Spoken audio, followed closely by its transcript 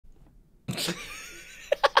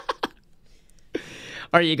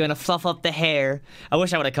Are you gonna fluff up the hair? I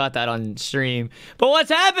wish I would have caught that on stream. But what's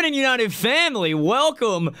happening, United family?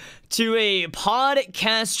 Welcome to a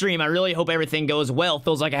podcast stream. I really hope everything goes well.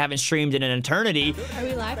 Feels like I haven't streamed in an eternity. Are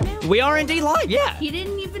we live now? We are indeed live, yeah. He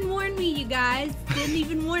didn't even warn me, you guys. Didn't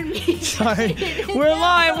even warn me. Sorry. We're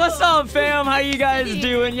live. What's up, fam? How you guys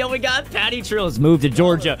doing? Yo, we got Patty Trills moved to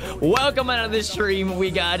Georgia. Welcome out of the stream.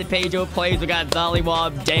 We got Pedro Plays. We got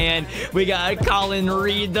Zollywop Dan. We got Colin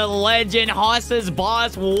Reed, the legend, Haas's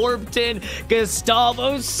boss, Warpton,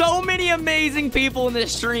 Gustavo. So many amazing people in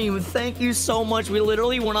this stream. Thank you so much. We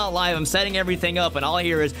literally were not live. I'm setting everything up, and all I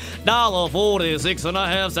hear is $1.40,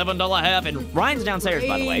 $6.50, $7.50, and Ryan's downstairs,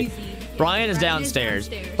 by the way. Brian is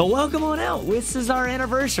downstairs. But welcome on out. This is our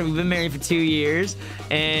anniversary. We've been married for 2 years,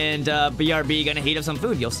 and BRB gonna heat up some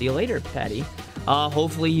food. You'll see you later, Patty.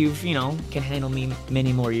 Hopefully you've, can handle me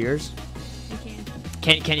many more years. I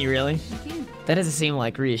can. Can you really? I can. That doesn't seem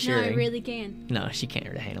like reassuring. No, I really can. No, she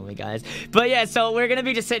can't handle me, guys. But yeah, so we're gonna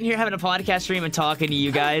be just sitting here having a podcast stream and talking to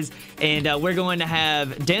you guys, and we're going to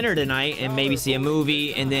have dinner tonight and maybe see a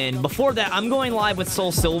movie, and then before that, I'm going live with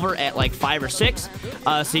Soul Silver at like 5 or 6.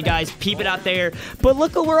 So you guys peep it out there. But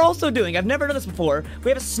look what we're also doing. I've never done this before.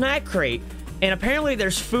 We have a snack crate. And apparently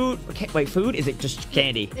there's food. Wait, food? Is it just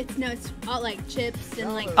candy? It's all like chips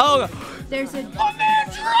and like. Oh, there's a. Oh man,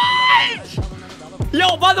 Drige!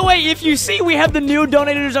 Yo, by the way, if you see, we have the new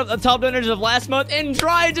donators of the top donators of last month, and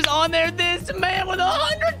Drige is on there. This man with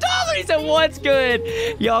 $100. He said, "What's good?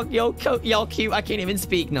 Y'all cute. I can't even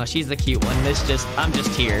speak. No, she's the cute one. I'm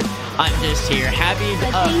just here. Happy.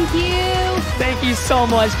 Thank you. Thank you so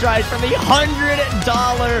much, Drige, for the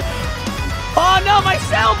 $100. Oh no, my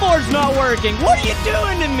soundboard's not working. What are you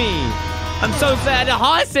doing to me? I'm so sad.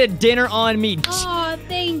 Haas said dinner on me. Oh,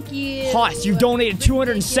 thank you. Haas, you donated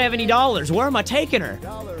 $270. Where am I taking her?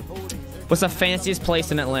 What's the fanciest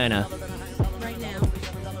place in Atlanta? Right now.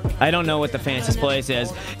 I don't know what the fanciest place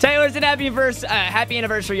is. Taylor said happy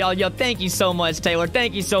anniversary, y'all. Yo, thank you so much, Taylor.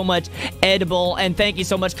 Thank you so much, Edible. And thank you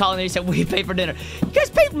so much, Colin. He said we paid for dinner. You guys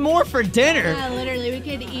paid more for dinner. Yeah, literally. We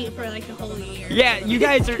could eat for like a whole year. Yeah, you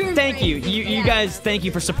guys are, thank you. You guys, thank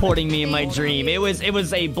you for supporting me in my dream. It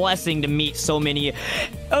was a blessing to meet so many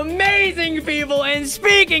amazing people. And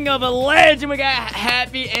speaking of a legend, we got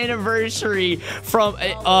happy anniversary from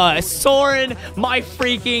Soren, my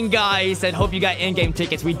freaking guy. He said, hope you got in-game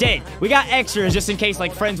tickets. We did. We got extras just in case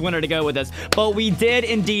like friends wanted to go with us. But we did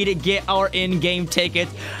indeed get our in-game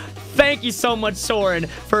tickets. Thank you so much, Soren,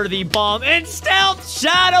 for the bomb. And Stealth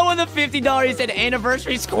Shadow with the $50. He said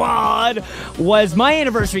anniversary squad was my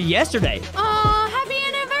anniversary yesterday. Oh, happy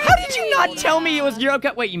anniversary. How did you not tell me it was Euro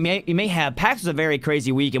Cup? Wait, you may have. PAX was a very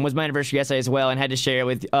crazy week and was my anniversary yesterday as well, and had to share it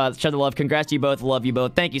with share the love. Congrats to you both. Love you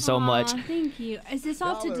both. Thank you so much. Thank you. Is this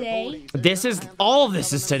all today? All of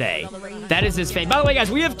this is today. That is his fate. By the way, guys,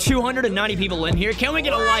 we have 290 people in here. Can we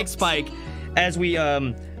get a like spike as we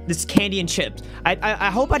this candy and chips? I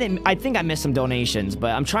hope I didn't. I think I missed some donations, but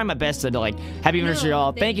I'm trying my best to like happy anniversary,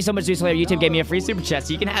 y'all. Thank you so much, Zeus Later. YouTube gave me a free super chat,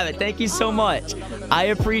 so you can have it. Thank you so much. I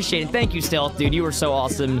appreciate it. Thank you, Stealth, dude. You were so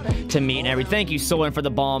awesome to meet and everything. Thank you, Soren, for the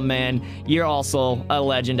bomb, man. You're also a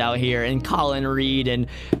legend out here. And Colin Reed and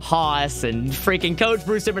Haas and freaking Coach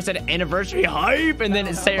Bruce Super said anniversary hype, and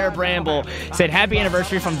then Sarah Bramble said happy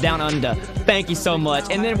anniversary from down under. Thank you so much.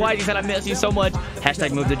 And then Whitey said I miss you so much.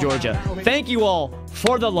 Hashtag move to Georgia. Thank you all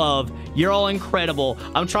for the love. You're all incredible.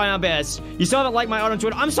 I'm trying my best. You still haven't liked my art on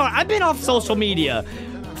Twitter. I'm sorry. I've been off social media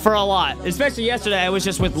for a lot. Especially yesterday. I was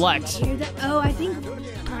just with Lex. Oh, I think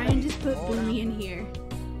Brian just put Boomy in here.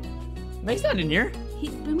 No, he's not in here.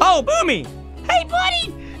 Boomy. Oh, Boomy. Hey,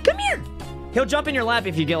 buddy. Come here. He'll jump in your lap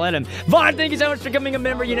if you can let him. Vaughn, thank you so much for becoming a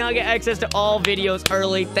member. You now get access to all videos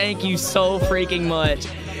early. Thank you so freaking much.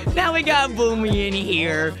 Now we got Boomy in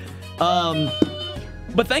here.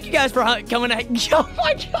 But thank you guys for coming. Yo,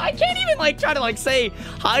 I can't even like try to like say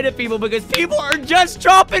hi to people because people are just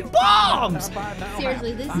dropping bombs.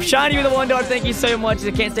 Seriously, this is Shiny with the $1. Thank you so much.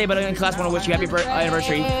 I can't stay, but I'm in class. Want to wish you happy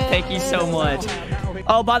anniversary. Thank you so much.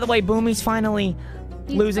 Oh, by the way, Boomy's finally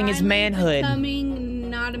losing his manhood. Becoming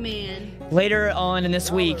not a man. Later on in this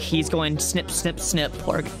week, he's going snip, snip, snip,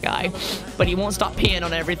 poor guy. But he won't stop peeing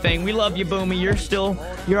on everything. We love you, Boomy.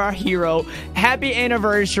 You're our hero. Happy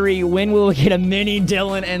anniversary. When will we get a mini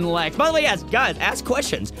Dylan and Lex? By the way, guys, ask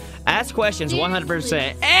questions. Ask questions,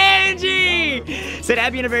 100%. Angie said,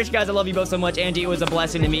 happy anniversary, guys. I love you both so much. Angie, it was a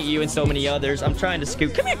blessing to meet you and so many others. I'm trying to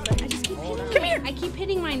scoop. Come here. Come here. I keep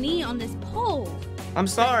hitting my knee on this pole. I'm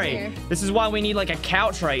sorry. This is why we need like a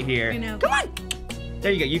couch right here. I know. Come on.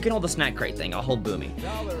 There you go. You can hold the snack crate thing. I'll hold Boomy.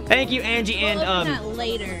 Thank you, Angie. We'll And open that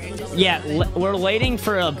later and just yeah, we're waiting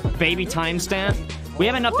for a baby timestamp, We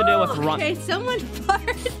have enough to do with run. Okay, someone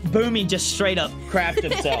farted. Boomy just straight up crapped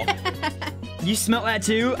himself. You smell that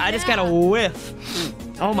too? I just got a whiff.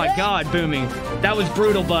 Oh my God, Boomy. That was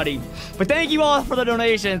brutal, buddy. But thank you all for the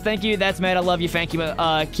donation. Thank you. That's Matt. I love you. Thank you.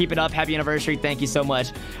 Keep it up. Happy anniversary. Thank you so much.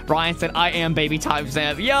 Brian said, I am baby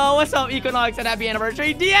timestamp. Yo, what's up, Equinox? And happy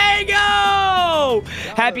anniversary. Diego!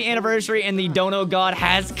 Happy anniversary, and the dono god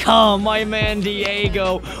has come, my man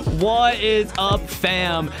Diego. What is up,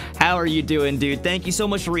 fam? How are you doing, dude? Thank you so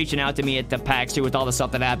much for reaching out to me at the PAX, too, with all the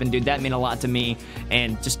stuff that happened, dude. That meant a lot to me.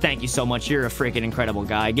 And just thank you so much. You're a freaking incredible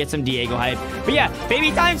guy. Get some Diego hype. But yeah,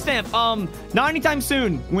 baby timestamp. Not anytime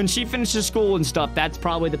soon. When she finishes school and stuff, that's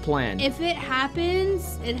probably the plan. If it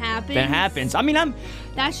happens, it happens. It happens. I mean,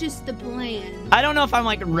 that's just the plan. I don't know if I'm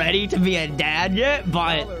like ready to be a dad yet,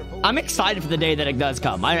 but I'm excited for the day that it does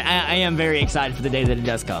come. I am very excited for the day that it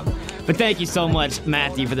does come. But thank you so much,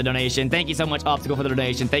 Matthew, for the donation. Thank you so much, Obstacle, for the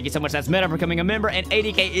donation. Thank you so much, that's Meta, for becoming a member. And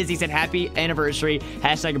 80K Izzy said happy anniversary.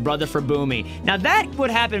 Hashtag brother for Boomy. Now that would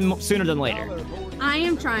happen sooner than later. I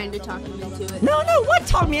am trying to talk him into it. No, what?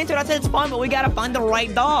 Talk me into it. I said it's fun, but we gotta find the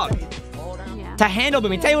right dog to handle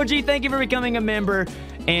Boomy. Taylor G, thank you for becoming a member.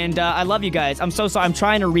 And I love you guys. I'm so sorry. I'm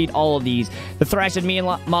trying to read all of these. The Thrash and me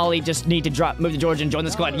and Molly just need to move to Georgia and join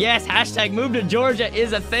the squad. Yes, hashtag move to Georgia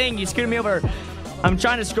is a thing. You screwed me over. I'm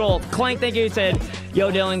trying to scroll. Clank, thank you. He said,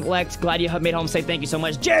 yo, Dylan, Lex, glad you made home safe. Thank you so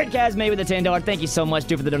much. Jared Kazmay with a $10. Thank you so much,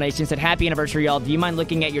 dude, for the donation. Said, happy anniversary, y'all. Do you mind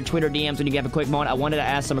looking at your Twitter DMs when you have a quick moment? I wanted to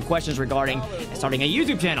ask some questions regarding starting a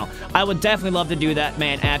YouTube channel. I would definitely love to do that,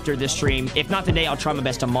 man, after this stream. If not today, I'll try my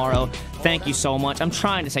best tomorrow. Thank you so much. I'm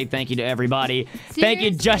trying to say thank you to everybody. Seriously, thank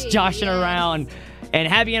you, just joshing around. And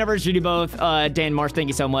happy anniversary to both. Dan Marsh, thank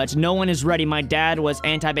you so much. No one is ready. My dad was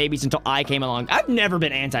anti-babies until I came along. I've never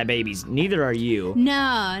been anti-babies. Neither are you.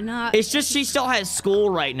 No, not. It's just she still has school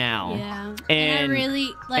right now. Yeah. And I really,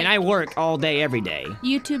 like, and I work all day, every day.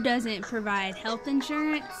 YouTube doesn't provide health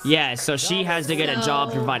insurance. Yeah, so she has to get a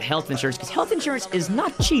job to provide health insurance, because health insurance is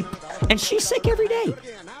not cheap. And she's sick every day.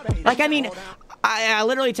 Like, I mean, I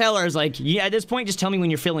literally tell her, like, yeah, at this point, just tell me when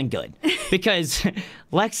you're feeling good. Because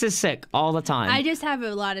Lex is sick all the time. I just have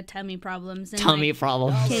a lot of tummy problems. And tummy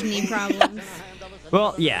problems. Kidney problems.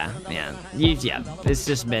 Well, yeah. It's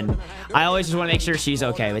just been. I always just want to make sure she's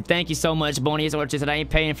okay. But thank you so much, Bonnie. As said, I ain't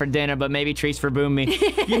paying for dinner, but maybe treats for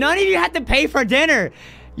Boomy. None of you have to pay for dinner.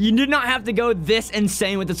 You did not have to go this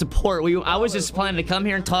insane with the support. I was just planning to come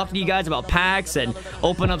here and talk to you guys about packs and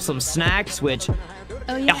open up some snacks, which.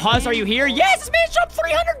 Oh, yeah. Huz, are you here? Yes, this man dropped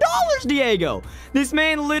 $300, Diego. This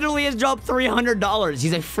man literally has dropped $300.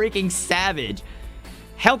 He's a freaking savage.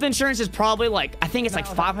 Health insurance is probably like, I think it's like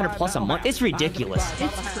 $500 plus a month. It's ridiculous.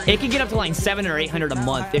 It can get up to like $700 or $800 a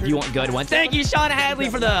month if you want good ones. Thank you, Sean Hadley,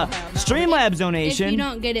 for the Streamlabs donation. If you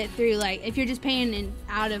don't get it through, like, if you're just paying in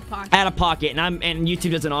out of pocket. Out of pocket, and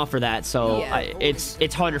YouTube doesn't offer that, so yeah.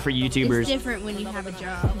 It's harder for YouTubers. It's different when you have a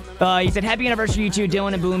job. He said, happy anniversary, you two.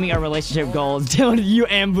 Dylan and Boomy are relationship goals. Dylan, you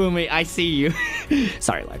and Boomy, I see you.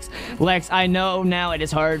 Sorry, Lex. Lex, I know now it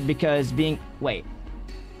is hard because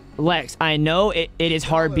Lex, I know it is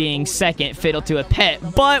hard being second fiddle to a pet,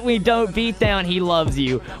 but we don't beat down. He loves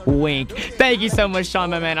you. Wink. Thank you so much,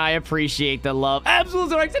 Sean, my man. I appreciate the love.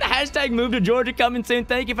 Absolutely. Hashtag move to Georgia coming soon.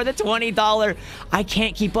 Thank you for the $20. I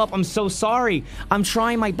can't keep up. I'm so sorry. I'm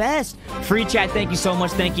trying my best. Free chat. Thank you so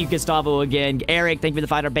much. Thank you, Gustavo, again. Eric, thank you for the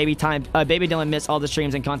fighter. Baby Dylan missed all the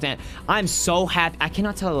streams and content. I'm so happy. I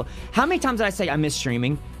cannot tell how many times did I say I miss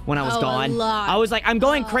streaming when I was gone. I was like, I'm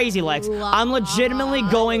going crazy, Lex. I'm legitimately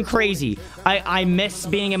going crazy. I miss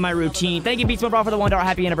being in my routine. Thank you, Beats Bro, for the $1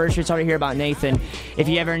 happy anniversary. Sorry to hear about Nathan. If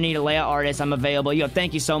you ever need a layout artist, I'm available. Yo,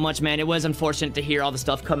 thank you so much, man. It was unfortunate to hear all the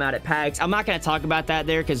stuff come out at PAX. I'm not going to talk about that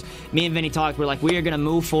there because me and Vinny talked. We're like, we are going to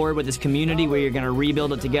move forward with this community. We are going to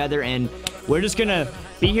rebuild it together, and we're just going to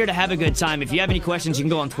be here to have a good time. If you have any questions, you can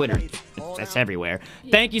go on Twitter. That's everywhere.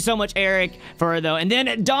 Thank you so much, Eric, and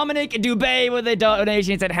then Dominic Dubé with a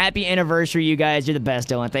donation said, happy anniversary, you guys. You're the best,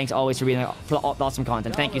 Dylan. Thanks always for being there for the awesome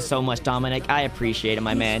content. Thank you so much, Dominic. I appreciate it,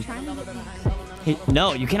 my man.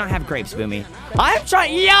 No, you cannot have grapes, Boomy. I'm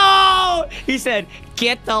trying. Yo! He said,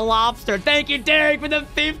 get the lobster. Thank you, Derek, for the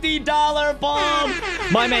 $50 bomb.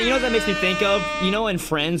 My man, you know what that makes me think of? You know in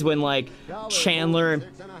Friends when, like, Chandler...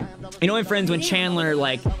 You know in Friends when Chandler,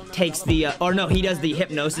 like, takes the... he does the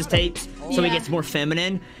hypnosis tapes, so he gets more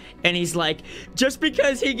feminine. And he's like, just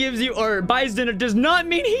because he gives you or buys dinner does not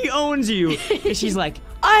mean he owns you. And she's like,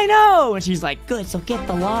 I know. And she's like, good, so get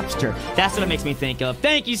the lobster. That's what it makes me think of.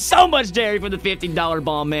 Thank you so much, Derry, for the $50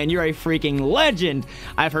 bomb, man. You're a freaking legend.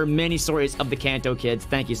 I've heard many stories of the Kanto kids.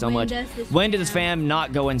 Thank you so much. When does this fam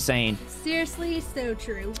not go insane? Seriously, so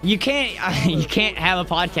true. You can't have a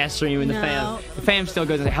podcast stream in the fam. The fam still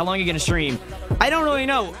goes insane. How long are you gonna stream? I don't really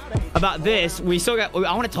know about this. I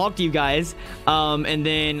want to talk to you guys. And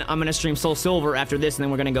then I'm gonna stream Soul Silver after this, and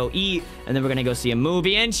then we're gonna go eat, and then we're gonna go see a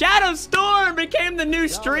movie. And ShadowStorm became the new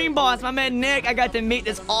stream boss. My man Nick, I got to meet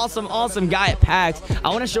this awesome guy at PAX. I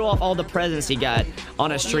want to show off all the presents he got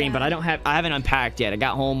on a stream, but I haven't unpacked yet. I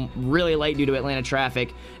got home really late due to Atlanta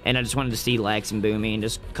traffic, and I just wanted to see Lex and Boomy and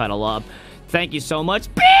just cuddle up. Thank you so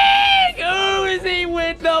much. Big Uzi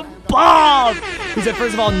with the bomb. He said,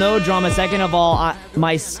 first of all, no drama. Second of all,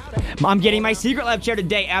 I'm getting my Secret Lab chair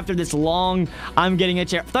today after this long. I'm getting a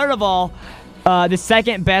chair. Third of all, the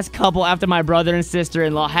second best couple after my brother and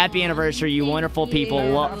sister-in-law. Happy anniversary, you wonderful people.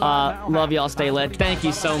 Love y'all. Stay lit. Thank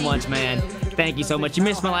you so much, man. Thank you so much. You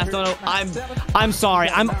missed my last dono. I'm sorry.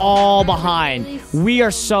 I'm all behind. We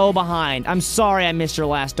are so behind. I'm sorry I missed your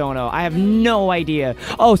last dono. I have no idea.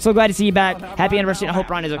 Oh, so glad to see you back. Happy anniversary. I hope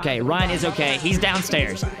Ryan is okay. Ryan is okay. He's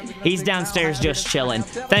downstairs. He's downstairs just chilling.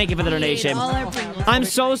 Thank you for the donation. I'm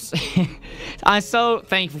so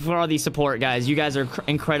thankful for all the support, guys. You guys are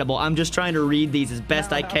incredible. I'm just trying to read these as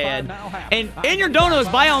best I can. And in your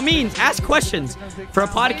donos, by all means, ask questions for a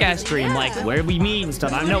podcast stream, like where we meet and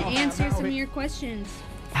stuff. I know. Answer some of your questions.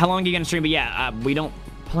 How long are you gonna stream? But yeah, we don't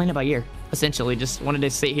plan it by year. Essentially, just wanted to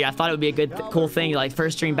sit here. I thought it would be a good, cool thing. Like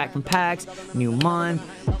first stream back from PAX, new month,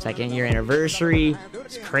 second year anniversary.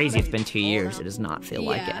 It's crazy. It's been 2 years. It does not feel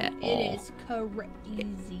like it at all. It is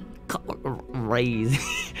crazy. Crazy.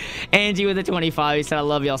 Angie with the 25. He said, I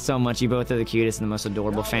love y'all so much. You both are the cutest and the most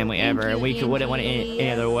adorable family ever. And we wouldn't want it any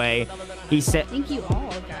other way. He said, thank you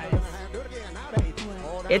all, guys.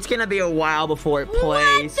 It's gonna be a while before it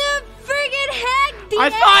plays. What the friggin' heck, Diego? I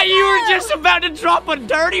thought you were just about to drop a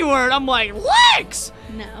dirty word. I'm like, Lex!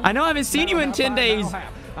 No. I know I haven't seen you in 10 days.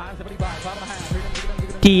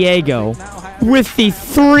 Diego with the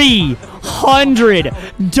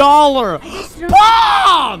 $300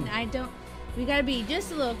 bomb! We gotta be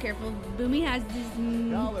just a little careful. Boomy has these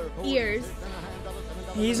ears.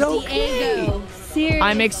 He's okay. Diego, seriously.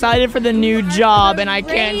 I'm excited for the new job, and I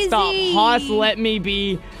can't stop. Haas, let me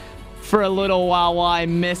be for a little while I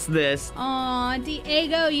miss this. Aw,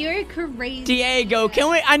 Diego, you're crazy. Diego,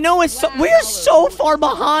 can we? I know we're so far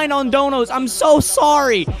behind on donos. I'm so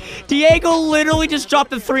sorry. Diego literally just dropped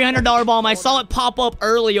the $300 bomb. I saw it pop up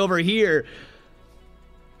early over here.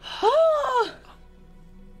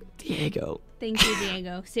 Diego. Thank you,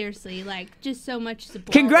 Diego. Seriously, like, just so much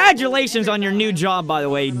support. Congratulations on your new job, by the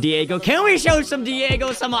way, Diego. Can we show some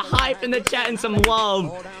Diego some hype in the chat and some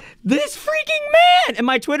love? This freaking man! And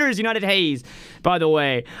my Twitter is United Hayes, by the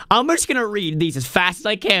way. I'm just gonna read these as fast as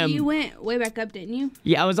I can. You went way back up, didn't you?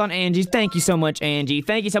 Yeah, I was on Angie's. Thank you so much, Angie.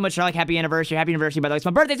 Thank you so much, Charlotte. Happy anniversary. Happy anniversary, by the way. It's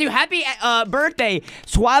my birthday, too. Happy birthday,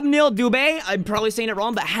 Swabnil Dubé. I'm probably saying it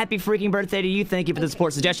wrong, but happy freaking birthday to you. Thank you for the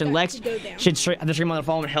support suggestion. Lex should have the stream on the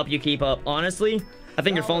phone and help you keep up. Honestly, I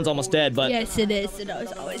think your phone's almost dead, but yes, it is. It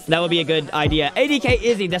is always. That would be a good idea. ADK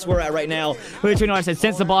Izzy, that's where we're at right now. I said,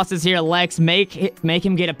 since the boss is here, Lex, make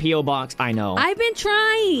him get a PO box. I know. I've been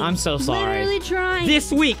trying. I'm so sorry. Literally trying. This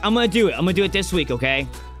week, I'm gonna do it. I'm gonna do it this week, okay?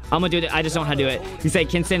 I'm gonna do it. I just don't know how to do it. You say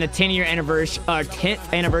can send a 10-year anniversary,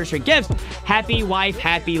 10th anniversary gift. Happy wife,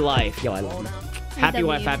 happy life. Yo, I love you. Happy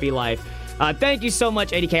wife, happy life. Thank you so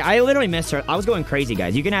much, ADK. I literally missed her. I was going crazy,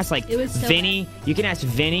 guys. You can ask, like, Vinny. You can ask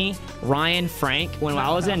Vinny, Ryan, Frank. When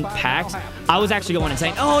I was in PAX, I was actually going and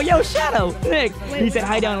saying, oh, yo, Shadow, Nick. He said,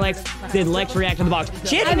 hi, down, Lex. Did Lex react to the box?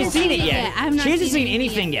 She hasn't even seen it yet. She hasn't seen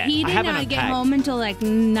anything yet. He did not get home until, like,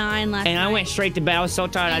 9 last night. And I went straight to bed. I was so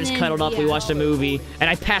tired. I just cuddled up. We watched a movie. And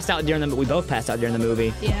I passed out during the... We both passed out during the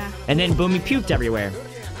movie. Yeah. And then, boom, he puked everywhere.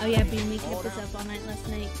 Oh, yeah, Beamy kept us up all night last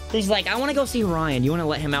night. He's like, I want to go see Ryan. You want to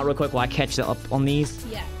let him out real quick while I catch up on these?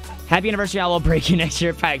 Yeah. Happy anniversary. I will break you next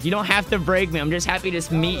year at PAX. You don't have to break me. I'm just happy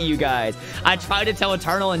to meet you guys. I tried to tell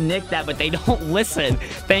Eternal and Nick that, but they don't listen.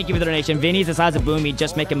 Thank you for the donation. Vinny's the size of Boomy.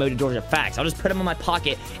 Just make a motor Georgia. Facts. I'll just put him in my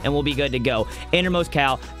pocket, and we'll be good to go. Innermost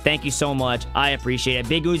Cal, thank you so much. I appreciate it.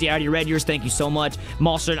 Big Uzi, I already read yours. Thank you so much.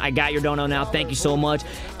 Malstern, I got your dono now. Thank you so much.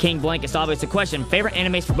 King Blank, it's obvious a question. Favorite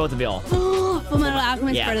animes for both of y'all? Full Metal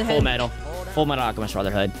Alchemist Brotherhood. Full Metal Alchemist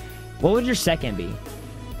Brotherhood. What would your second be?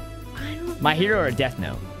 I don't know. My Hero or Death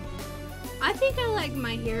Note? I think I like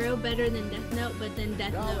My Hero better than Death Note, but then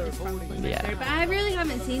Death Note is probably my third. But I really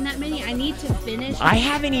haven't seen that many. I need to finish. I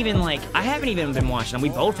haven't even been watching them. We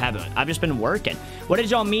both haven't. I've just been working. What did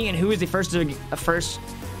y'all meet, and who was the first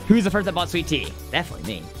Who's the first that bought sweet tea?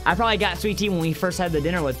 Definitely me. I probably got sweet tea when we first had the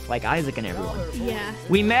dinner with like Isaac and everyone. Yeah.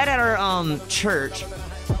 We met at our church.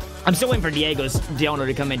 I'm still waiting for Diego's donor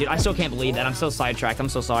to come in, dude. I still can't believe that. I'm so sidetracked. I'm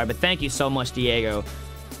so sorry, but thank you so much, Diego.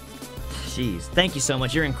 Jeez, thank you so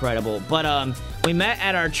much. You're incredible. But we met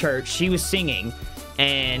at our church. She was singing,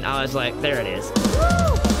 and I was like, there it is.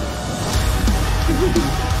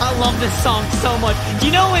 I love this song so much. Do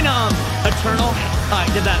you know when Eternal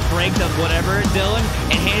did that break of whatever, Dylan,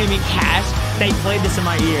 and handed me cash? They played this in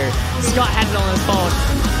my ear. Scott had it on his phone.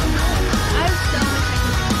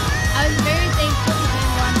 I was very thankful to be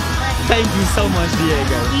one. Thank you so much,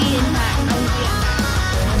 Diego.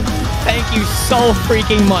 Thank you so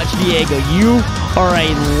freaking much, Diego. You are a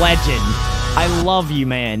legend. I love you,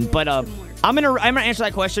 man. But I'm gonna answer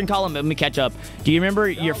that question, Colin. Let me catch up. Do you remember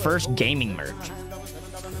your first gaming merch?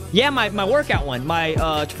 Yeah, my workout one,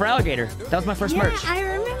 for Alligator. That was my first merch. I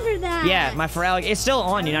remember that. Yeah, my for Alligator. It's still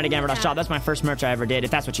on UnitedGamer.shop. That's my first merch I ever did,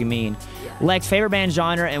 if that's what you mean. Lex, favorite band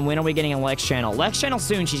genre, and when are we getting a Lex channel? Lex channel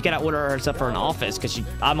soon. She's got to order her stuff for an office because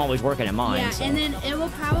I'm always working at mine. Yeah, so. And then it will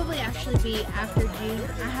probably actually be after June.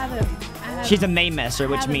 She's a main messer,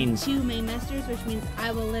 which means 2 main mesters, which means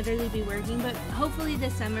I will literally be working, but hopefully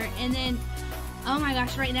this summer. And then, oh my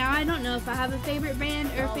gosh, right now I don't know if I have a favorite band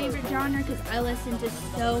or favorite genre because I listen to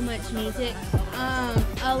so much music.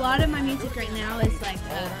 A lot of my music right now is like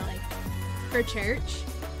for church.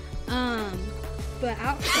 But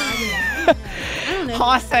outside of that, I don't know.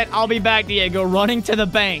 Haas said, I'll be back, Diego, running to the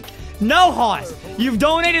bank. No, Haas, you've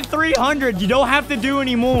donated 300. You don't have to do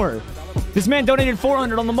any more. This man donated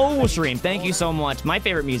 400 on the mobile stream. Thank you so much. My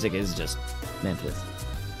favorite music is just Memphis.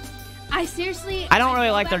 I don't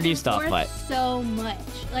really like their new stuff, but so much.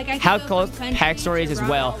 Like how close PAX stories as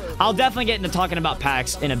well. I'll definitely get into talking about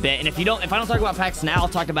PAX in a bit. And if I don't talk about PAX now, I'll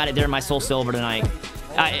talk about it during my Soul Silver tonight.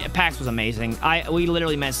 PAX was amazing. We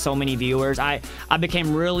literally met so many viewers. I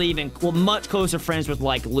became really much closer friends with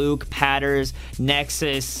like Luke, Patters,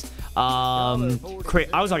 Nexus. I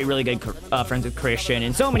was already really good friends with Christian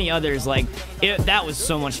and so many others. Like that was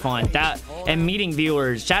so much fun. And meeting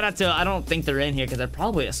viewers. Shout out to, I don't think they're in here because they're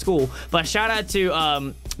probably at school, but shout out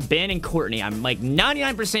to Ben and Courtney. I'm like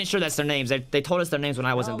 99% sure that's their names. They told us their names when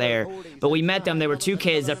I wasn't there, but we met them. They were 2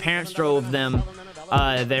 kids. Their parents drove them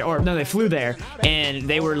there, or no, they flew there, and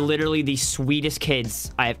they were literally the sweetest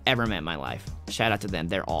kids I've ever met in my life. Shout out to them.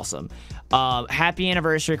 They're awesome. Happy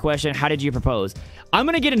anniversary question. How did you propose? I'm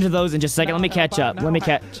going to get into those in just a second. Let me catch up.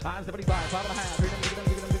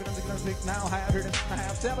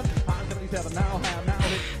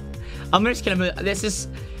 I'm just going to move. This is...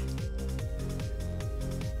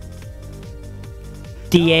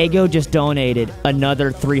 Diego just donated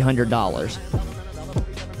another $300.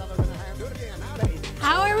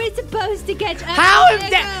 How are we supposed to catch up? How is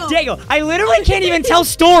that? Diego, I literally can't even tell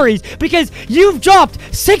stories because you've dropped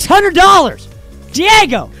 $600.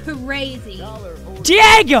 Diego. Crazy.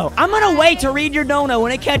 Diego, I'm going to wait to read your dono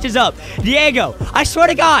when it catches up. Diego, I swear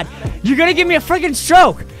to God, you're going to give me a freaking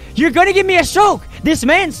stroke. You're going to give me a stroke. This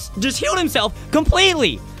man's just healed himself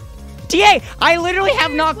completely. Diego, I literally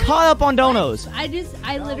have not caught up on donos.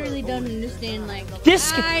 I literally don't understand, like,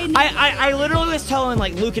 this. I literally was telling,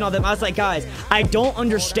 like, Luke and all them, I was like, guys, I don't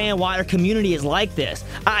understand why our community is like this.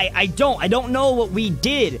 I don't know what we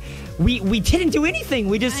did. We didn't do anything.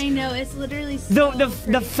 We just... I know, it's literally so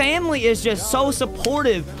the family is just so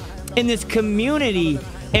supportive in this community,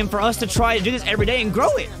 and for us to try to do this every day and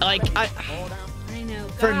grow it. Like, I know.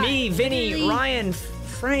 God, for me, Vinny, really? Ryan,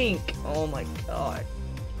 Frank, oh my God.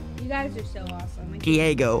 You guys are so awesome.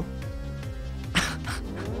 Diego.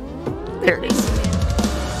 There it is.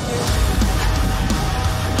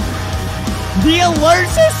 The alert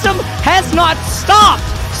system has not stopped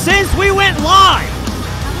since we went live.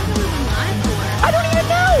 How long have we been live for? I don't even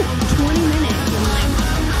know. 20 minutes.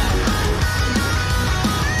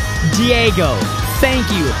 Diego, thank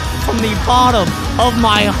you from the bottom of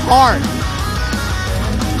my heart.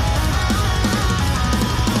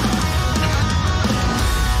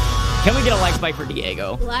 Can we get a like spike for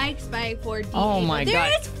Diego? Like spike for Diego. Oh my God.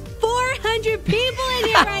 There's 400 people in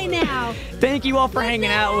here right now. Thank you all for hanging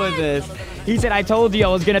out with us. He said, I told you I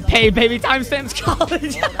was going to pay baby timestamps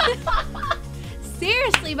college.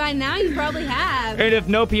 Seriously, by now you probably have. And if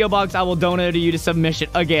no P.O. Box, I will donate to you to submission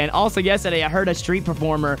again. Also, yesterday, I heard a street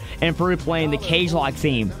performer in Peru playing the Cage Lock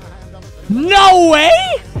theme. No way!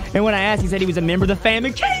 And when I asked, he said he was a member of the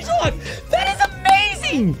family. Cage Lock! That is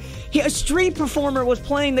amazing! A street performer was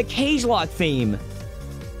playing the Cage Lock theme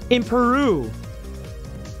in Peru.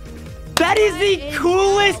 That is the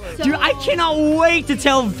coolest. So dude, I cannot wait to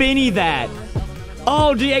tell Vinny that.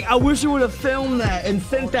 Oh, Diego, I wish you would have filmed that and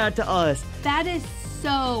sent that to us. That is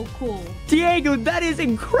so cool. Diego, that is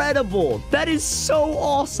incredible. That is so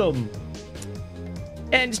awesome.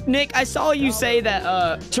 And Nick, I saw you say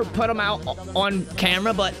that to put them out on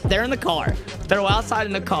camera, but they're in the car. They're outside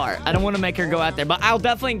in the car. I don't want to make her go out there, but I'll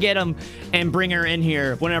definitely get them and bring her in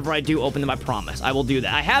here whenever I do open them. I promise. I will do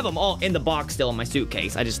that. I have them all in the box still in my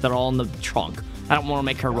suitcase. They're all in the trunk. I don't want to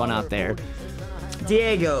make her run out there.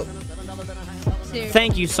 Diego. Seriously.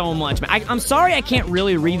 Thank you so much, man. I'm sorry I can't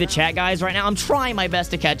really read the chat, guys, right now. I'm trying my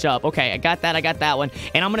best to catch up. Okay, I got that one.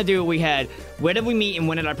 And I'm going to do what we had. Where did we meet and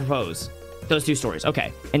when did I propose? Those 2 stories.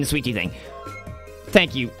 Okay. And the sweet tea thing.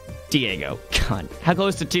 Thank you, Diego. God. How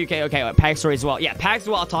close to 2K? Okay, pack story as well. Yeah, pack as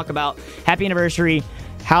well I'll talk about. Happy anniversary.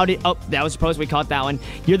 Oh, that was supposed we caught that one.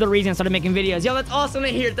 You're the reason I started making videos. Yo, that's awesome to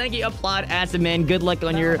hear. Thank you. Applaud Asaman. Good luck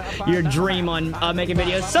on your dream on making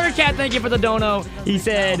videos. Sir Cat, thank you for the dono. He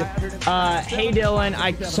said, hey Dylan,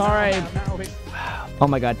 oh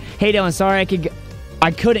my god. Hey Dylan, sorry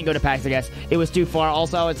I couldn't go to PAX, I guess. It was too far.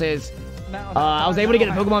 Also, it says I was able to get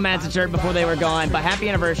a Pokemon Master shirt before they were gone. But happy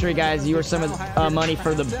anniversary, guys. You were some of the money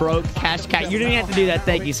for the broke cash cat. You didn't have to do that.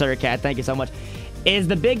 Thank you, Sir Cat. Thank you so much. Is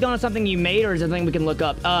the big donut something you made, or is it something we can look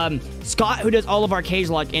up? Scott, who does all of our Cage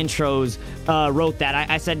Lock intros, wrote that.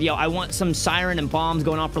 I said, yo, I want some siren and bombs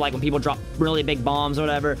going off for, like, when people drop really big bombs or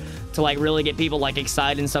whatever, to, like, really get people, like,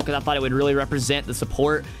 excited and stuff, because I thought it would really represent the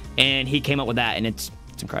support, and he came up with that, and it's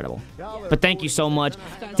incredible. But thank you so much.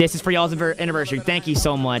 This is for y'all's anniversary. Thank you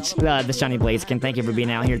so much, the Shiny Blaziken. Thank you for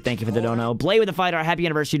being out here. Thank you for the dono. Blade with the Fighter. Happy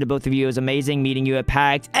anniversary to both of you. It was amazing meeting you at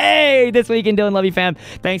PAX. Hey, this weekend, Dylan. Love you, fam.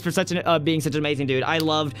 Thanks for being such an amazing dude. I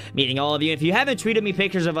loved meeting all of you. If you haven't tweeted me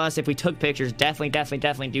pictures of us, if we took pictures,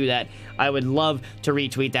 definitely do that. I would love to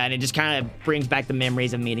retweet that, and it just kind of brings back the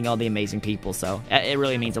memories of meeting all the amazing people. So it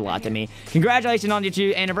really means a lot to me. Congratulations on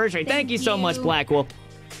your anniversary. Thank you so much, Black Wolf.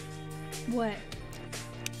 What?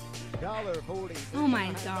 Oh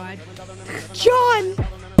my god. John!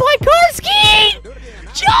 Piekarski!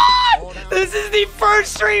 John! This is the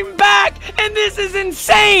first stream back, and this is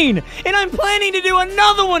insane! And I'm planning to do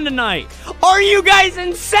another one tonight! Are you guys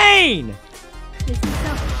insane? This is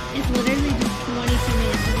so... It's literally just 22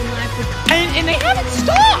 minutes. We've been live for... And they haven't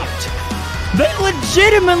stopped! They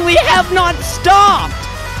legitimately have not stopped!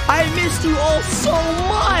 I missed you all so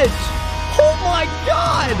much! Oh my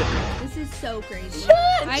god! So crazy.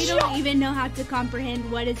 I don't even know how to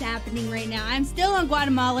comprehend what is happening right now. I'm still on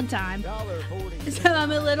Guatemala time, so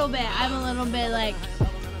I'm a little bit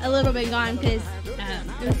gone because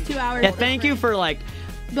it was 2 hours. Yeah, thank you for like.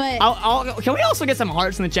 But can we also get some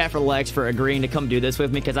hearts in the chat for Lex for agreeing to come do this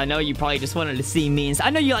with me? Because I know you probably just wanted to see me. And I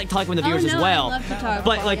know you like talking with the viewers as well. I love to talk.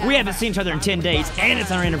 But like we haven't seen each other in 10 days, and it's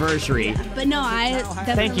our anniversary. Yeah. But no, I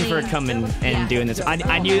definitely. Thank you for coming and doing this.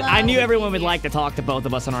 I knew everyone would like to talk to both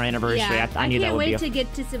of us on our anniversary. Yeah. I knew that would be. I can't wait to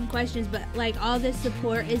get to some questions, but like all this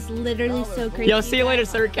support is literally so crazy. Yo, see you later,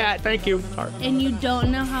 Sir Cat. Thank you. And you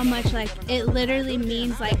don't know how much like it literally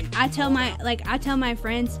means. Like I tell my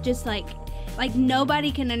friends just like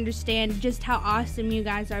nobody can understand just how awesome you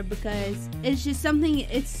guys are, because it's just something,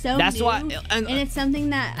 it's so new, and it's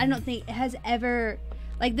something that I don't think has ever,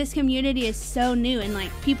 like, this community is so new, and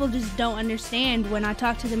like people just don't understand when I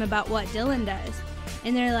talk to them about what Dylan does,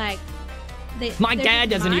 and they're like, my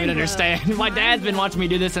dad doesn't even understand. My dad's been watching me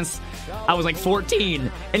do this since I was like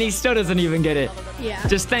 14, and he still doesn't even get it. Yeah.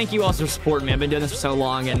 Just thank you all for supporting me. I've been doing this for so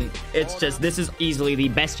long, and it's just, this is easily the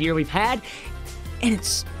best year we've had, and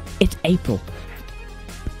it's April.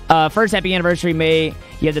 First, happy anniversary, May.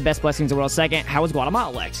 You have the best blessings in the world. Second, how was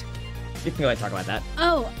Guatemala, Lex? You can go ahead and talk about that.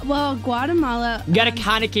 Oh, well, Guatemala. You gotta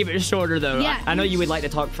kind of keep it shorter, though. Yeah, I know you would like to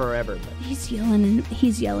talk forever. But. He's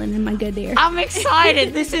yelling in my good ear. I'm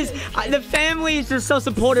excited. This is, the family is just so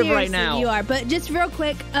supportive. Seriously, right now. You are. But just real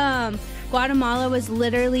quick, Guatemala was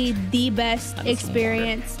literally the best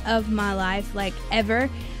experience of my life, like, ever.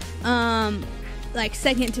 Like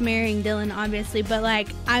second to marrying Dylan, obviously, but like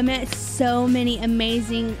I met so many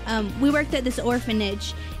amazing. We worked at this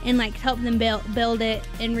orphanage and like helped them build it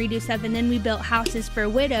and redo stuff, and then we built houses for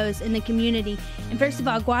widows in the community. And first of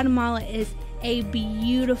all, Guatemala is a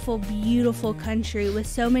beautiful, beautiful country with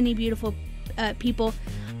so many beautiful people,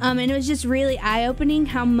 and it was just really eye-opening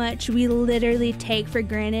how much we literally take for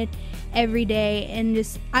granted every day. And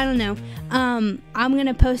just, I don't know. I'm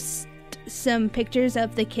gonna post some pictures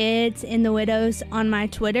of the kids and the widows on my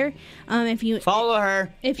Twitter. If you follow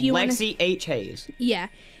her, if you Lexi H Hayes. Yeah,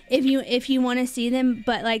 if you want to see them,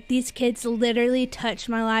 but like these kids literally touch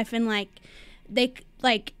my life, and like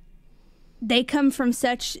they come from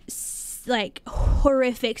such like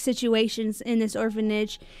horrific situations in this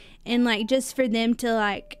orphanage, and like just for them to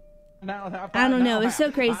like I don't know, it's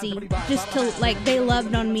so crazy just to like they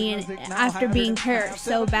loved on me and after being hurt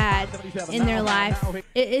so bad in their life.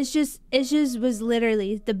 It just was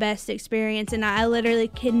literally the best experience, and I literally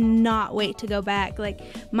cannot wait to go back. Like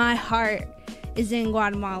my heart is in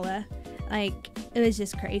Guatemala. Like it was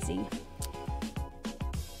just crazy.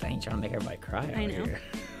 Dang, trying to make everybody cry. I know. Here.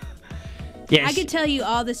 Yeah, I could tell you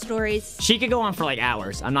all the stories. She could go on for like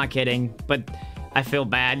hours. I'm not kidding, but I feel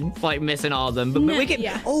bad for like missing all of them. But No, we could,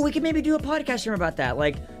 yeah. we could maybe do a podcast room about that.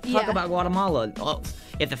 Like talk Yeah. about Guatemala. Oh,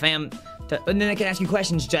 if the fam, and then I can ask you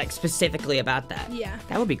questions, Jack, specifically about that. Yeah.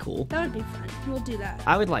 That would be cool. That would be fun. We'll do that.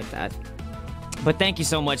 I would like that. But thank you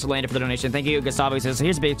so much, Landon, for the donation. Thank you, Gustavo. He says,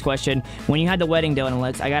 here's a big question. When you had the wedding, Dylan and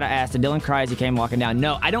Lex, I gotta ask, did Dylan cry as he came walking down?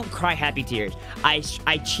 No, I don't cry happy tears. I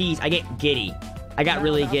cheese. I get giddy. I got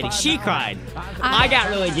really giddy. She cried. I got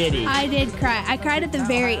really giddy. I did cry. I cried at the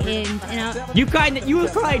very end, and You cried. You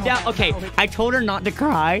cried down. Okay, I told her not to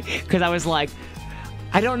cry because I was like,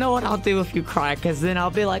 I don't know what I'll do if you cry, because then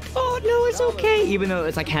I'll be like, oh no, it's okay, even though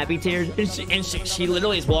it's like happy tears. And she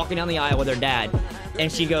literally is walking down the aisle with her dad,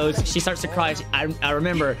 and she starts to cry. I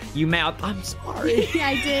remember you mouthed, I'm sorry. yeah,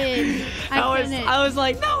 I did. I was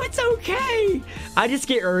like, no, it's okay. I just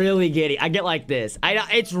get really giddy. I get like this.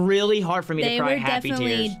 It's really hard for me to cry happy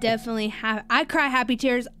tears. Definitely. I cry happy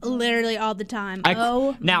tears literally all the time.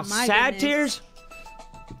 Now, my sad goodness. tears.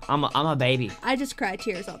 I'm a baby. I just cry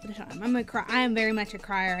tears all the time. I am very much a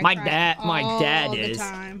crier. My dad is. The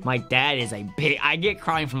time. My dad is a big. I get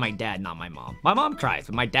crying from my dad, not my mom. My mom cries,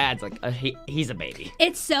 but my dad's like he's a baby.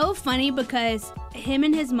 It's so funny because him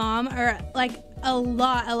and his mom are like a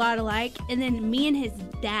lot alike, and then me and his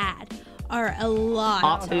dad are a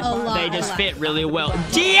lot. They just fit really well.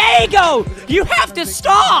 Diego, you have to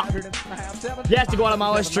stop. You have to go on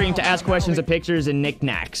Guatemala stream to ask questions of pictures and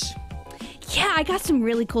knickknacks. Yeah, I got some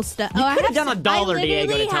really cool stuff. You could have done $1,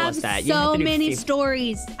 Diego, to tell us that. You So many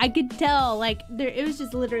stories. I could tell. Like, it was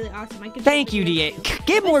just literally awesome. Thank you, Diego.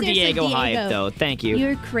 Give more Diego hype, though. Thank you.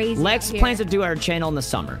 You're crazy. Lex plans to do our channel in the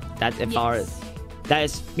summer. I think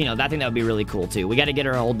that would be really cool, too. We got to get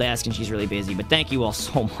her a whole desk, and she's really busy. But thank you all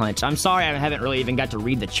so much. I'm sorry I haven't really even got to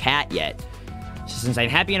read the chat yet. It's just insane.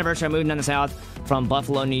 Happy anniversary. I moved down the south from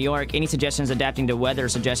Buffalo, New York. Any suggestions adapting to weather?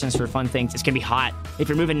 Suggestions for fun things? It's gonna be hot. If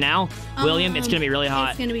you're moving now, William, it's gonna be really hot.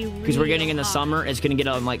 It's gonna be really because we're getting in the hot. summer. It's gonna get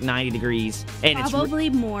up like 90 degrees, and Probably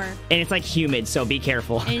more. And it's like humid, so be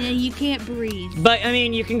careful. And then you can't breathe. But I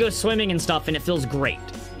mean, you can go swimming and stuff, and it feels great.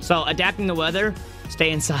 So adapting the weather, stay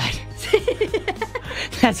inside.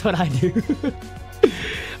 That's what I do.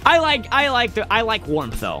 I like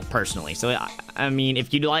warmth though, personally. So I mean,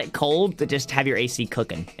 if you like cold, then just have your AC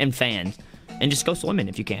cooking and fans, and just go swimming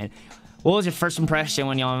if you can. What was your first impression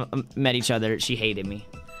when y'all met each other? She hated me.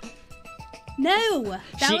 No,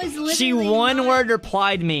 that was literally. She one word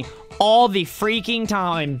replied me all the freaking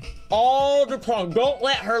time. All the time. Don't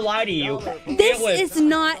let her lie to you. This is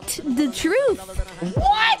not the truth.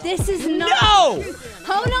 What? This is not. No.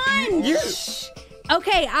 Hold on.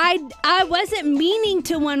 Okay, I wasn't meaning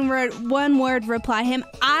to one word reply him.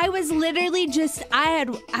 I was literally just I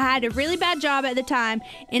had a really bad job at the time,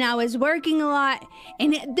 and I was working a lot,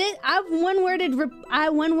 and I one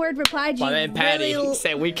word replied you. And Patty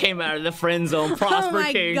said we came out of the friend zone. Prosper Oh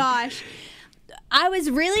my King. gosh. I was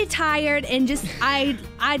really tired, and just I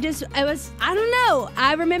don't know.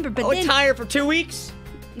 I remember, but then tired for 2 weeks.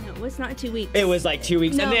 No, it's not 2 weeks. It was like 2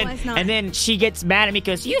 weeks, No, it's not. and then she gets mad at me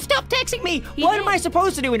because you stopped texting me. What am I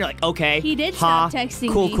supposed to do? And you're like, okay. He did stop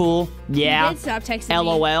texting me. Cool. Yeah. He did stop texting me.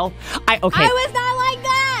 LOL. I was not like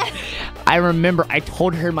that. I remember I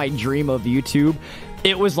told her my dream of YouTube.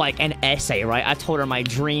 It was like an essay, right? I told her my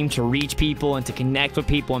dream to reach people and to connect with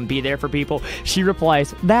people and be there for people. She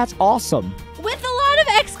replies, "That's awesome." With a lot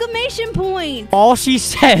of exclamation points. All she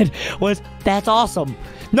said was, "That's awesome."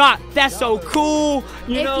 Not, "That's so cool." If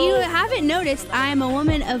you haven't noticed, I am a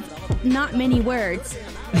woman of not many words.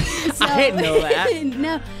 So, I didn't know that.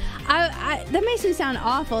 No, I that makes me sound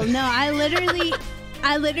awful. No, I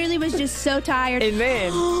literally was just so tired. And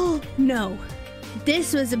then no,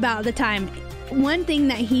 this was about the time. One thing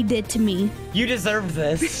that he did to me. You deserved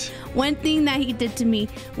this. One thing that he did to me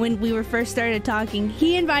when we were first started talking,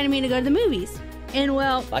 he invited me to go to the movies. And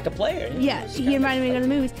well, like a player. Yeah, he invited me to go to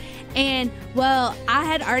the movies. And well, I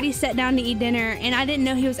had already sat down to eat dinner, and I didn't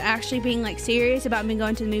know he was actually being like serious about me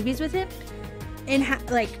going to the movies with him. And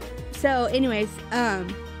so anyways,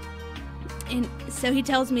 and so he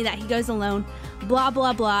tells me that he goes alone. Blah,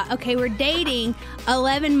 blah, blah. Okay, we're dating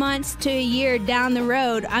 11 months to a year down the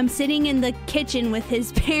road. I'm sitting in the kitchen with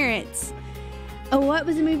his parents. Oh, what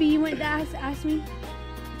was the movie you went to ask me?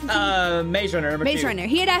 Maze Runner number 2. Maze Runner.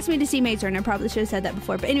 He had asked me to see Maze Runner. Probably should have said that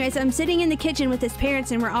before. But anyways, I'm sitting in the kitchen with his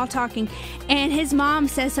parents, and we're all talking. And his mom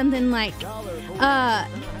says something like,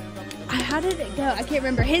 how did it go? I can't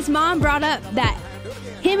remember. His mom brought up that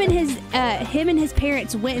him and his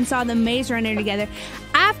parents went and saw the Maze Runner together.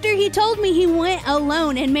 After he told me he went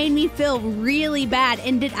alone and made me feel really bad,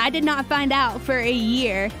 and I did not find out for a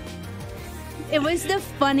year. It was the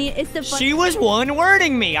funniest. She was one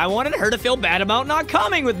wording me. I wanted her to feel bad about not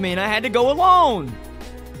coming with me, and I had to go alone.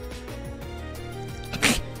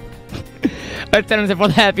 Let's send him for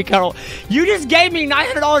the happy Carol. You just gave me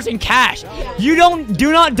 $900 in cash. You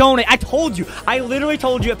do not donate. I told you. I literally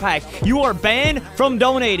told you at PAX. You are banned from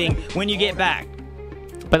donating when you get back.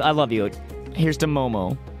 But I love you. Here's to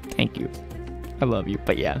Momo. Thank you. I love you.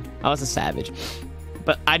 But yeah, I was a savage.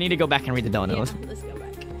 But I need to go back and read the donos. Yeah, let's go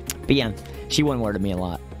back. But yeah, she one-worded me a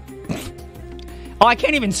lot. Oh, I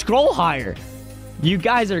can't even scroll higher. You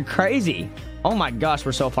guys are crazy. Oh my gosh,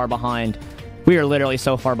 we're so far behind. We are literally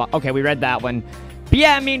so far behind. Okay, we read that one. But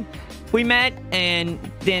yeah, I mean, we met, and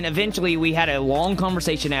then eventually we had a long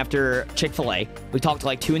conversation after Chick-fil-A. We talked till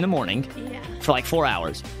like 2 in the morning for like 4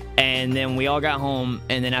 hours. And then we all got home,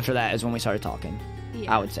 and then after that is when we started talking,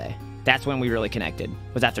 I would say. That's when we really connected,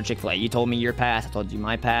 was after Chick-fil-A. You told me your past, I told you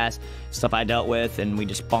my past, stuff I dealt with, and we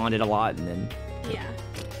just bonded a lot, and then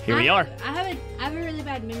here we are. I have a really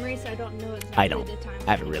bad memory, so I don't know exactly the time.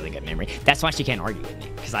 I have a really good memory. That's why she can't argue with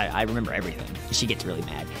me, because I remember everything. She gets really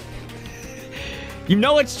mad. You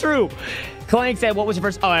know it's true. Clank said, what was your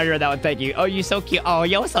first... Oh, I read that one. Thank you. Oh, you so cute. Oh,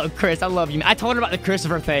 yo, what's up, Chris? I love you. I told her about the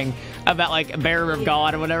Christopher thing, about, like, Bearer of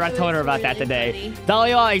God or whatever. I told her about that today.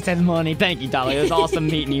 Dolly always says money. Thank you, Dolly. It was awesome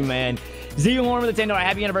meeting you, man. Z Warm with the $10.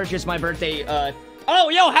 Happy anniversary. It's my birthday. Oh,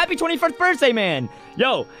 yo, happy 21st birthday, man.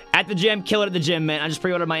 Yo, at the gym. Kill it at the gym, man. I just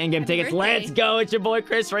pre-ordered my in-game tickets. Birthday. Let's go. It's your boy,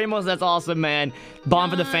 Chris Ramos. That's awesome, man. Bomb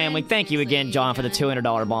for the family. Thank you again, John, for the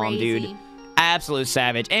 $200 bomb, dude. Absolute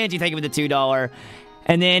savage. Angie, thank you for the $2.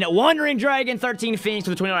 And then Wandering Dragon 13 Phoenix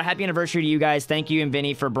for the $20. Happy anniversary to you guys. Thank you and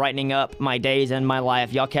Vinny for brightening up my days and my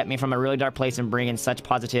life. Y'all kept me from a really dark place and bringing such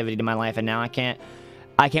positivity to my life. And now I can't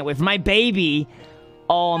wait for my baby.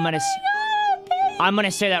 Oh, I'm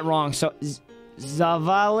gonna say that wrong. So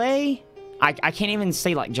Zavale? I can't even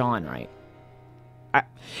say like John right.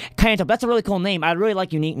 Kanto, that's a really cool name. I really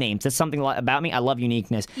like unique names. That's something about me. I love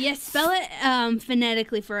uniqueness. Yes, spell it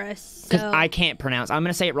phonetically for us. Because I can't pronounce. I'm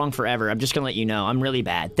going to say it wrong forever. I'm just going to let you know. I'm really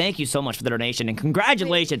bad. Thank you so much for the donation, and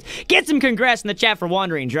congratulations. Get some congrats in the chat for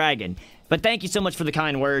Wandering Dragon. But thank you so much for the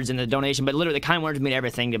kind words and the donation. But literally, the kind words mean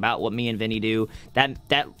everything about what me and Vinny do. That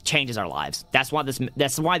changes our lives. That's why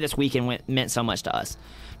this weekend meant so much to us.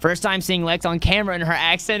 First time seeing Lex on camera, and her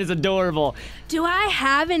accent is adorable. Do I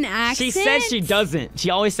have an accent? She says she doesn't. She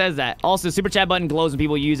always says that. Also, super chat button glows when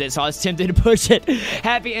people use it, so I was tempted to push it.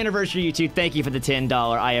 Happy anniversary, you two. Thank you for the $10.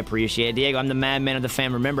 I appreciate it. Diego, I'm the madman of the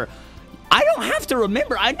fam. Remember, I don't have to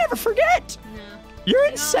remember. I never forget. No. You're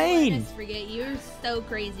insane. Don't forget. You're so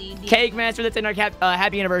crazy. Cake Master, that's in our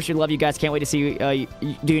happy anniversary. Love you guys. Can't wait to see you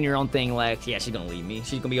doing your own thing, Lex. Yeah, she's going to leave me.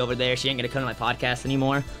 She's going to be over there. She ain't going to come to my podcast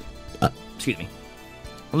anymore. Excuse me.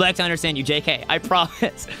 Lex, I understand you, JK. I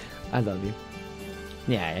promise. I love you.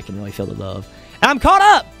 Yeah, I can really feel the love. And I'm caught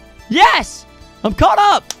up! Yes! I'm caught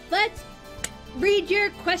up! Let's read your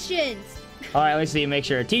questions. All right, let's see. Make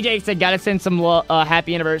sure. TJ said, gotta send some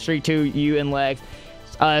happy anniversary to you and Lex.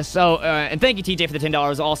 And thank you, TJ, for the $10. It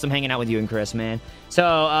was awesome hanging out with you and Chris, man. So,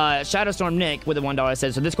 ShadowStorm Nick with the $1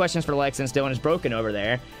 says, so this question's for Lex, since Dylan is broken over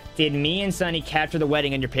there. Did me and Sunny capture the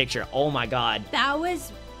wedding in your picture? Oh, my God. That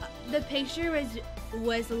was... The picture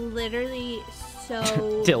was literally so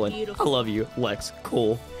Dylan, beautiful. I love you. Lex,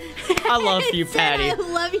 cool. I love you, Patty. I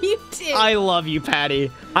love you, too. I love you, Patty.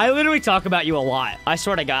 I literally talk about you a lot. I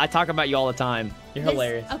swear to God, I talk about you all the time. You're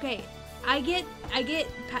hilarious. Okay, I get,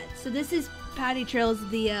 so this is Patty Trails,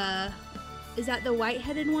 the, is that the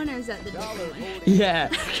white-headed one, or is that the different one? Yeah.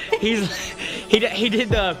 He did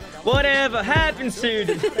the, whatever happens to.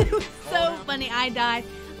 It was so funny. I died.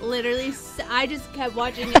 Literally, I just kept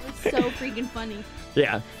watching. It was so freaking funny.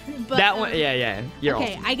 Yeah. But, that one, yeah. You're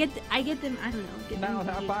okay, awesome. I get them, I don't know.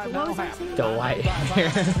 What was I saying? The white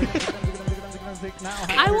hair.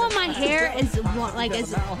 I want my hair as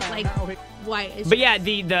white as. But yeah,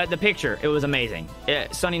 the picture, it was amazing.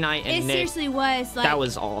 Sunny Night and Nick. It seriously was. Like, that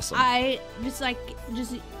was awesome. I just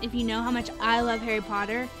if you know how much I love Harry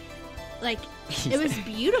Potter, like it was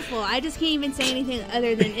beautiful. I just can't even say anything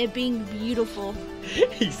other than it being beautiful.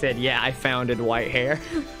 He said, "Yeah, I founded white hair."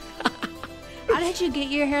 How did you get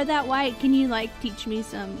your hair that white? Can you like teach me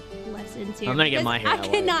some lessons? sincere. I'm gonna get my hair I that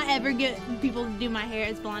way. cannot ever get people to do my hair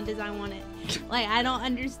as blonde as I want it. Like, I don't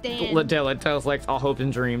understand. Dylan tells Lex all hope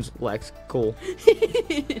and dreams. Lex, cool.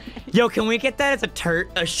 Yo, can we get that as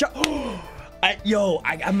a shot?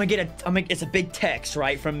 I'm gonna get it's a big text,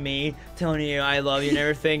 right, from me telling you I love you and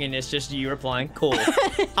everything, and it's just you replying, cool.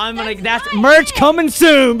 That's merch coming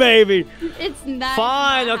soon, baby. It's not.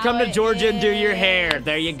 Fine, they'll how come to it Georgia and do your is. hair.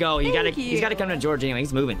 There you go. He's gotta you. come to Georgia anyway.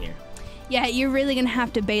 He's moving here. Yeah, you're really gonna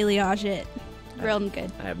have to balayage it. Real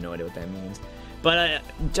good. I have no idea what that means. But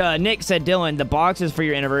Nick said, Dylan, the box is for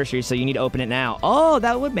your anniversary, so you need to open it now. Oh,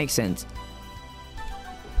 that would make sense.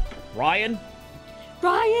 Ryan?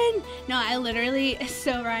 No, I literally.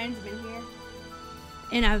 So Ryan's been here,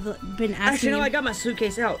 and I've been asking. Actually, no, him, I got my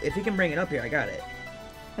suitcase out. If you can bring it up here, I got it.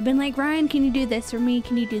 I've been like, Ryan, can you do this for me?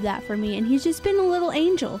 Can you do that for me? And he's just been a little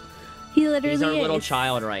angel. He literally He's our is. little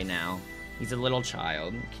child right now. He's a little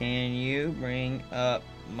child. Can you bring up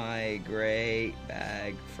my gray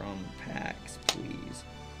bag from PAX, please?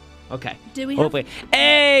 Okay. Do we hopefully?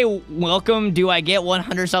 Hey, welcome. Do I get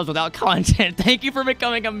 100 subs without content? Thank you for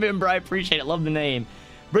becoming a member. I appreciate it. Love the name.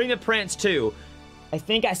 Bring the prints too. I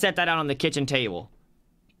think I set that out on the kitchen table.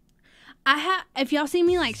 If y'all see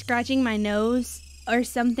me like scratching my nose or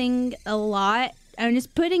something a lot, I'm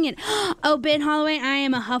just putting it. Oh, Ben Holloway, I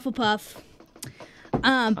am a Hufflepuff.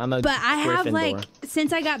 But I have like,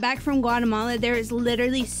 since I got back from Guatemala, there is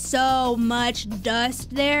literally so much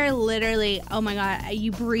dust there. Literally, oh my God,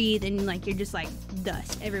 you breathe and like you're just like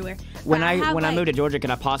dust everywhere. When I moved to Georgia, could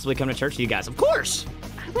I possibly come to church with you guys? Of course.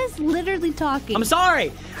 I was literally talking. I'm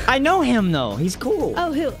sorry. I know him though. He's cool.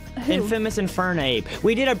 Oh, who? Infamous Infernape.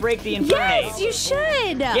 We did a break the Infernape. Yes, you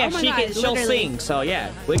should. Yeah, oh my God, she'll sing. So yeah,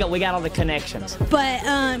 we got all the connections. But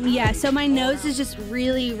yeah, so my nose is just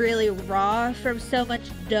really, really raw from so much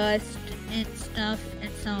dust and stuff, and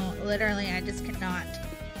so literally I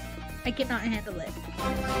cannot handle it.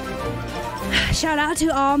 Shout out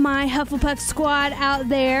to all my Hufflepuff squad out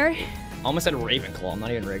there. Almost said Ravenclaw. I'm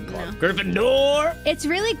not even Ravenclaw. No. Gryffindor. It's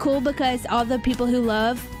really cool because all the people who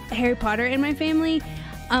love Harry Potter in my family,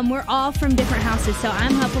 we're all from different houses. So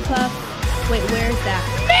I'm Hufflepuff. Wait, where is that?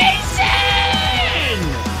 Mason!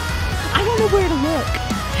 I don't know where to look.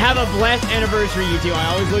 Have a blessed anniversary, you two. I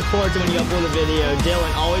always look forward to when you upload a video.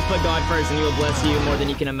 Dylan, always put God first and he will bless you more than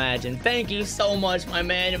you can imagine. Thank you so much, my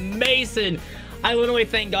man. Mason. I literally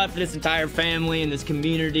thank God for this entire family and this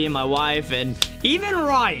community and my wife and even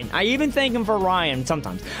Ryan. I even thank him for Ryan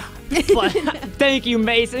sometimes. But thank you,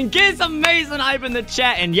 Mason. Get some Mason hype in the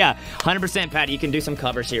chat. And yeah, 100% Patty, you can do some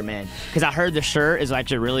covers here, man. Because I heard the shirt is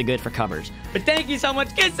actually really good for covers. But thank you so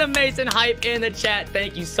much. Get some Mason hype in the chat.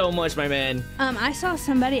 Thank you so much, my man. I saw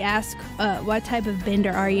somebody ask, what type of bender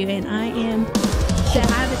are you? And I am the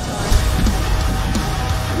Avatar.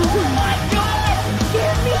 Oh my God!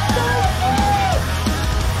 Give me some!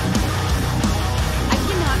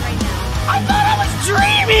 I thought I was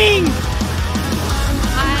dreaming!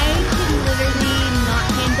 I can literally not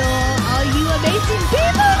handle all you amazing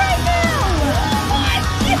people right now!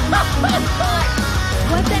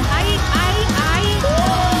 What the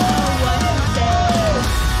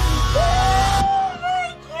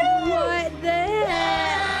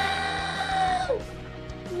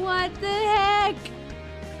What the heck?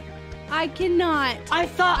 I cannot. I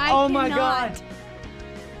thought, oh my God.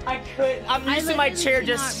 I couldn't. I'm used to my chair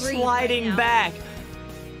just sliding back.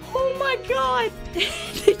 Oh my God.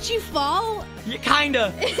 Did you fall? Yeah,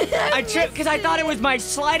 kinda. I tripped because I thought it was my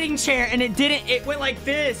sliding chair and it didn't. It went like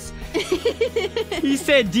this. He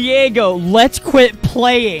said, Diego, let's quit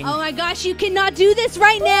playing. Oh my gosh, you cannot do this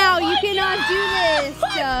right now. You cannot do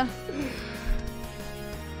this.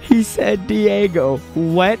 He said, Diego,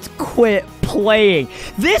 let's quit playing.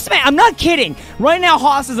 This man, I'm not kidding. Right now,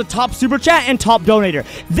 Haas is a top super chat and top donator.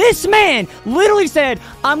 This man literally said,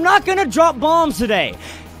 I'm not going to drop bombs today.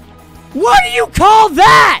 What do you call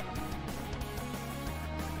that?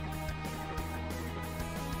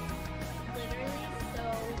 Literally, so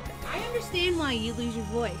I understand why you lose your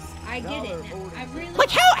voice. I get it. I really like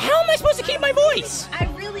how am I supposed to keep my voice? I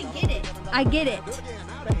really get it. I get it.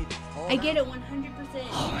 I get it 100%.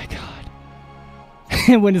 Oh my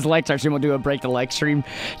God. When his lights are stream, we'll do a break the like stream.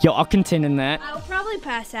 Yo, I'll contend in that. I'll probably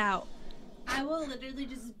pass out. I will literally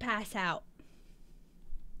just pass out.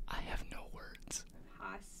 I have no words.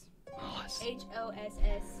 Hoss.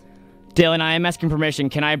 H-O-S-S. Dylan, I am asking permission.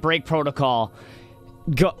 Can I break protocol?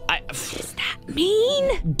 Go. Does that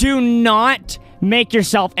mean? Do not make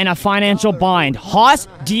yourself in a financial bind. Haas,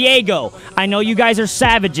 Diego, I know you guys are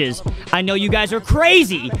savages. I know you guys are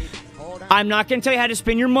crazy. I'm not going to tell you how to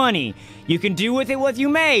spend your money. You can do with it what you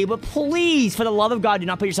may, but please, for the love of God, do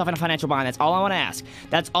not put yourself in a financial bind. That's all I want to ask.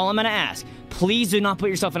 That's all I'm going to ask. Please do not put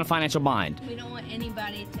yourself in a financial bind. We don't want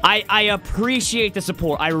anybody to... I appreciate the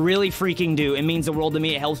support. I really freaking do. It means the world to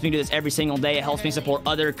me. It helps me do this every single day. It helps me support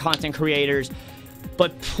other content creators.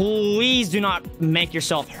 But please do not make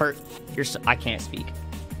yourself hurt yourself. I can't speak.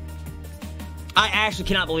 I actually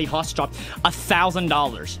cannot believe Huss dropped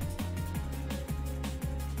 $1,000.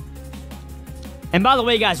 And by the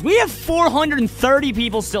way, guys, we have 430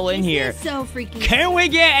 people still in here. This is so freaking Can we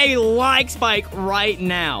get a like spike right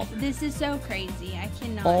now? This is so crazy. I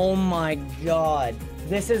cannot. Oh my God.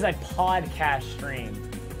 This is a podcast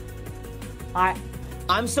stream.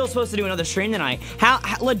 I'm still supposed to do another stream tonight.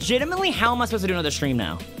 Legitimately, how am I supposed to do another stream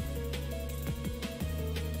now?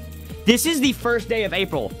 This is the first day of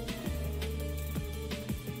April.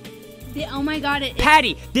 Oh my God,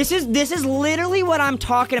 Patty, this is literally what I'm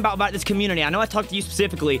talking about this community. I know I talked to you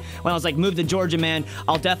specifically when I was like, move to Georgia, man.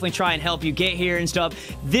 I'll definitely try and help you get here and stuff.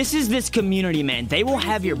 This is this community, man. They will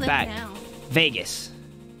have your back. Now? Vegas.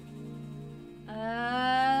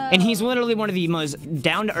 And he's literally one of the most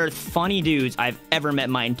down-to-earth, funny dudes I've ever met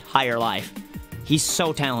in my entire life. He's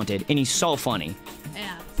so talented, and he's so funny.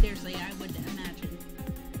 Yeah, seriously, I would imagine.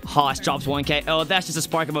 Haas drops 1K. Oh, that's just a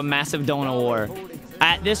spark of a massive donor war.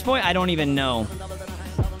 At this point, I don't even know.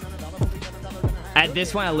 At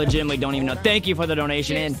this point, I legitimately don't even know. Thank you for the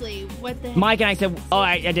donation. Seriously, what the heck? Mike and I said, oh,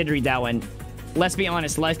 I did read that one. Let's be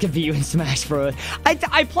honest, life could be you in Smash Bros.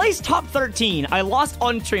 I placed top 13. I lost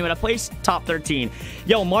on stream, but I placed top 13.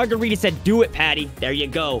 Yo, Margarita said, do it, Patty. There you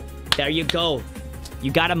go. There you go. You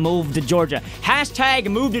gotta move to Georgia. Hashtag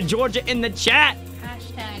move to Georgia in the chat.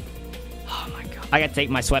 Hashtag. Oh my God. I gotta take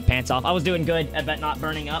my sweatpants off. I was doing good at that not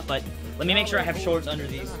burning up, but let me make sure I have shorts under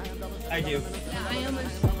these. I do. Yeah, I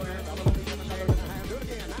almost...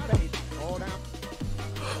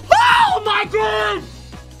 Oh my God!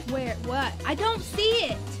 Where? What? I don't see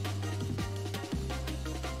it.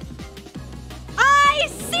 I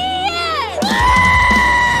see it! What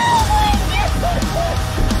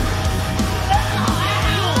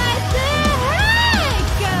the heck?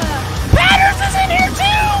 Patterns is in here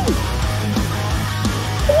too!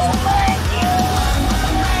 Oh my God!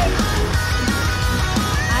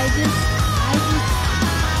 I just...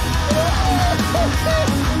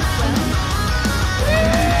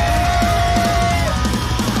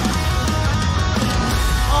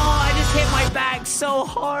 hit my back so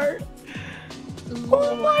hard.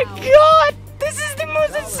 Oh my Wow. God! This is the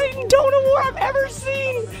most insane donut war I've ever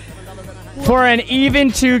seen. For an even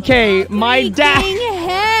 2K, my dad.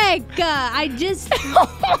 Heck! I just.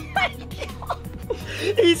 Oh my God.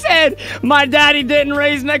 He said, "My daddy didn't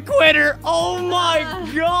raise me a quitter." Oh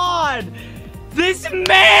my God! This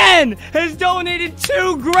man has donated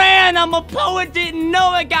 $2 grand. I'm a poet, didn't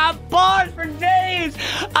know it. Got bars for days.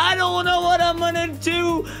 I don't know what I'm gonna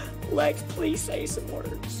do. Lex, please say some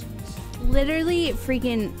words. Literally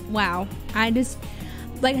freaking wow. I just,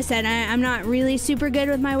 like I said, I'm not really super good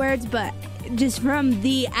with my words, but just from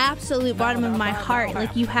the absolute bottom of my heart,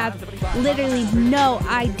 like, you have literally no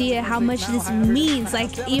idea how much this means.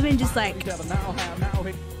 Like, even just like,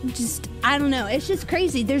 I don't know. It's just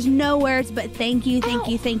crazy. There's no words but thank you, thank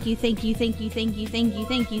you, thank you, thank you, thank you, thank you, thank you,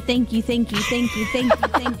 thank you, thank you, thank you, thank you, thank you,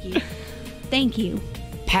 thank you, thank you,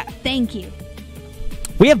 thank you.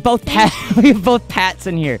 We have both Pats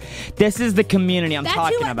in here. This is the community I'm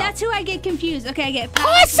talking about. That's who I get confused. Okay, I get Pat.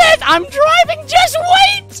 I said I'm driving. Just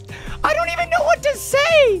wait. I don't even know what to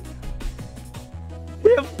say.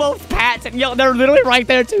 We have both Pats. And, yo, they're literally right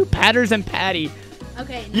there too. Patters and Patty.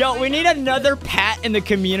 Okay. Yo, we need another Pat in the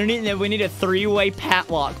community, and then we need a 3-way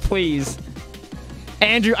Pat lock, please.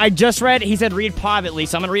 Andrew, I just read. He said read privately,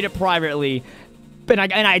 so I'm gonna read it privately. But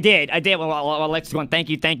I did. While Lex is going, thank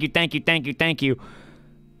you, thank you, thank you, thank you, thank you.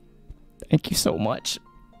 Thank you so much,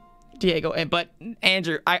 Diego. But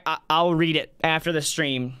Andrew, I'll read it after the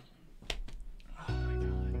stream. Oh my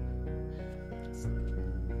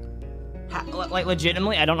God. Like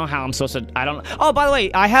legitimately, I don't know how I'm supposed to. I don't. Oh, by the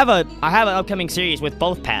way, I have an upcoming series with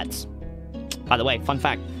both Pats. By the way, fun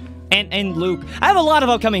fact. And Luke, I have a lot of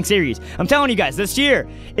upcoming series. I'm telling you guys, this year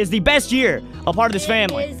is the best year a part of this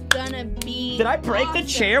family. It is gonna be. Did I break awesome. the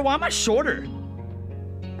chair? Why am I shorter?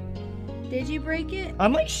 Did you break it?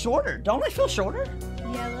 I'm like shorter. Don't I feel shorter?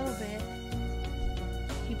 Yeah, a little bit.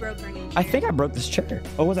 You broke our new chair. I think I broke this chair.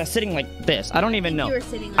 Or was I sitting like this? I don't even know. You were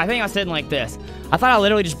sitting like I think I was sitting like this. I thought I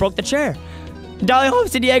literally just broke the chair. Dolly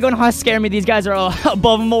Hopes, Diego, and Haas scare me. These guys are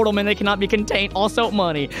above mortal, man. They cannot be contained. Also,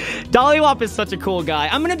 money. Dolly Wop is such a cool guy.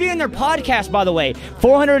 I'm going to be in their podcast, by the way.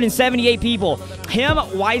 478 people. Him,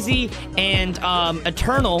 Wisey, and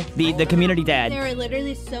Eternal, the community dad. There are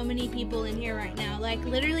literally so many people in here right now. Like,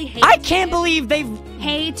 literally hate. I can't believe they've...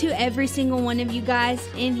 Hey to every single one of you guys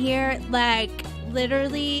in here. Like,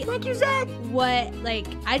 literally... Thank you, Zach. What, like,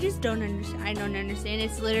 I just don't understand. I don't understand.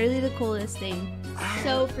 It's literally the coolest thing.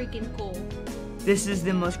 So freaking cool. This is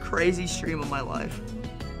the most crazy stream of my life.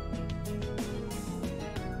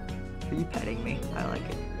 Are you petting me? I like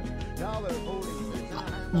it.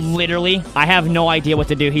 Literally, I have no idea what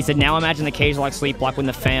to do. He said, now imagine the cage lock sleep block when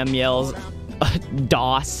the fam yells,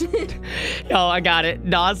 DOS. Yo, I got it.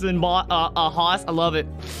 DOS and Haas. I love it.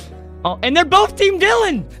 Oh, and they're both Team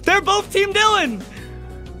Dylan. They're both Team Dylan.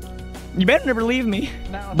 You better never leave me.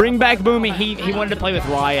 Bring back Boomy. He wanted to play with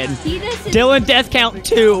Ryan. Dylan Death Count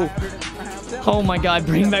 2. Oh my God,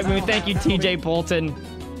 bring back Boomy. Thank you, TJ Bolton.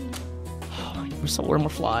 Oh, we're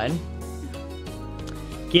flying.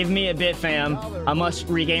 Give me a bit, fam. I must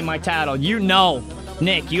regain my title. You know,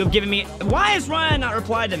 Nick, you have given me... Why has Ryan not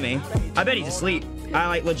replied to me? I bet he's asleep. I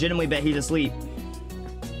like legitimately bet he's asleep.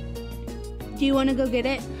 Do you want to go get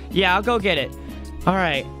it? Yeah, I'll go get it. All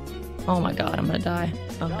right. Oh my God, I'm gonna die.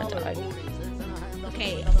 I'm gonna die.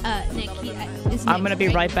 Okay, Nick, I'm gonna be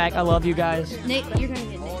right back. I love you guys. Nick, you're gonna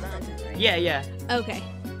get Nick's present, right? Yeah. Okay.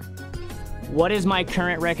 What is my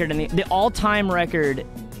current record? And the all-time record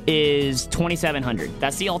is 2,700.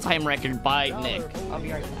 That's the all-time record by Nick. I'll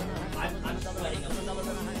be right back. I'm sweating.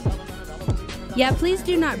 Yeah, please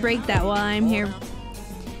do not break that while I'm here.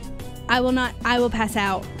 I will pass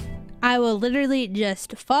out. I will literally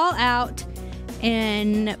just fall out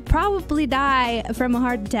and probably die from a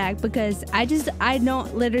heart attack because I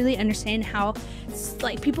don't literally understand how,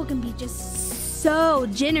 like, people can be just so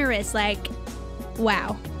generous. Like,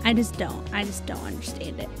 wow. I just don't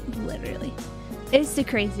understand it, literally. It's the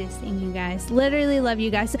craziest thing, you guys. Literally love you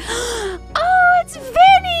guys. Oh, it's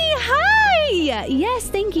Vinny! Hi! Yes,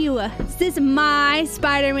 thank you. This is my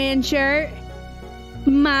Spider-Man shirt.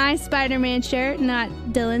 My Spider-Man shirt, not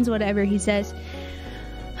Dylan's, whatever he says.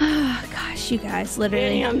 Oh, gosh, you guys, literally.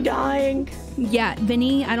 Vinny, I'm dying. Yeah,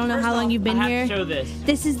 Vinny, I don't know how long you've been here. I have to show this.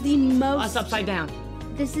 This is the most... It's upside down.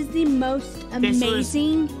 This is the most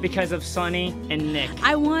amazing... This was because of Sunny and Nick.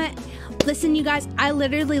 Listen, you guys, I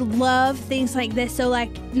literally love things like this. So,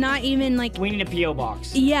 like, not even, like... We need a P.O.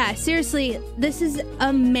 box. Yeah, seriously, this is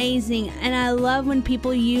amazing. And I love when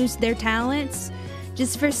people use their talents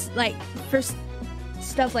just for stuff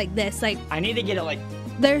like this. Like, I need to get it, like,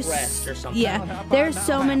 rest or something. Yeah, there's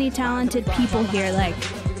so many talented people here. Like,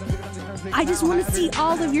 I just want to see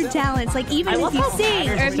all of your talents. Like, even if you sing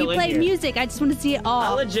or if you play music, I just want to see it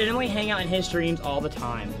all. I legitimately hang out in his streams all the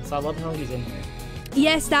time. So I love how he's in here.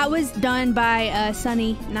 Yes, that was done by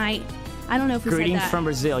Sunny Knight. I don't know if we said that. Greetings from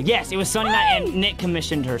Brazil. Yes, it was Sunny Knight and Nick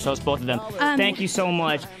commissioned her, so it's both of them. Thank you so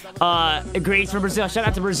much. Greetings from Brazil. Shout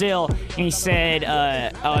out to Brazil. And he said,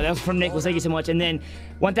 that was from Nick. Well, thank you so much. And then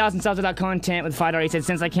 1,000 subs without content with $5. He said,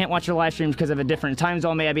 since I can't watch your live streams because of a different time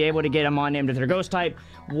zone, may I be able to get them on named their ghost type?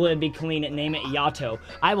 Would be clean it. Name it Yato.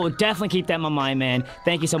 I will definitely keep that in my mind, man.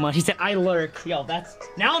 Thank you so much. He said, I lurk. Yo,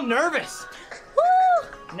 now I'm nervous. Woo!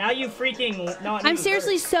 Now you freaking... No, I'm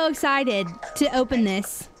seriously so excited to open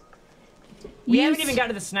this. We haven't even got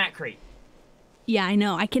to the snack crate. Yeah, I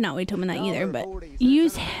know. I cannot wait till midnight either. But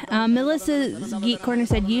Melissa's Geek Corner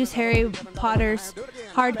said, use Harry Potter's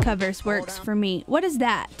hardcovers works for me. What is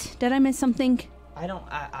that? Did I miss something? I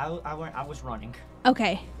was running.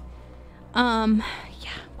 Okay. Yeah,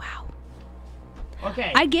 wow.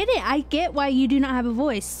 Okay. I get it. I get why you do not have a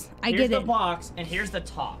voice. I get it. Here's the box, and here's the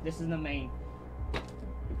top. This is the main...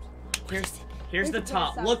 Here's the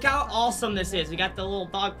top. Look how awesome this is. We got the little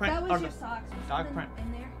dog print. That was your socks. Dog print.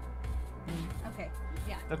 In there? Okay,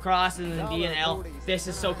 yeah. The cross and the D and L. This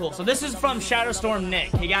is so cool. So this is from ShadowStorm Nick.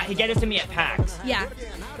 He got it to me at PAX. Yeah.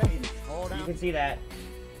 You can see that.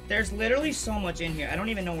 There's literally so much in here. I don't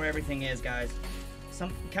even know where everything is, guys.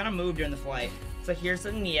 Some kind of moved during the flight. So here's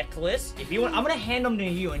the necklace. If you want, I'm gonna hand them to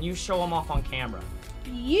you and you show them off on camera.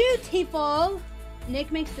 Beautiful.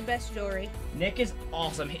 Nick makes the best jewelry. Nick is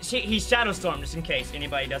awesome. He's ShadowStorm, just in case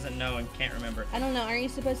anybody doesn't know and can't remember. I don't know. Aren't you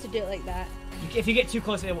supposed to do it like that? If you get too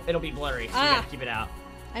close, it'll be blurry, so you gotta keep it out.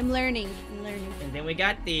 I'm learning. And then we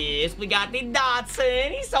got this. We got the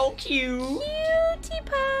Dotson. He's so cute. Cutie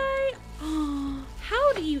pie. Oh,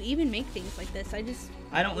 how do you even make things like this? I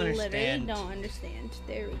don't understand. Literally don't understand.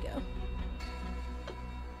 There we go.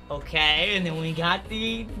 Okay, and then we got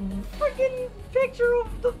the freaking picture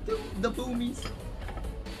of the boomies.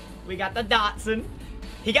 We got the Dotson.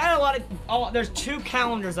 He got a lot of. Oh, there's 2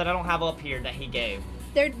 calendars that I don't have up here that he gave.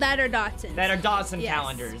 That are Dotsons. That are Dotson Yes.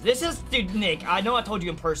 calendars. This is, dude, Nick. I know I told you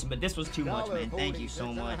in person, but this was too much, man. Thank you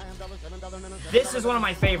so much. This is one of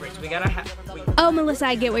my favorites. We gotta have. Oh, Melissa,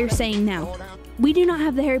 I get what you're saying now. We do not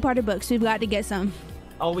have the Harry Potter books. We've got to get some.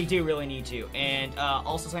 Oh, we do really need to. And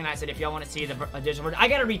also something I said, if y'all want to see the digital version, I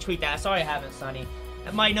gotta retweet that. Sorry I haven't, Sonny.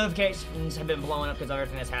 My notifications have been blowing up because of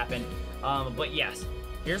everything that's happened. But yes,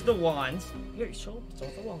 here's the wands. Here, show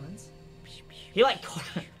the wands. He like.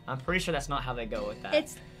 I'm pretty sure that's not how they go with that.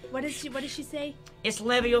 It's what did she say? It's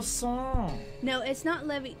Leviosa. No, it's not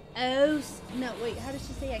Levy. Oh no, wait. How did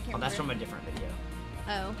she say? I can't. Oh, that's from remember. a different video.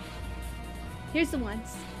 Oh, here's the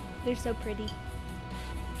ones. They're so pretty.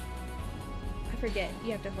 I forget.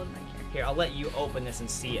 You have to hold my camera. Here, I'll let you open this and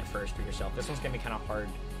see it first for yourself. This one's gonna be kind of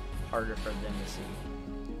harder for them to see.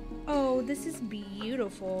 Oh, this is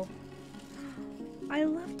beautiful. I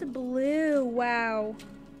love the blue. Wow.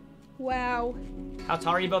 Wow. How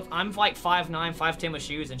tall are you both? I'm like 5'9", 5'10" with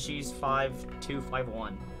shoes, and she's 5'2",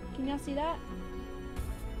 5'1". Can y'all see that?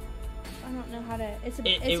 I don't know how to.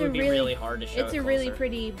 It would be really hard to show. It's a really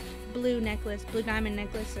pretty blue necklace, blue diamond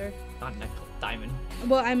necklace, or not necklace, diamond.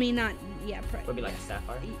 Well, I mean not. Yeah. Would it be like a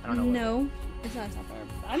sapphire? I don't know. No, it's not a sapphire.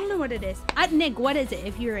 I don't know what it is. Nick, what is it?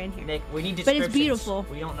 If you're in here. Nick, we need But descriptions. it's beautiful.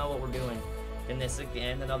 We don't know what we're doing. And this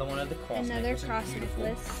again, another one of the cross. Another necklaces. cross Beautiful.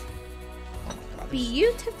 necklace. God,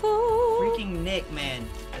 Beautiful. Freaking Nick, man.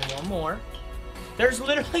 And one more. There's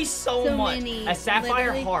literally so much. many. A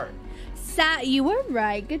sapphire Literally. heart. You were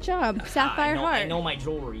right. Good job. Sapphire heart. I know my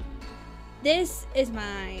jewelry. This is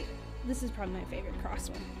probably my favorite cross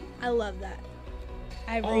one. I love that.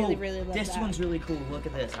 I really love that. This one's really cool. Look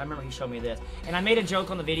at this. I remember he showed me this. And I made a joke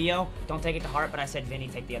on the video. Don't take it to heart, but I said, Vinny,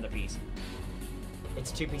 take the other piece.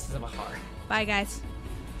 It's 2 pieces of a heart. Bye, guys.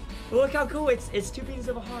 Look how cool. It's 2 pieces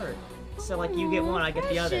of a heart. So, like, you get one, I get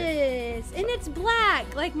the other. Precious. And it's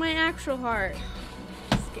black, like my actual heart.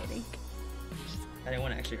 Just kidding. I didn't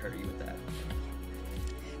want to actually hurt you with that.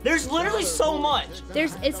 There's literally so much.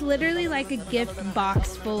 It's literally like a gift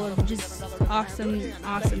box full of just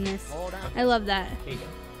awesomeness. I love that. Here you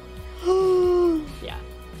go. Yeah,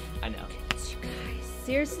 I know. You guys,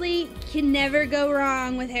 seriously, can never go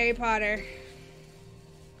wrong with Harry Potter.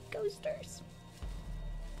 Coasters.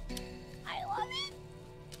 I love it.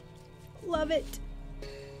 Love it.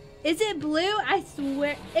 Is it blue? I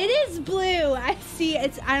swear it is blue. I see.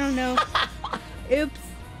 I don't know. Oops.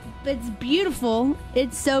 It's beautiful.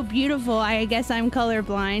 It's so beautiful. I guess I'm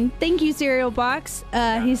colorblind. Thank you, Cereal Box.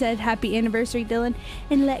 He said, happy anniversary, Dylan.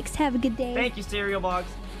 And Lex, have a good day. Thank you, Cereal Box.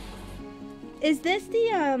 Is this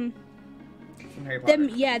the, From Harry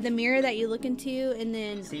Potter. the mirror that you look into and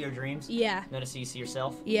then... See your dreams? Yeah. Notice you see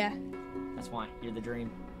yourself? Yeah. That's why. You're the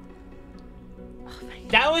dream. Oh my God.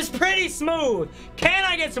 That was pretty smooth. Can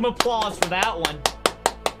I get some applause for that one?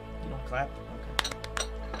 You don't clap? Okay.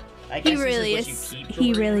 I guess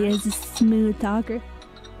He really is a smooth talker.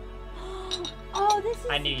 Oh, this is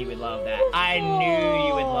I knew you would love that. I knew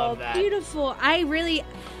you would love that. Beautiful. I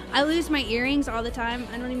lose my earrings all the time.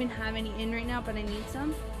 I don't even have any in right now, but I need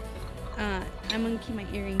some. I'm gonna keep my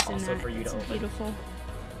earrings in Also that. for you to It's open. beautiful.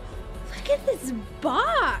 Look at this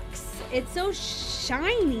box. It's so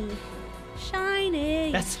shiny.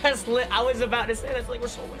 Shiny. That's lit. I was about to say that's like we're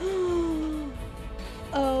so lit.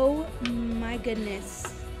 Oh my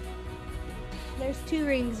goodness. There's 2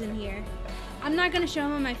 rings in here. I'm not gonna show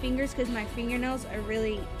them on my fingers because my fingernails are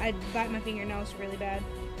I bite my fingernails really bad.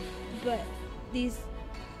 But these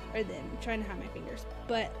are them. I'm trying to hide my fingers.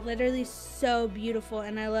 But literally so beautiful,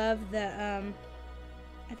 and I love the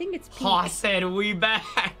I think it's pink. Hoss said we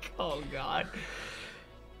back. Oh God.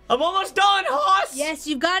 I'm almost done, Hoss. Yes,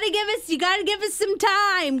 you gotta give us some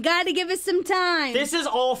time. Gotta give us some time. This is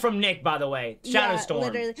all from Nick, by the way. ShadowStorm. Yeah,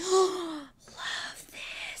 literally. Love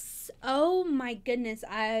this. Oh my goodness.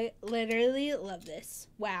 I literally love this.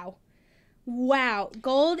 Wow. Wow.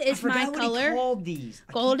 Gold is my what color. he called these.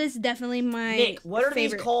 Gold is definitely my Nick, what are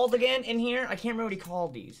favorite. these called again in here? I can't remember what he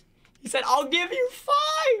called these. He said, I'll give you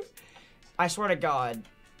 5. I swear to God.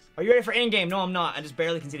 Are you ready for in-game? No, I'm not. I just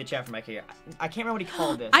barely can see the chat from back here. I can't remember what he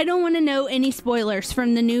called this. I don't want to know any spoilers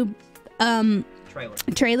from the new trailer.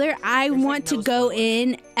 I There's want like no to go spoilers.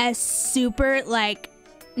 in as super, like,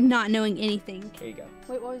 not knowing anything. Here you go.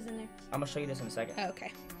 Wait, what was in there? I'm going to show you this in a second. Oh,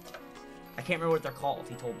 okay. I can't remember what they're called.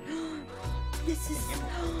 He told me. This is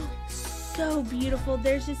so beautiful.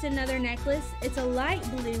 There's just another necklace. It's a light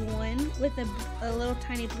blue one with a little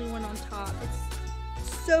tiny blue one on top. It's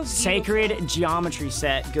so beautiful. Sacred geometry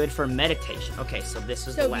set, good for meditation. Okay, so this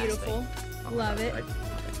is So the last beautiful. thing. Love it.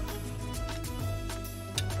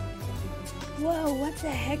 Whoa, what the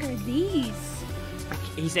heck are these?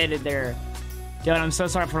 He said it there. Dylan, I'm so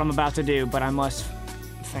sorry for what I'm about to do, but I must,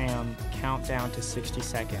 fam, count down to 60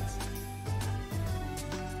 seconds.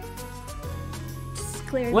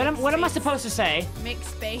 What am I supposed to say? Mix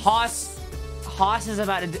space. Haas is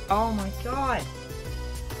about to do. Oh my god.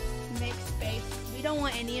 Mix space. We don't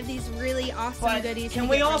want any of these really awesome goodies. Can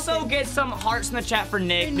we also get some hearts in the chat for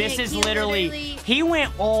Nick? For This Nick, is literally. He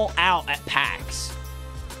went all out at PAX.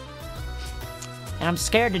 And I'm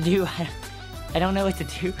scared to do. I don't know what to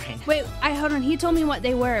do right now. Wait, hold on. He told me what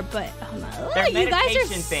they were, but hold on. They're You guys are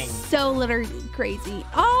meditation things. so little crazy.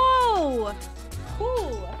 Oh,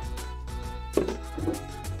 cool.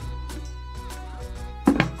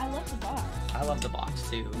 I love the box. I love the box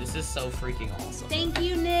too. This is so freaking awesome. Thank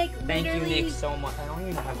you, Nick. Thank you, Literally Nick, so much. I don't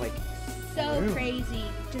even have like. so crazy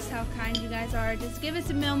just how kind you guys are. Just give us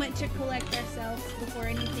a moment to collect ourselves before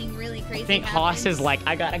anything really crazy I think happens. Haas is like,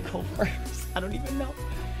 I gotta go first. I don't even know.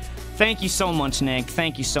 Thank you so much, Nick.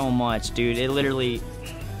 Thank you so much, dude. It literally,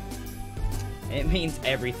 it means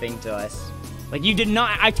everything to us. Like, you did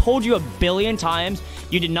not, I told you a billion times,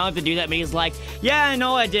 you did not have to do that. But he's like, yeah, I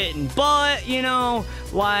know I didn't, but, you know,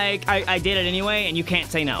 like, I did it anyway, and you can't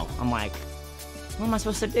say no. I'm like, what am I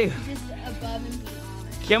supposed to do? Just above and beyond.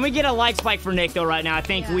 Can we get a like spike for Nick, though, right now? I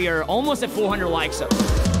think we are almost at 400 likes. So.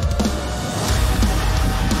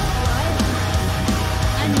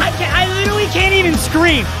 I literally can't even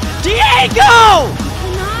scream. Diego!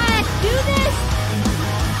 Cannot do this.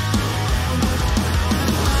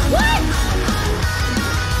 What?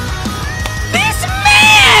 This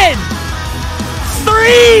man!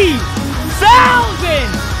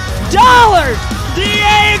 $3,000!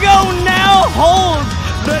 Diego now holds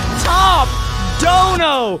the top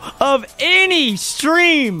dono of any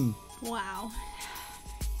stream. Wow.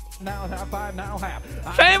 Now have I now have.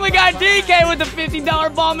 And we got DK with the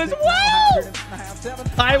 $50 bomb as well.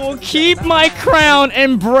 I will keep my crown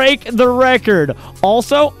and break the record.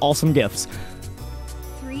 Also, awesome gifts.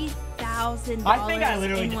 $3,000. I think I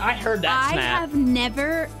literally, I heard that I snap. have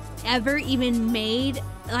never, ever even made,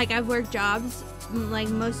 like, I've worked jobs, like,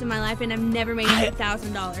 most of my life, and I've never made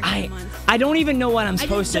 $1,000 in a month. I don't even know what I'm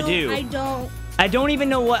supposed to do. I don't even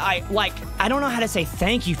know what I don't know how to say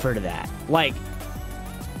thank you for that. Like,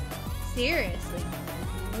 seriously.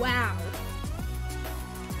 Wow.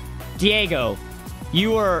 Diego,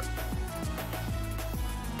 you are...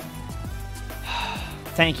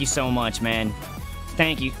 Thank you so much, man.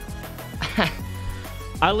 Thank you.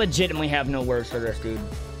 I legitimately have no words for this, dude.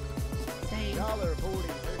 Same.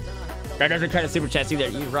 That doesn't cut a super chat either.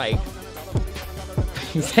 You're right.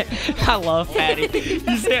 He said, I love Patty.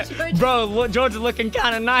 He said, bro, George is looking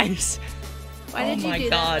kind of nice. Why did you do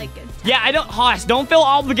that? Like, yeah, I don't, Haas, don't feel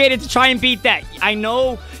obligated to try and beat that. I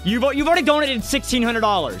know you've already donated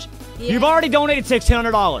 $1,600. Yeah. You've already donated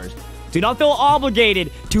 $1,600. Do not feel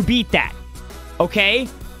obligated to beat that. Okay?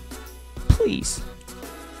 Please.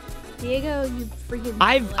 Diego, you freaking...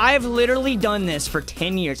 I've literally done this for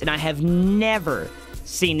 10 years, and I have never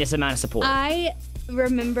seen this amount of support. I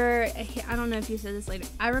remember, I don't know if you said this later,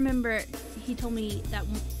 I remember he told me that,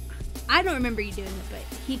 I don't remember you doing it, but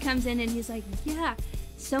he comes in and he's like, yeah,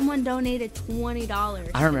 someone donated $20.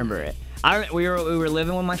 I remember it. We were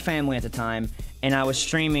living with my family at the time, and I was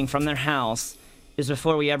streaming from their house. It was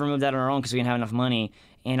before we ever moved out on our own because we didn't have enough money.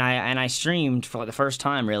 And I streamed for like the first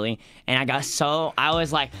time, really. And I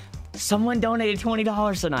was like, someone donated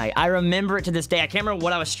 $20 tonight. I remember it to this day. I can't remember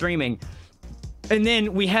what I was streaming. And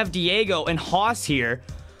then we have Diego and Haas here,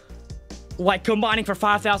 like, combining for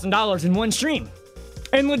 $5,000 in one stream.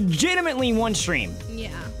 And legitimately one stream.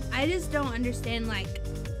 Yeah. I just don't understand, like...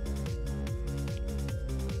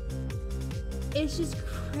 It's just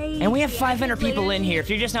crazy. And we have 500 people in here. If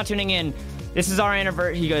you're just now tuning in, this is our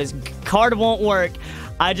anniversary. He goes, card won't work.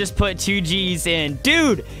 I just put 2 G's in.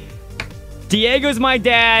 Dude, Diego's my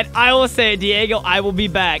dad. I will say, Diego, I will be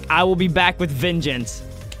back. I will be back with vengeance.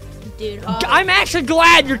 Dude, I'm actually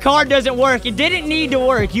glad your card doesn't work. It didn't need to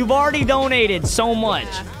work. You've already donated so much.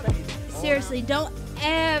 Yeah. Seriously, don't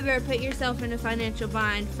ever put yourself in a financial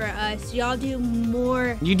bind for us. Y'all do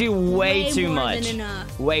more. You do way too more much. Than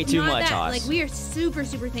enough. Way too Not much, that, Haas. Like, we are super,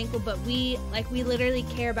 super thankful, but we literally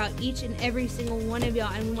care about each and every single one of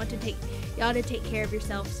y'all, and we want to take y'all to take care of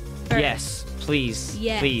yourselves first. Yes, please.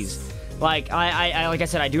 Yes. Please. Like, like I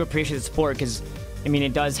said, I do appreciate the support because, I mean,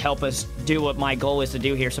 it does help us do what my goal is to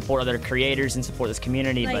do here, support other creators and support this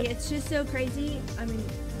community. Like, but it's just so crazy. I mean,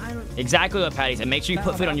 I don't... Exactly what Patty said. Make sure you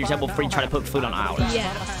put food on your table before you try to put food on ours.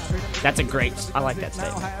 Yeah. That's a great... I like that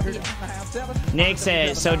statement. Yeah. Nick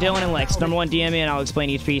says, so Dylan and Lex, number 1, DM me and I'll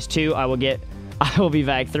explain each piece. 2, I will be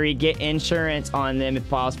back. 3, get insurance on them if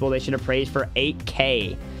possible. They should appraise for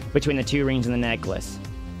 $8K. between the 2 rings and the necklace.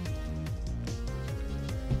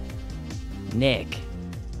 Nick.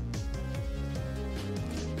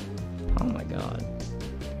 Oh my god.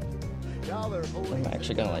 I'm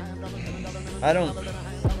actually gonna like...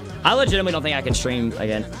 I legitimately don't think I can stream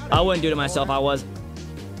again. I wouldn't do it to myself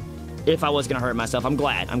if I was gonna hurt myself. I'm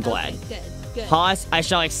glad. Okay, good. Haas, I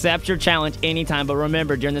shall accept your challenge anytime, but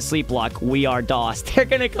remember, during the sleep block, we are DOS. They're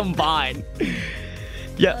gonna combine.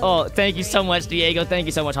 Yeah, oh, thank you so much, Diego. Thank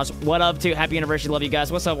you so much, Haas. What up, to? Happy anniversary. Love you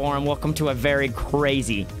guys. What's up, Warren? Welcome to a very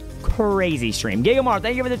crazy stream. Gigamar,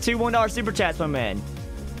 thank you for the 2 $1 super chats, my man.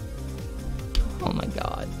 Oh my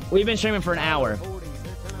god. We've been streaming for an hour.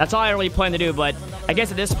 That's all I really plan to do, but I guess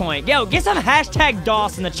at this point, yo, get some hashtag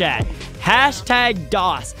DOS in the chat. Hashtag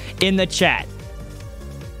DOS in the chat.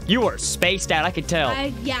 You were spaced out, I could tell.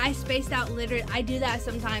 Yeah, I spaced out literally. I do that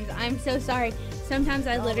sometimes. I'm so sorry. Sometimes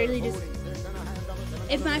I literally just...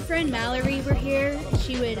 If my friend Mallory were here,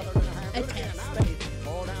 she would attest.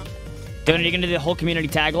 Dude, are you gonna do the whole community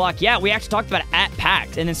tag lock? Yeah, we actually talked about it at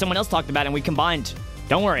PAX, and then someone else talked about it, and we combined.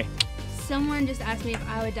 Don't worry. Someone just asked me if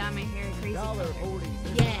I would dye my hair crazy color.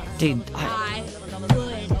 Yes, dude, I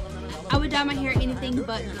would. I would dye my hair anything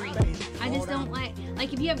but green. I just don't like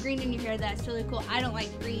if you have green in your hair, that's really cool. I don't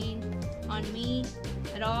like green on me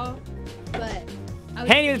at all, but...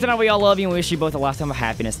 Hey, tonight we all love you and wish you both a lifetime of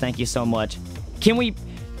happiness. Thank you so much. Can we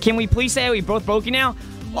please say we both broke you now?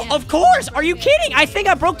 Yeah. Of course! Are you kidding? I think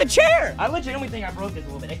I broke the chair! I legitimately think I broke it a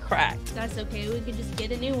little bit. It cracked. That's okay. We could just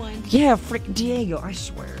get a new one. Yeah, frick Diego. I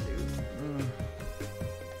swear, dude.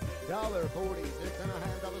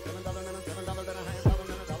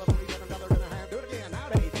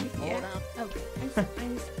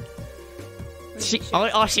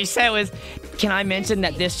 All she said was, can I mention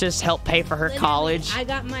that this just helped pay for her college? I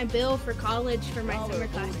got my bill for college for my summer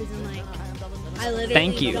classes, and like, I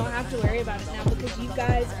literally don't have to worry about it now because you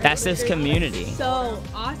guys are That's this community. So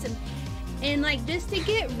awesome. And like, just to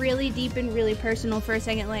get really deep and really personal for a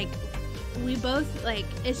second, like, we both, like,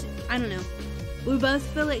 I don't know. We both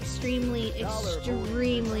feel extremely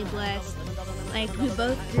blessed. Like, we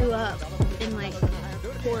both grew up in, like,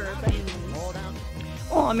 poor families.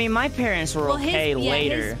 Well, I mean, my parents were okay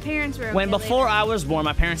later. His parents were okay when before I was born,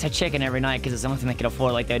 my parents had chicken every night because it's the only thing they could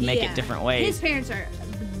afford. Like, they'd make it different ways. His parents are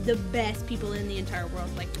the best people in the entire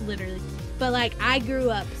world, like, literally. But, like, I grew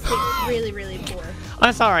up really, really poor.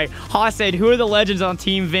 I'm sorry. Haas said, who are the legends on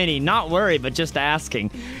Team Vinny? Not worried, but just asking.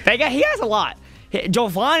 He has a lot.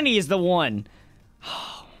 Giovanni is the one.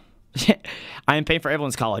 I am paying for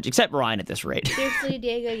everyone's college, except Ryan at this rate. Seriously,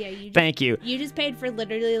 Diego, yeah, thank you. You just paid for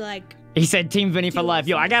literally, like... He said Team Vinny for life.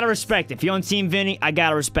 Yo, I gotta respect it. If you're on Team Vinny, I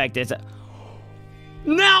gotta respect it.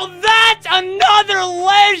 Now that's another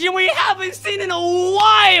legend we haven't seen in a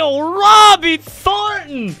while! Robbie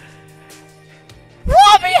Thornton!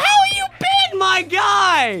 Robbie, how you been, my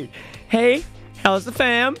guy? Hey, how's the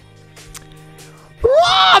fam?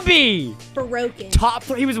 Robbie! Broken. Top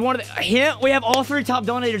 3. He was one of the... we have all 3 top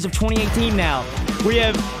donators of 2018 now. We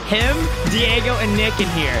have him, Diego, and Nick in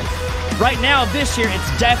here. Right now, this year,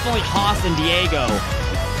 it's definitely Haas and Diego.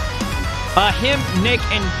 Him, Nick,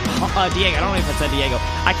 and Diego. I don't know if I said Diego.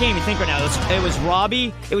 I can't even think right now. It was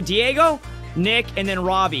Robbie. It was Diego, Nick, and then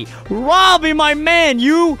Robbie. Robbie, my man,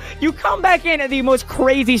 you come back in at the most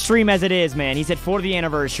crazy stream as it is, man. He said for the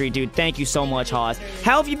anniversary, dude. Thank you so much, Haas.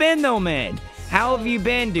 How have you been, though, man? How have you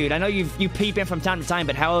been, dude? I know you peep in from time to time,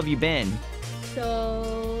 but how have you been?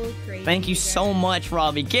 So crazy. Thank you so much,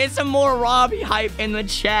 Robbie. Get some more Robbie hype in the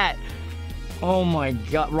chat. Oh my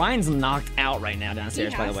god. Ryan's knocked out right now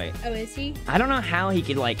downstairs, by the way. Oh, is he? I don't know how he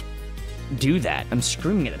could, like, do that. I'm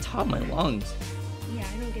screaming at the top of my lungs. Yeah,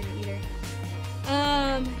 I don't get it either.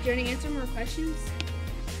 Do you want to answer more questions?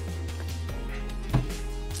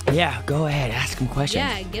 Yeah, go ahead. Ask him questions.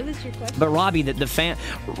 Yeah, give us your questions. But Robbie, the fan...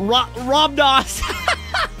 Robdos!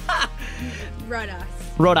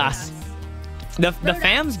 Rodas. The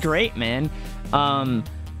fam's great, man.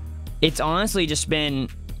 It's honestly just been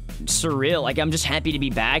surreal. Like, I'm just happy to be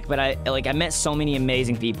back, but I met so many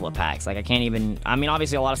amazing people at PAX. Like, I can't even... I mean,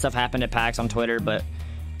 obviously a lot of stuff happened at PAX on Twitter, but,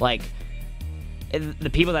 like, the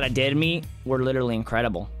people that I did meet were literally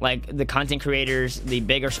incredible. Like, the content creators, the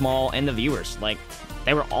big or small, and the viewers. Like,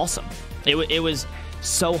 they were awesome. It was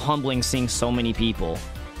so humbling seeing so many people.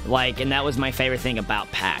 Like, and that was my favorite thing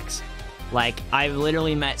about PAX. Like, I've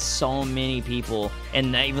literally met so many people,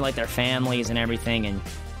 and even, like, their families and everything, and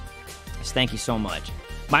just thank you so much.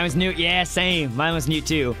 Mine was new. Yeah, same. Mine was new,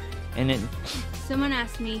 too. And then... Someone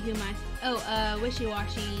asked me who my... Wishy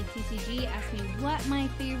Washy TCG asked me what my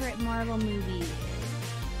favorite Marvel movie is.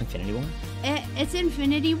 Infinity War? It's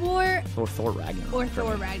Infinity War. Or Thor Ragnarok. Or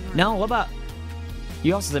Thor Ragnarok. No, what about...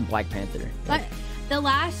 You also said Black Panther. But the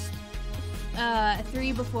last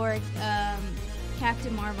 3 before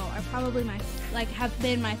Captain Marvel are probably have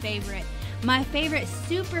been my favorite. My favorite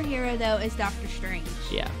superhero though is Doctor Strange.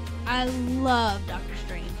 Yeah. I love Doctor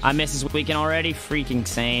Strange. I missed this weekend already. Freaking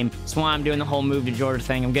same. That's why I'm doing the whole move to Georgia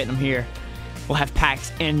thing. I'm getting them here. We'll have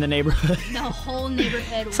packs in the neighborhood. The whole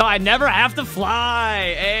neighborhood. So I never have to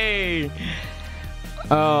fly. Hey.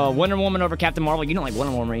 Wonder Woman over Captain Marvel. You don't like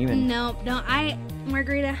Wonder Woman even. No.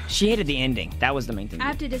 Margarita. She hated the ending. That was the main thing. I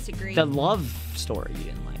have to disagree. The love story you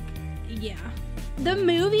didn't like. Yeah. The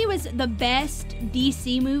movie was the best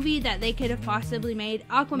DC movie that they could have possibly made.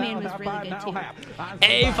 Aquaman was really good too.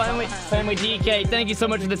 Hey, family DK, thank you so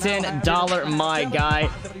much for the $10, my guy.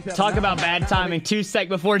 Talk about bad timing 2 seconds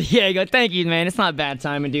before Diego. Thank you, man. It's not bad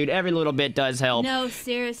timing, dude. Every little bit does help. No,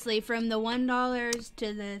 seriously, from the $1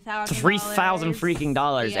 to the $1,000. $3,000 freaking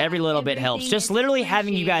dollars. Yeah, every little bit helps. Just literally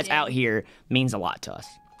having you guys out here means a lot to us.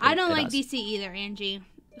 I don't like DC either, Angie.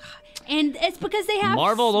 And it's because they have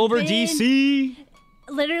Marvel over DC.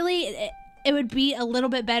 Literally, it would be a little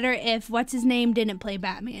bit better if what's his name didn't play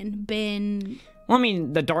Batman. Well, I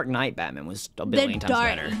mean, the Dark Knight Batman was a billion times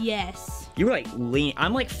better. Yes. You were like lean.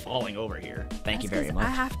 I'm like falling over here. Thank you very much. I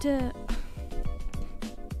have to.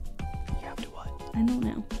 You have to what? I don't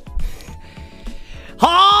know.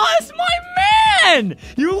 Oh, it's my man!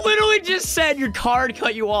 You literally just said your card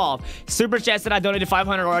cut you off. Super Chat said I donated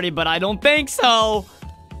 500 already, but I don't think so.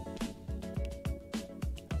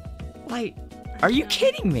 Like, are you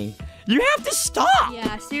kidding me? You have to stop.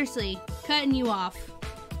 Yeah, seriously, cutting you off.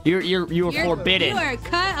 You're forbidden. You are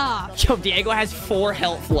cut off. Yo, Diego has 4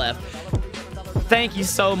 health left. Thank you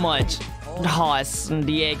so much, Haas and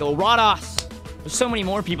Diego. Radas. There's so many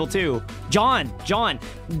more people too.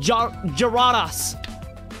 Geradas.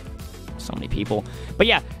 So many people. But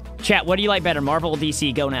yeah, chat. What do you like better, Marvel or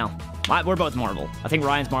DC? Go now. We're both Marvel. I think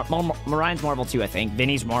Ryan's Marvel too. I think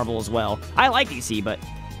Vinny's Marvel as well. I like DC, but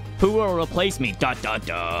who will replace me? Dun dun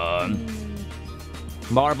dun.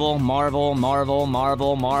 Marvel, no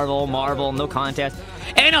contest.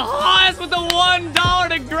 And Haas with the $1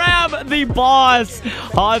 to grab the boss.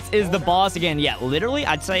 Haas is the boss again. Yeah, literally,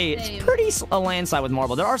 I'd say it's pretty a landslide with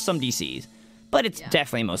Marvel. There are some DCs, but it's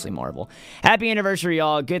definitely mostly Marvel. Happy anniversary,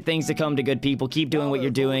 y'all. Good things to come to good people. Keep doing what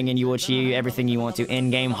you're doing, and you will achieve everything you want to.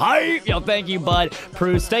 In-game hype. Yo, thank you, bud.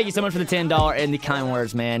 Bruce, thank you so much for the $10 and the kind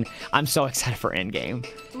words, man. I'm so excited for Endgame.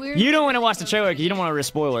 You don't want to watch the trailer because you don't want to risk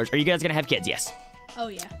spoilers. Are you guys going to have kids? Yes. Oh,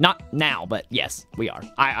 yeah. Not now, but yes, we are.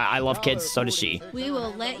 I love kids, so does she. We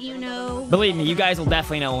will let you know. Believe me, you guys will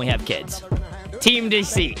definitely know when we have kids. Team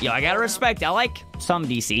DC. Yo, I gotta respect. I like some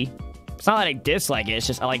DC. It's not that I dislike it. It's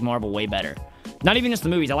just I like Marvel way better. Not even just the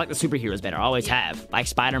movies. I like the superheroes better. I always have. Like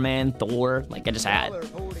Spider-Man, Thor. Like, I just had.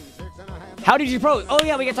 How did you propose? Oh,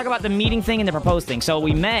 yeah, we gotta talk about the meeting thing and the propose thing. So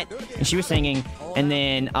we met, and she was singing, and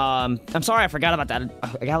then, I'm sorry, I forgot about that.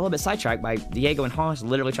 I got a little bit sidetracked by Diego and Haas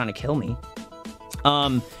literally trying to kill me.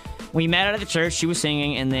 We met out at the church, she was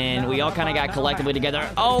singing, and then we all kind of got collectively together.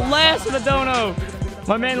 Oh, Les with the dono!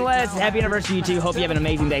 My man Les, happy anniversary, you too. Hope you have an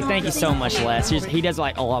amazing day. Thank you so much, Les. He does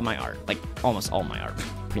like a lot of my art. Like, almost all my art,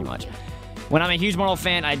 pretty much. When I'm a huge Marvel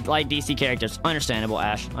fan, I like DC characters. Understandable,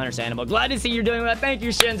 Ash. Understandable. Glad to see you're doing that. Thank you,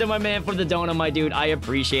 Shinzo, my man, for the dono, my dude. I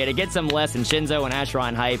appreciate it. Get some Les and Shinzo and Ash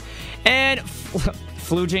Ryan hype. And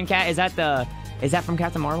Flujin Cat, is that from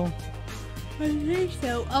Captain Marvel? I think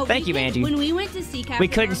so. Oh, thank you, Angie. When we went to see Captain we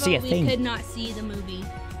couldn't Marvel, see a thing. We could not see the movie.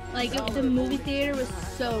 Like, the movie theater was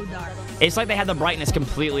so dark. It's like they had the brightness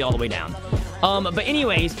completely all the way down. But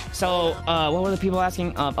anyways, so, what were the people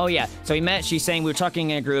asking? Oh, yeah. So we met, she's saying we were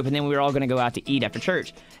talking in a group, and then we were all going to go out to eat after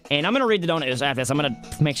church. And I'm going to read the donuts after this. I'm going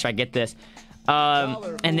to make sure I get this.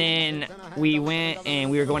 And then we went,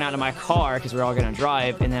 and we were going out in my car, because we were all going to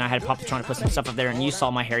drive, and then I had Papa trying to put some stuff up there, and you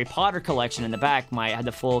saw my Harry Potter collection in the back. I had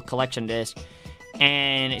the full collection disc.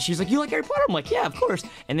 And she's like, you like Harry Potter? I'm like, yeah, of course.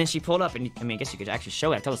 And then she pulled up, and I mean, I guess you could actually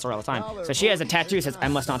show it. I tell the story all the time. So she has a tattoo that says, I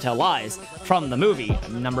must not tell lies, from the movie,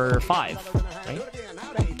 number 5, right?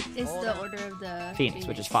 It's the Order of the Phoenix,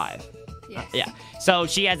 which is 5. Yes. Yeah. So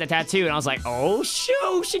she has a tattoo, and I was like, oh,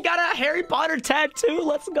 shoot, she got a Harry Potter tattoo.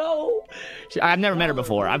 Let's go. I've never met her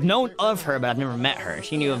before. I've known of her, but I've never met her.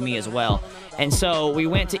 She knew of me as well. And so we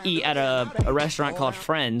went to eat at a restaurant called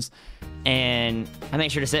Friends, and I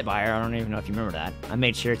made sure to sit by her. I don't even know if you remember that. I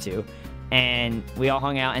made sure to. And we all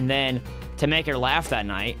hung out, and then to make her laugh that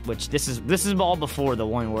night, which this is all before the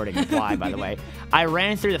one wording applied, by the way, I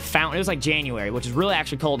ran through the fountain. It was like January, which is really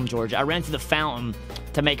actually cold in Georgia. I ran through the fountain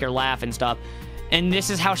to make her laugh and stuff. And this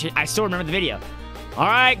is how I still remember the video. All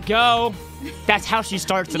right, go. That's how she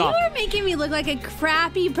starts it off. You are making me look like a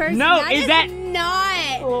crappy person. No, is that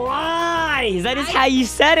not lies? That is how you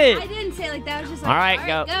said it. I didn't say it like that. I was just like, all right,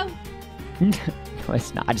 go. No,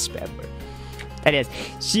 it's not. I just spam word. That is.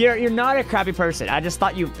 You're not a crappy person. I just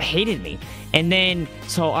thought you hated me. And then,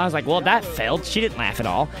 so I was like, well, that failed. She didn't laugh at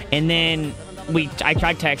all. And then I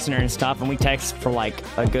tried texting her and stuff, and we texted for like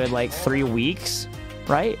a good 3 weeks,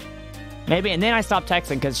 right? Maybe. And then I stopped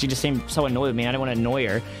texting because she just seemed so annoyed with me. And I didn't want to annoy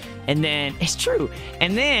her. And then, it's true.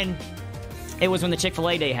 And then it was when the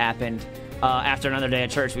Chick-fil-A day happened. After another day at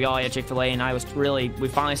church, we all ate Chick-fil-A, and we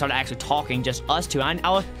finally started actually talking, just us two. I'm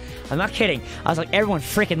not kidding. I was like, everyone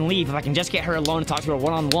freaking leave. If I can just get her alone and talk to her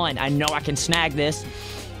one-on-one, I know I can snag this.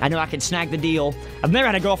 I know I can snag the deal. I've never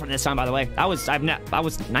had a girlfriend this time, by the way. I was 9.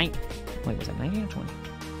 Wait, was that 19 or 20?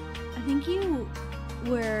 I think you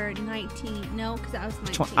were 19. No, because I was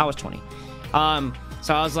 19. I was 20.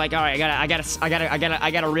 So I was like, all right, I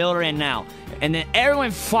gotta reel her in now. And then everyone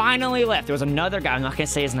finally left. There was another guy. I'm not gonna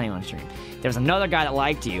say his name on stream. There was another guy that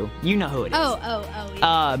liked you. You know who it is. Oh,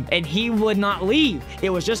 yeah. And he would not leave. It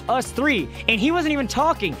was just us 3, and he wasn't even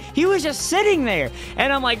talking. He was just sitting there,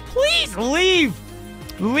 and I'm like, please leave.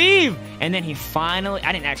 And then he finally,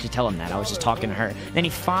 I didn't actually tell him that. I was just talking to her. Then he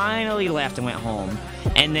finally left and went home.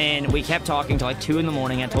 And then we kept talking till 2 in the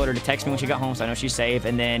morning. I told her to text me when she got home, so I know she's safe.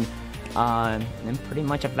 And then pretty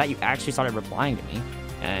much after that, you actually started replying to me,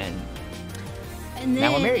 and then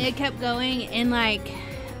now we're married. It kept going, and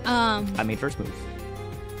I made first move.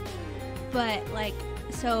 But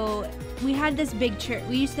so we had this big church.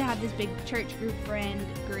 We used to have this big church friend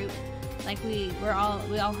group. We all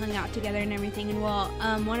hung out together and everything. And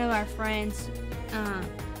one of our friends,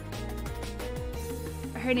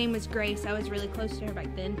 her name was Grace. I was really close to her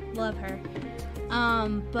back then. Love her.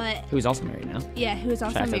 But who's also married now. Yeah, who's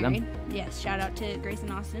also married. Them? Yes, shout out to Grace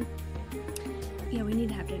and Austin. Yeah, we need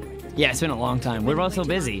to have dinner with them. Yeah, it's been a long time. We're both so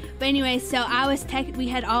busy. But anyway, so we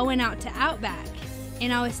had all went out to Outback,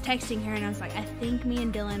 and I was texting her, and I was like, I think me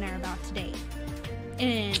and Dylan are about to date.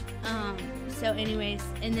 And so anyways,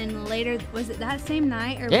 and then later, was it that same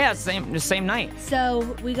night? Or yeah, the same night.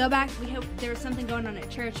 So we go back. There was something going on at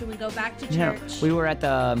church, and we go back to church. Yeah, we were at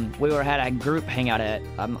a group hangout at.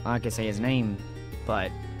 I'm not gonna say his name,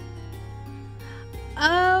 but.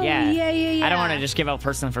 Oh, yeah. I don't want to just give out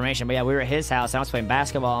personal information, but yeah, we were at his house, and I was playing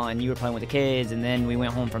basketball, and you were playing with the kids, and then we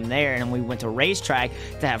went home from there, and we went to a racetrack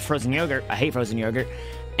to have frozen yogurt. I hate frozen yogurt,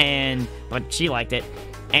 but she liked it.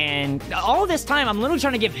 And all this time, I'm literally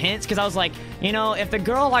trying to give hints, because I was like, if the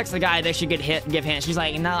girl likes the guy, they should give hints. She's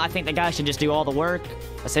like, no, I think the guy should just do all the work,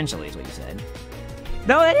 essentially is what you said.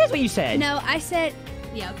 No, that is what you said. No, I said,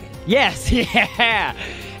 yeah, okay. Yes, yeah.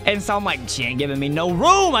 And so I'm like, she ain't giving me no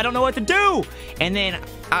room. I don't know what to do. And then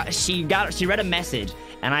she read a message,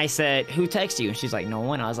 and I said, who texted you? And she's like, no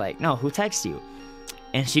one. I was like, no, who texted you?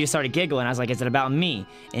 And she just started giggling. I was like, is it about me?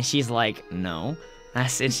 And she's like, no. And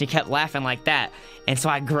she kept laughing like that. And so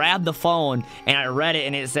I grabbed the phone, and I read it,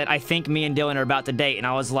 and it said, I think me and Dylan are about to date. And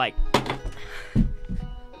I was like,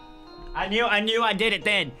 I knew I did it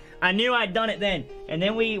then. I knew I'd done it then. And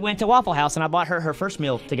then we went to Waffle House, and I bought her first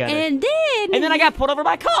meal together. And then I got pulled over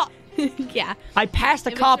by a cop. Yeah. I passed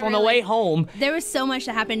a cop on the way home. There was so much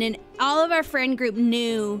that happened, and all of our friend group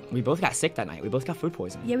knew. We both got sick that night. We both got food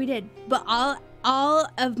poisoning. Yeah, we did. But all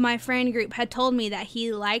of my friend group had told me that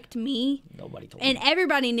he liked me. Nobody told me. And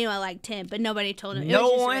everybody knew I liked him, but nobody told him. It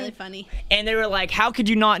was just really funny. And they were like, how could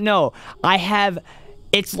you not know?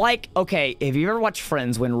 It's like, okay, have you ever watched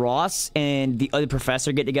Friends when Ross and the other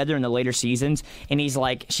professor get together in the later seasons, and she's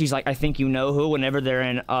like, I think you know who, whenever they're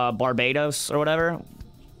in Barbados or whatever?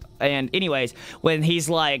 And anyways, when he's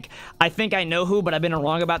like, I think I know who, but I've been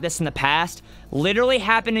wrong about this in the past, literally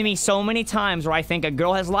happened to me so many times where I think a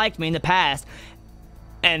girl has liked me in the past,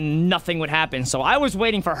 and nothing would happen. So I was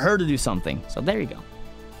waiting for her to do something. So there you go.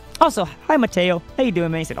 Also, hi, Mateo. How you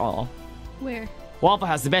doing, man? He said, oh. Where? Waffle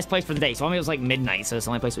House, the best place for the day. So I mean, it was like midnight, so it's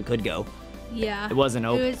the only place we could go. Yeah. It wasn't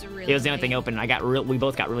open. It was the only thing open. And we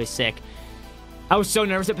both got really sick. I was so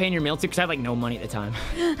nervous at paying your meal too, because I had like no money at the time.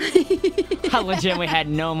 I legitimately had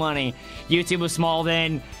no money. YouTube was small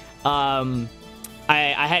then. I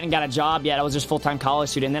hadn't got a job yet. I was just full-time college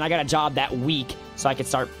student. And then I got a job that week so I could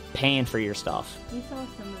start paying for your stuff. We saw some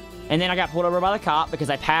of these. And then I got pulled over by the cop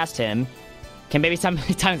because I passed him. Can baby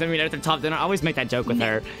sometimes when we go to the top dinner? I always make that joke with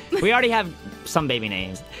her. We already have some baby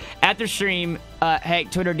names. After stream, hey,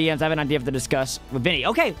 Twitter DMs, I have an idea to discuss with Vinny.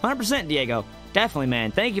 Okay, 100% Diego. Definitely,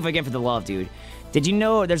 man. Thank you again for the love, dude. Did you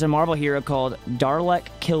know there's a Marvel hero called Dalek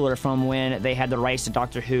Killer from when they had the rights to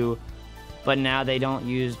Doctor Who, but now they don't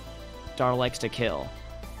use Daleks to kill?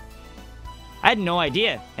 I had no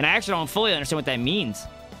idea, and I actually don't fully understand what that means.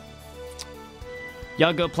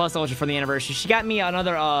 Y'all go plus ultra for the anniversary. She got me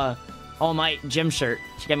another All Might gym shirt.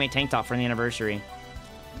 She got me a tank top for the anniversary.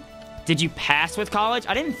 Did you pass with college?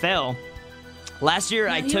 I didn't fail. Last year,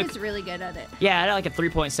 I took... He was really good at it. Yeah, I had like a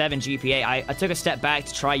 3.7 GPA. I took a step back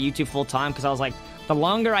to try YouTube full time because I was like, the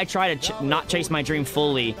longer I try to not chase my dream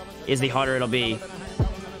fully is the harder it'll be.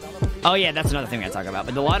 Oh yeah, that's another thing I talk about.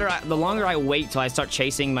 But the longer I wait till I start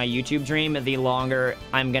chasing my YouTube dream, the longer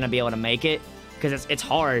I'm gonna be able to make it, because it's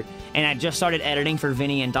hard. And I just started editing for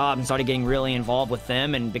Vinny and Dob and started getting really involved with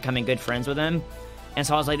them and becoming good friends with them. And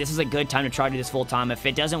so I was like, this is a good time to try to do this full time. If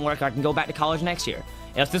it doesn't work, I can go back to college next year.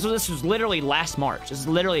 This was literally last March. This is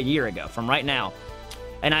literally a year ago from right now.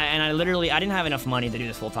 And I didn't have enough money to do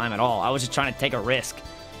this full time at all. I was just trying to take a risk.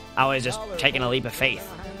 I was just taking a leap of faith.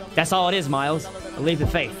 That's all it is, Miles. A leap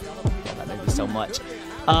of faith. Oh, that made me so much.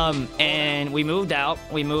 And we moved out.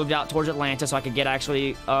 We moved out towards Atlanta so I could get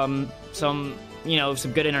actually some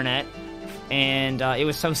good internet. And it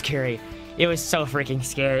was so scary. It was so freaking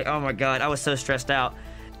scary. Oh my god, I was so stressed out.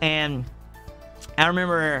 And I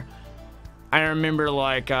remember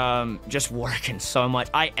like just working so much.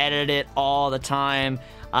 I edited it all the time.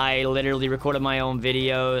 I literally recorded my own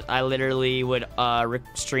videos. I literally would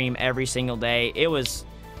stream every single day. It was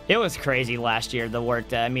crazy last year, the work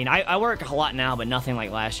that, I mean, I work a lot now, but nothing like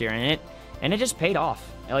last year, and it just paid off.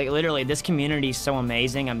 Like literally, this community is so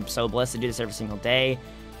amazing. I'm so blessed to do this every single day.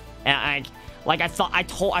 And I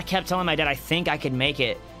kept telling my dad I think I could make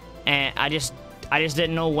it, and I just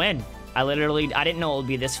didn't know when. I didn't know it would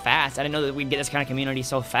be this fast. I didn't know that we'd get this kind of community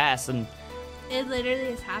so fast, and it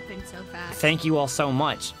literally has happened so fast. Thank you all so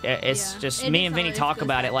much. It's just me and Vinny talk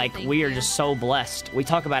about it like we are just so blessed. We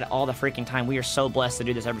talk about it all the freaking time. We are so blessed to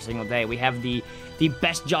do this every single day. We have the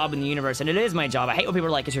best job in the universe, and it is my job. I hate when people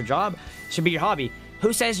are like, it's your job. It should be your hobby.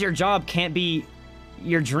 Who says your job can't be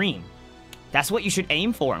your dream? That's what you should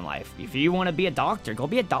aim for in life. If you want to be a doctor, go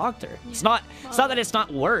be a doctor. Yeah. It's not that it's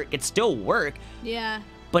not work. It's still work. Yeah.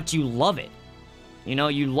 But you love it. You know,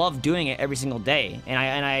 you love doing it every single day.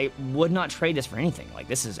 And I would not trade this for anything. Like,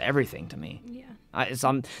 this is everything to me. Yeah.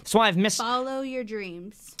 That's why I've missed... Follow your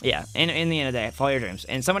dreams. Yeah, in the end of the day, follow your dreams.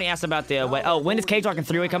 And somebody asked about the... when does Cage Lock and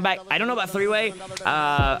 3-Way come back? I don't know about 3-Way.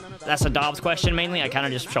 That's a Dobbs question, mainly. I kind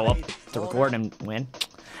of just show up to record and win.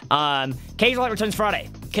 Cage Lock returns Friday.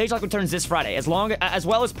 Cage Lock returns this Friday, as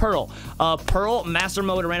well as Pearl. Pearl Master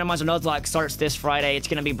Mode Randomizer Nuzlocke starts this Friday. It's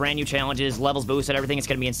gonna be brand new challenges, levels boosted, everything. It's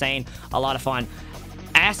gonna be insane, a lot of fun.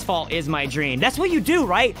 Asphalt is my dream. That's what you do,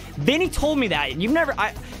 right? Vinny told me that. You've never...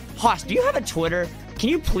 Hoss, do you have a Twitter? Can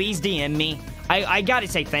you please DM me? I gotta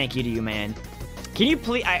say thank you to you, man. Can you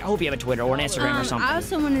please... I hope you have a Twitter or an Instagram or something. I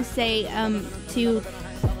also want to say to...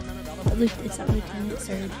 Is that Lieutenant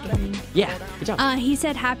Surge Gaming? Yeah, good job. He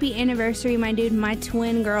said, happy anniversary, my dude. My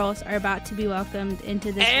twin girls are about to be welcomed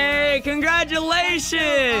into this Hey, world. Congratulations!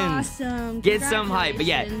 Awesome. Get some hype. But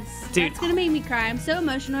yeah, dude. That's going to make me cry. I'm so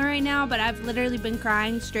emotional right now, but I've literally been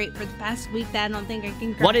crying straight for the past week that I don't think I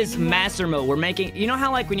can cry What is anymore. Master Mode? We're making... You know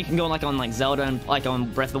how, like, when you can go on Zelda and, like,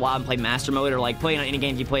 on Breath of the Wild and play Master Mode, or, like, playing on any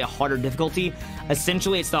games you play a harder difficulty?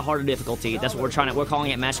 Essentially, it's the harder difficulty. That's what we're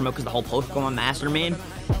calling it Master Mode because the whole Pokemon Master Man.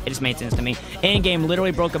 It just made sense to me. Endgame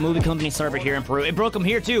literally broke a movie company server here in Peru. It broke them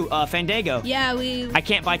here too, Fandango. Yeah, I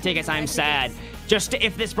can't buy tickets. I'm sad. Just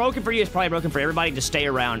if it's broken for you, it's probably broken for everybody. Just stay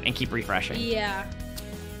around and keep refreshing. Yeah.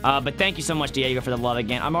 But thank you so much, Diego, for the love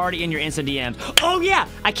again. I'm already in your Insta DMs. Oh yeah,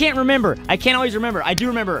 I can't remember. I can't always remember. I do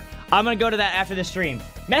remember. I'm gonna go to that after the stream.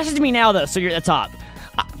 Message me now though, so you're at the top.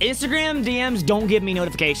 Instagram DMs don't give me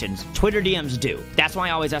notifications. Twitter DMs do. That's why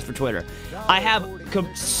I always ask for Twitter. I have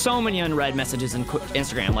so many unread messages in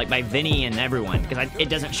Instagram, like by Vinny and everyone, because it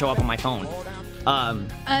doesn't show up on my phone.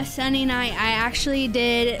 Sunday night, I actually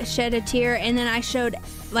did shed a tear, and then I showed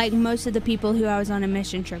like most of the people who I was on a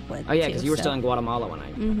mission trip with. Oh yeah, because you were still in Guatemala when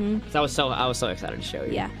I. I was so excited to show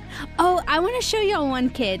you. Yeah. Oh, I want to show y'all one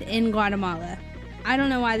kid in Guatemala. I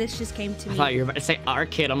don't know why this just came to me. I thought you were about to say our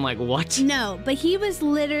kid. I'm like, what? No, but he was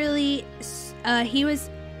literally,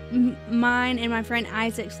 mine and my friend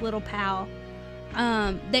Isaac's little pal.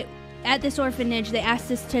 At this orphanage, they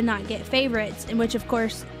asked us to not get favorites, in which, of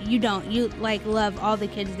course, you don't. You, like, love all the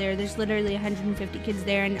kids there. There's literally 150 kids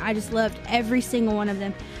there, and I just loved every single one of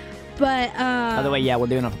them. But, by the way, yeah, we're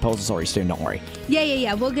doing a proposal story soon. Don't worry.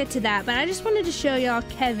 Yeah. We'll get to that. But I just wanted to show y'all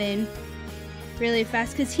Kevin really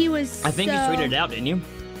fast, because he was I think you tweeted it out, didn't you?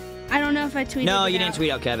 I don't know if I tweeted it out. No, you didn't tweet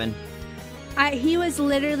out Kevin. He was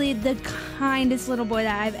literally the kindest little boy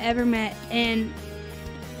that I've ever met, and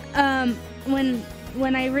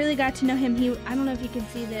when I really got to know him, I don't know if you can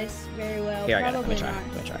see this very well. Here, Probably let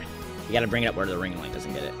me try. You gotta bring it up where the ring light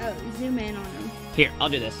doesn't get it. Oh, zoom in on him. Here, I'll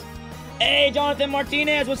do this. Hey, Jonathan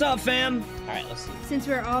Martinez, what's up, fam? All right, let's see. Since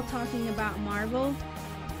we're all talking about Marvel,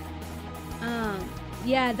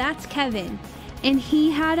 yeah, that's Kevin, and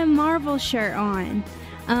he had a Marvel shirt on,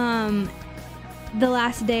 the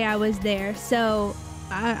last day I was there. So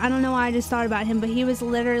I don't know why I just thought about him, but he was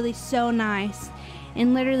literally so nice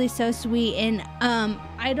and literally so sweet. And I'm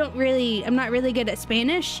not really good at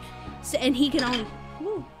Spanish, so, and he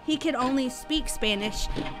could only speak Spanish,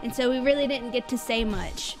 and so we really didn't get to say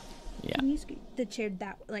much. Yeah. Can you scoot the chair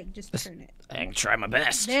that, like, just turn it? I can try my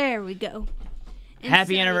best. There we go. And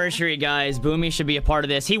Happy so, anniversary, guys. Boomy should be a part of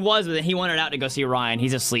this. He was with it. He wanted out to go see Ryan.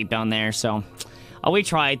 He's asleep down there, so we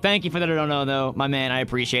tried. Thank you for that. I don't know, though, my man. I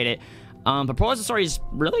appreciate it. Proposal story is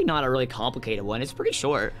really not a really complicated one. It's pretty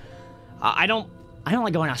short. I don't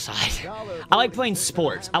like going outside. I like playing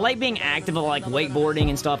sports. I like being active, like wakeboarding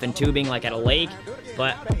and stuff and tubing, like at a lake,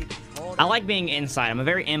 but I like being inside. I'm a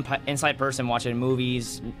very inside person, watching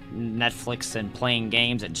movies, Netflix, and playing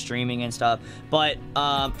games and streaming and stuff. But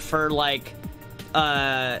for like,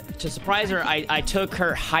 to surprise her, I took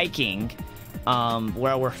her hiking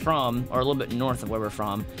where we're from, or a little bit north of where we're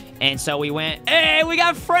from. And so we went, hey, we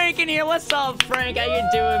got Frank in here. What's up, Frank? How you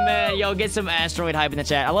doing, man? Yo, get some Asteroid hype in the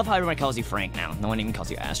chat. I love how everyone calls you Frank now. No one even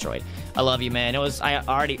calls you Asteroid. I love you, man.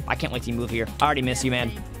 I can't wait to move here. I already miss you,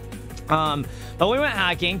 man. But we went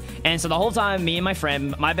hiking, and so the whole time, me and my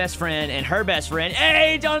friend, my best friend, and her best friend,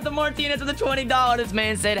 hey, Jonathan Martinez with the $20. This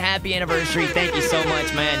man said happy anniversary. Thank you so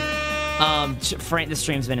much, man. Frank, this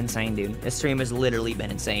stream's been insane, dude. This stream has literally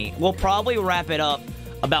been insane. We'll probably wrap it up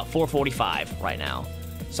about 4:45 right now.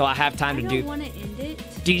 So I have time to do... I don't want to end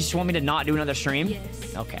it. Do you just want me to not do another stream?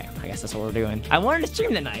 Yes. Okay, I guess that's what we're doing. I wanted to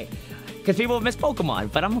stream tonight because people have missed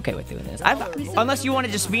Pokemon, but I'm okay with doing this. Unless you want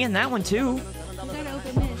to just be in that one, too. You gotta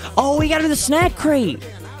open this. Oh, we gotta do the snack crate.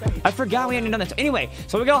 I forgot we hadn't done this. Anyway,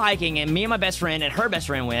 so we go hiking, and me and my best friend and her best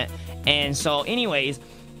friend went. And so, anyways,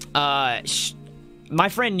 my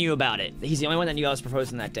friend knew about it. He's the only one that knew I was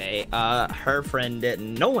proposing that day. Her friend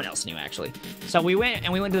didn't. No one else knew, actually. So we went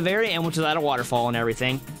to the very end, which was at a waterfall and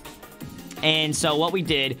everything. And so what we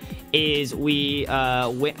did is we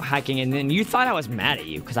went hiking, and then you thought I was mad at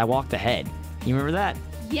you because I walked ahead. You remember that?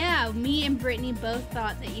 Yeah, me and Brittany both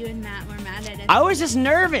thought that you and Matt were mad at us. I was just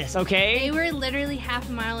nervous, okay? They were literally half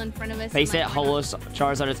a mile in front of us. They said, hello,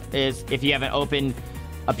 Charizard is if you haven't opened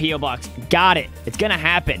a P.O. box. Got it. It's gonna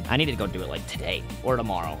happen. I need to go do it like today or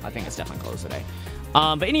tomorrow. I think it's definitely closed today.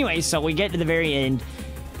 But anyway, so we get to the very end,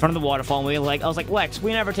 in front of the waterfall, and I was like, Lex,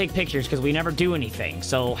 we never take pictures because we never do anything.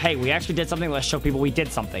 So, hey, we actually did something. Let's show people we did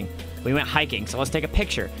something. We went hiking, so let's take a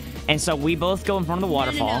picture. And so we both go in front of the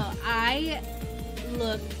waterfall. No. I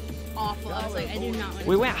looked awful. I was like, I do not want to.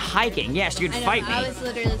 We went hiking. Yes, you'd fight me. I was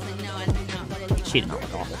literally like, no, I do not want to. She did not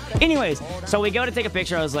look awful. Anyways, so we go to take a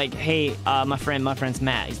picture. I was like, hey, my friend's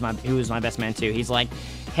Matt. Who is my best man too. He's like,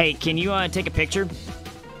 hey, can you take a picture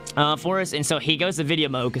for us? And so he goes to video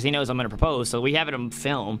mode because he knows I'm gonna propose. So we have it on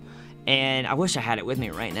film, and I wish I had it with me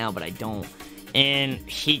right now, but I don't. And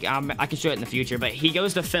I can show it in the future, but he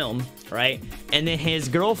goes to film, right? And then his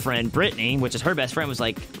girlfriend, Brittany, which is her best friend, was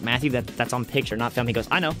like, Matthew, that's on picture, not film. He goes,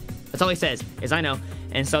 I know. That's all he says, is I know.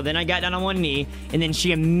 And so then I got down on one knee, and then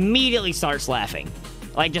she immediately starts laughing.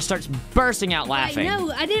 Like, just starts bursting out laughing.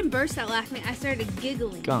 No, I didn't burst out laughing. I started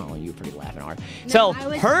giggling. Oh, you were pretty laughing hard. No, So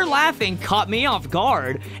her laughing caught me off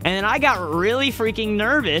guard, and then I got really freaking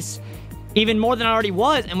nervous, even more than I already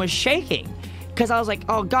was, and was shaking. Because I was like,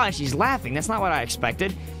 oh gosh, she's laughing. That's not what I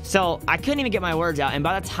expected. So I couldn't even get my words out. And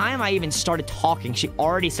by the time I even started talking, she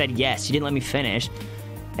already said yes. She didn't let me finish.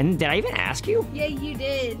 And did I even ask you? Yeah, you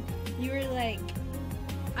did. You were like,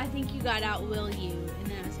 I think you got out, will you? And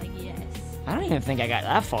then I was like, yes. I don't even think I got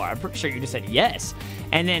that far. I'm pretty sure you just said yes.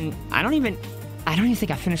 And then I don't even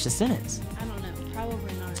think I finished the sentence. I don't know.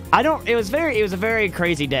 Probably not. It was a very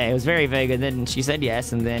crazy day. It was very vague. And then she said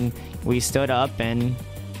yes. And then we stood up, and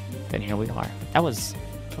then here we are. That was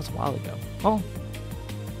a while ago. Oh,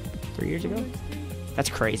 3 years ago? That's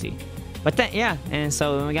crazy. But then, yeah. And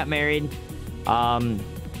so when we got married,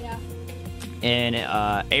 in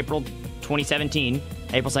April 2017,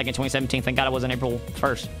 April 2nd, 2017. Thank God it wasn't April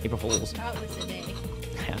 1st, April Fool's. That was the day.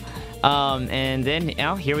 Yeah. And then,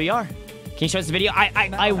 here we are. Can you show us the video?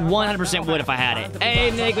 I 100% would if I had it. Hey,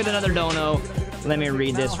 Nick with another dono. Let me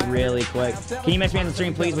read this really quick. Can you message me on the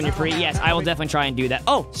stream, please, when you're free? Yes, I will definitely try and do that.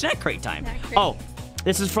 Oh, snack crate time. Oh,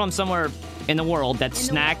 this is from somewhere in the world that's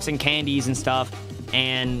snacks and candies and stuff.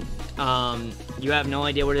 And you have no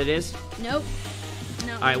idea what it is? Nope.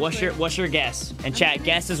 No. All right, what's your guess? And chat,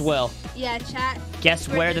 guess as well. Yeah, chat. Guess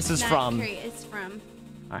where this is from. It's from.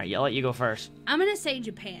 All right, I'll let you go first. I'm gonna say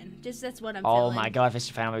Japan. Just that's what I'm Oh feeling. my God, if it's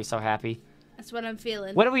Japan, I'm gonna be so happy. That's what I'm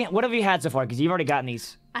feeling. What have you had so far? Because you've already gotten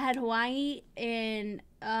these. I had Hawaii and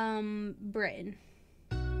Britain.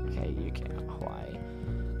 Okay, UK,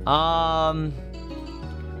 Hawaii.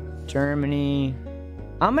 Germany.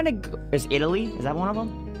 I'm gonna go. Is Italy? Is that one of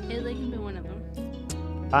them? Italy can be one of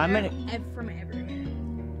them. I'm gonna From everywhere.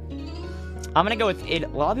 I'm gonna go with it.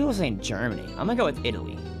 Well, a lot of people are saying Germany. I'm gonna go with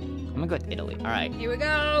Italy. I'm gonna go with Italy. All right. Here we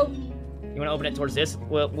go. You wanna open it towards this?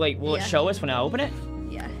 Will it Yeah. show us when I open it?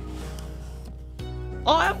 Yeah.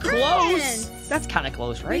 Oh, I'm close. France. That's kind of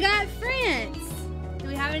close, We right? got France. Do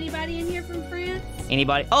we have anybody in here from France?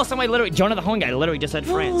 Anybody? Oh, somebody literally. Jonah the Home Guy literally just said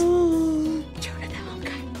France. Jonah the Home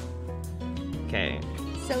Guy. Okay.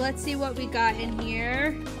 So let's see what we got in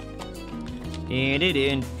here. I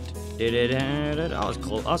was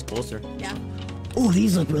close. I was closer. Yeah. Oh,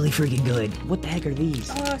 these look really freaking good. What the heck are these?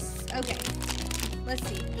 Oh, okay. Let's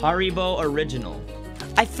see. Haribo Original.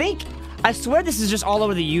 I swear this is just all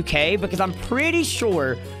over the UK because I'm pretty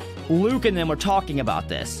sure Luke and them were talking about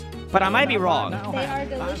this. But I might be wrong. They are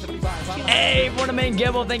delicious. Hey, for the main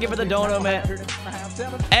Gimble, thank you for the dono, man.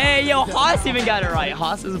 Hey, yo, Haas even got it right.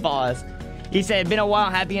 Haas is boss. He said, been a while,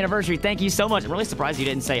 happy anniversary. Thank you so much. I'm really surprised you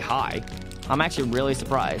didn't say hi. I'm actually really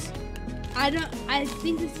surprised. I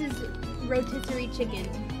think this is rotisserie chicken.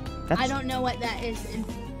 I don't know what that is in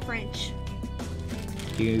French.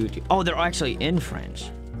 Oh, they're actually in French.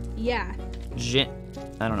 Yeah. Gin.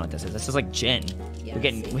 I don't know what this is. This is like gin. Yeah, we're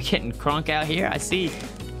getting crunk out here. I see.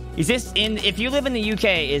 Is this if you live in the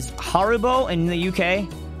UK, is Haribo in the UK?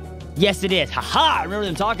 Yes, it is. Haha! I remember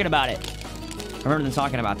them talking about it. I remember them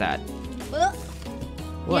talking about that. Well,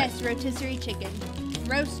 What? yes, rotisserie chicken.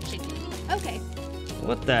 Roast chicken. Okay.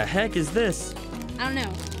 What the heck is this? I don't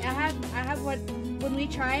know. I have what when we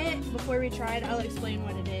try it, before we try it, I'll explain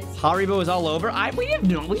what it is. Haribo is all over. We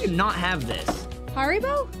do not have this.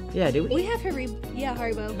 Haribo? Yeah, do we? We have Haribo. Yeah,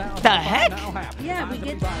 Haribo. The heck? Yeah, we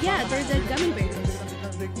get. Yeah, they're the gummy bears.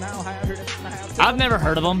 I've never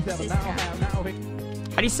heard of them. This is crap. How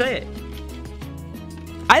do you say it?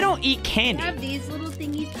 I don't eat We candy. have these little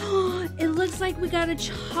thingies. It looks like we got a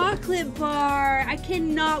chocolate bar. I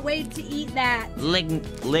cannot wait to eat that.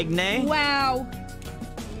 Ligne? Wow.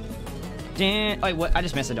 Wait, what? I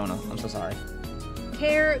just missed a donut. I'm so sorry.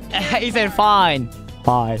 Carrot. He said fine.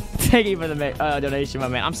 Fine. Thank you for the donation, my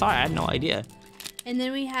man. I'm sorry, I had no idea. And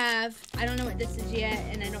then we have. I don't know what this is yet,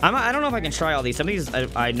 and I don't know if I can try all these. Some of these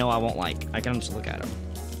I know I won't like. I can just look at them.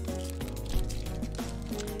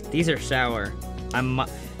 These are sour.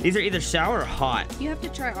 These are either sour or hot. You have to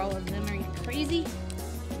try all of them. Are you crazy?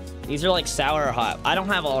 These are like sour or hot. I don't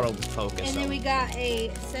have auto focus. And then we got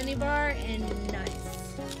a Sunny bar and nuts.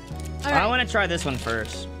 All I right. want to try this one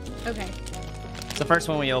first. Okay. It's the first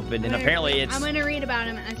one we opened, and apparently it's. I'm gonna read about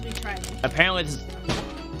them as we try them. Apparently it's.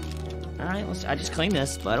 All right, I just cleaned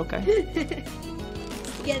this, but okay.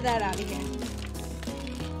 Get that out of here.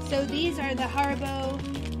 So these are the Haribo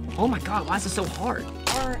Oh my God, why is this so hard?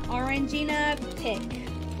 Orangina Pick.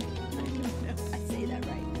 I don't know if I say that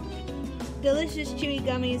right. Delicious chewy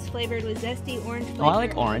gummies flavored with zesty orange flavor. Oh, I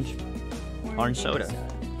like orange. Orange soda.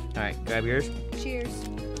 All right, grab yours. Cheers.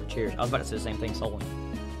 Cheers. I was about to say the same thing, Solon.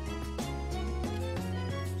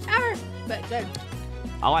 Sour, but good.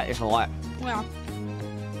 I like this a lot. Wow.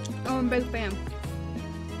 Oh, I'm a big fan.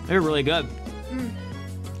 They're really good. Mm.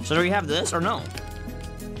 So do we have this or no?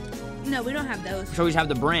 No, we don't have those. So we just have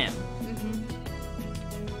the brand.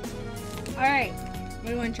 All right, what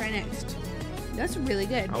do you want to try next? That's really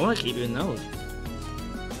good. I want to keep doing those.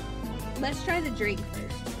 Let's try the drink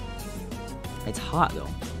first. It's hot though.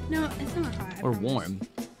 No, it's not hot. I Or promise. warm.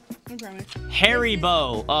 I promise.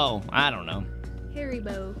 Haribo. Oh, I don't know.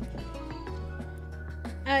 Haribo.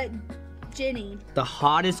 Jenny. The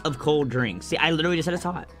hottest of cold drinks. See, I literally just said it's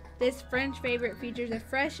hot. This French favorite features a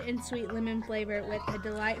fresh and sweet lemon flavor with a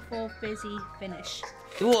delightful fizzy finish.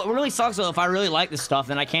 Well, it really sucks though. If I really like this stuff,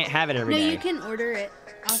 then I can't have it every day. No, you can order it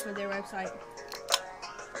off of their website.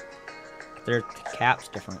 Their cap's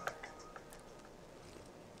different.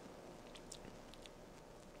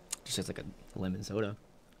 Just tastes like a lemon soda.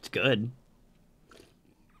 It's good.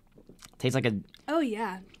 Tastes like a. Oh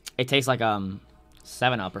yeah. It tastes like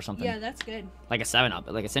 7-Up or something. Yeah, that's good. Like a 7-Up.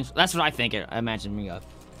 Like essentially, that's what I think. I imagine me of.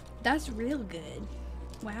 That's real good.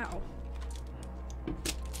 Wow.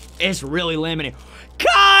 It's really lemony.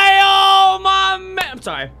 Kyle, my man. I'm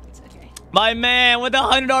sorry. It's okay. My man with the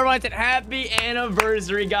 $100 right said happy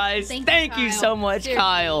anniversary, guys. Thank you Kyle. so much, Seriously,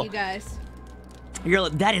 Kyle. You guys.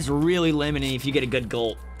 That is really lemony if you get a good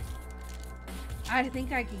gulp. I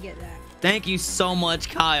think I could get that. Thank you so much,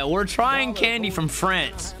 Kyle. We're trying candy from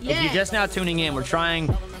France. If you're Yes. just now tuning in, we're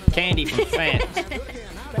trying candy from France.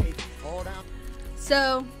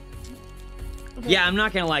 So. Yeah, I'm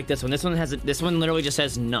not gonna like this one. This one literally just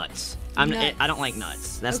says nuts. Nuts. I don't like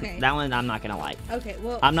nuts. That's Okay. that one I'm not gonna like. Okay,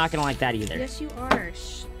 well. I'm not gonna like that either. Yes, you are.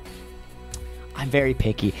 I'm very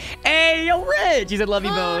picky. Hey, yo, Rich! He said, love you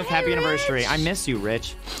Oh, both. hey, Happy anniversary. Rich. I miss you,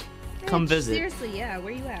 Rich. Come visit. Seriously, yeah.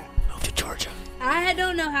 Where you at? Move to Georgia. I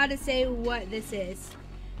don't know how to say what this is.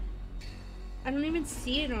 I don't even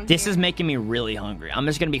see it on This here. is making me really hungry. I'm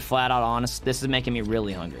just gonna be flat out honest. This is making me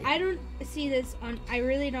really hungry. I don't see this on. I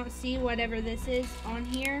really don't see whatever this is on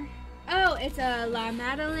here. Oh, it's a La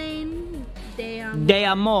Madeleine De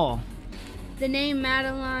amor. The name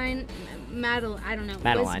Madeline, I don't know, was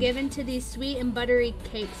Madeline. given to these sweet and buttery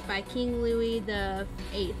cakes by King Louis the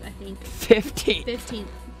VIII, I think. 15th.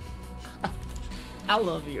 I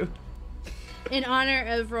love you. In honor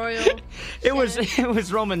of royal. It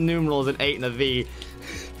was Roman numerals and 8 and a V.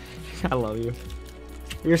 I love you.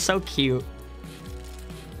 You're so cute.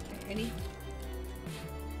 Ready?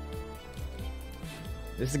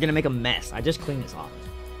 This is gonna make a mess. I just cleaned this off.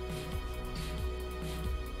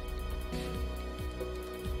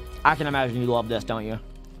 I can imagine you love this, don't you?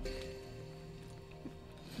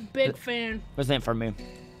 Big fan. What's that for me?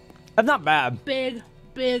 That's not bad. Big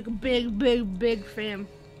fan.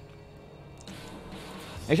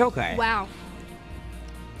 It's okay. Wow.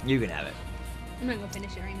 You can have it. I'm not gonna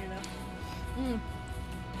finish it right now though.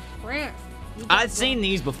 France. You I've got seen one.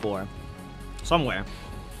 these before. Somewhere.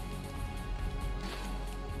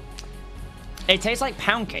 It tastes like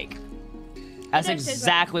pound cake. That's It does taste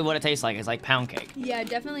exactly what it tastes like. It's like pound cake. Yeah, it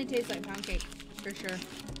definitely tastes like pound cake. For sure.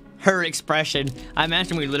 Her expression. I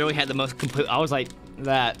imagine we literally had the most complete. I was like,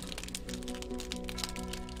 that.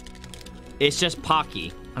 It's just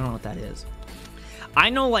Pocky. I don't know what that is. I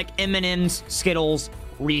know like M&M's, Skittles,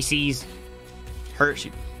 Reese's,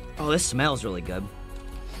 Hershey. Oh, this smells really good.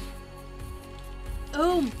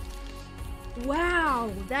 Oh.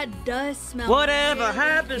 Wow, that does smell. Whatever very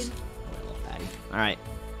happens. good. Oh, I love fatty. All right.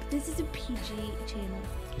 This is a PG channel.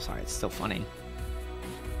 I'm sorry, it's still funny.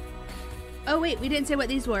 Oh wait, we didn't say what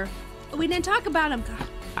these were. Oh, we didn't talk about them. God,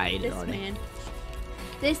 I ate it this already. man.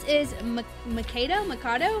 This is Mikado.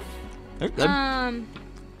 They're good.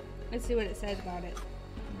 Let's see what it says about it.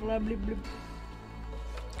 Blah blah blah.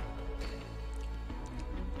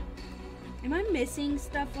 Am I missing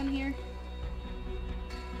stuff on here?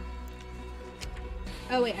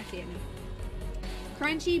 Oh wait, I see it now.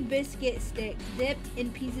 Crunchy biscuit sticks dipped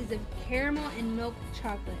in pieces of caramel and milk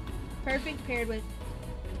chocolate. Perfect paired with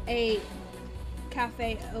a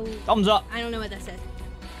cafe. Oh, Thumbs up. I don't know what that says.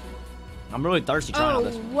 I'm really thirsty trying out Oh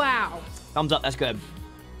this. wow. Thumbs up. That's good.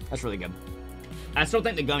 That's really good. I still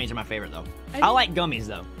think the gummies are my favorite though. I think- like gummies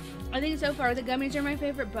though. I think so far the gummies are my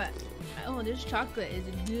favorite, but oh, this chocolate is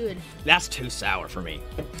good. That's too sour for me.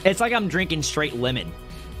 It's like I'm drinking straight lemon.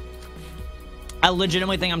 I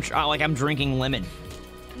legitimately think I'm drinking lemon.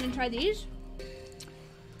 You gonna try these?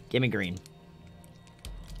 Give me green.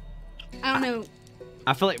 I don't know.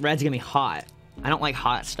 I feel like red's gonna be hot. I don't like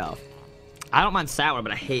hot stuff. I don't mind sour,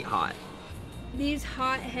 but I hate hot. These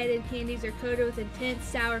hot-headed candies are coated with intense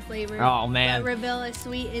sour flavor. Oh, man. But reveal a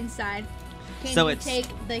sweet inside. Can So you it's- take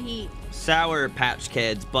the heat? Sour Patch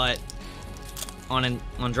Kids, but on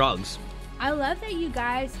drugs. I love that you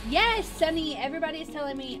guys. Yes, Sunny. Everybody is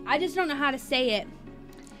telling me. I just don't know how to say it.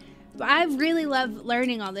 But I really love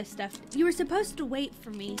learning all this stuff. You were supposed to wait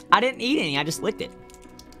for me. I didn't eat any. I just licked it.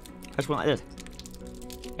 I just went like this.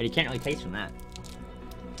 And you can't really taste from that.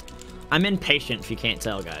 I'm impatient if you can't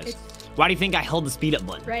tell, guys. It's- Why do you think I held the speed up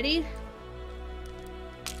button? Ready?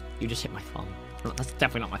 You just hit my thumb. No, that's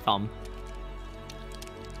definitely not my thumb.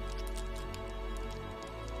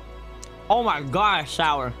 Oh my gosh,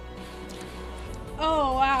 sour.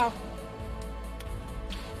 Oh wow.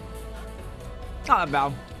 Not that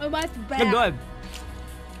bad. Oh, that's bad. They're good.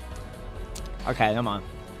 Okay, come on.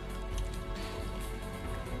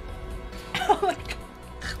 Oh my God.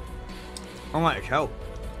 I want to choke.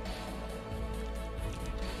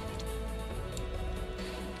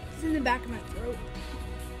 It's in the back of my throat.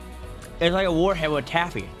 It's like a warhead with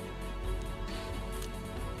taffy.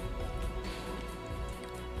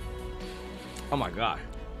 Oh my god.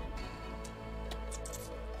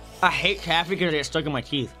 I hate taffy because it gets stuck in my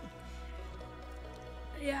teeth.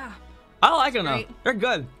 Yeah. I like them though. Great. They're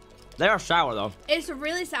good. They are sour though. It's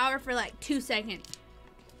really sour for like 2 seconds,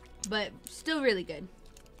 but still really good.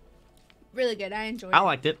 Really good. I enjoyed it. I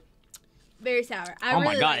liked it. Very sour. I Oh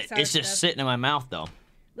really my god, like sour it's just stuff. sitting in my mouth though.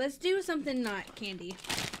 Let's do something not candy.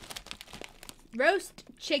 Roast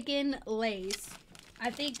chicken lays. I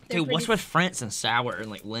think they're Dude, what's pretty- with France and sour and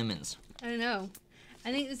like lemons? I don't know.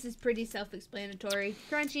 I think this is pretty self-explanatory.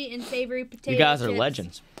 Crunchy and savory potato You guys are chips,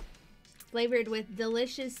 legends. flavored with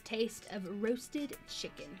delicious taste of roasted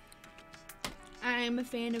chicken. I'm a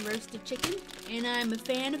fan of roasted chicken, and I'm a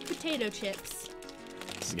fan of potato chips.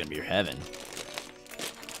 This is gonna be your heaven.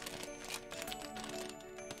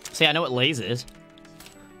 See, I know what Lay's is.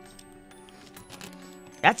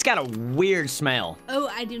 That's got a weird smell. Oh,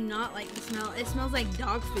 I do not like the smell. It smells like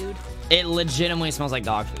dog food. It legitimately smells like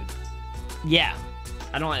dog food. Yeah,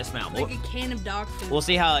 I don't like the smell. Like a can of dog food. We'll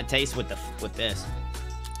see how it tastes with this.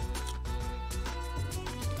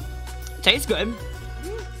 Tastes good.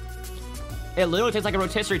 It literally tastes like a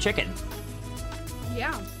rotisserie chicken.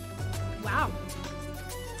 Yeah. Wow.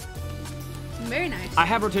 Very nice. I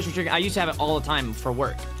have rotisserie chicken. I used to have it all the time for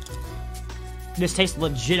work. This tastes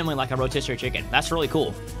legitimately like a rotisserie chicken. That's really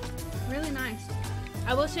cool. Really nice.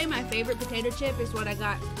 I will say my favorite potato chip is what I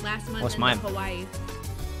got last month What's in mine? Hawaii.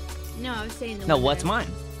 No, I was saying the No, one that what's I- mine?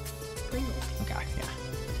 Pringles. Okay, yeah.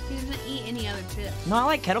 He doesn't eat any other chips. No, I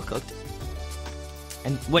like kettle cooked.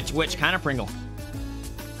 And which kind of Pringle?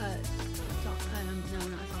 No, not salt and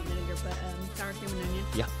vinegar, but sour cream and onion.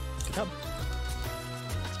 Yeah. Good job.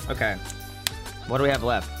 Okay. What do we have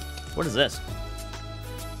left? What is this?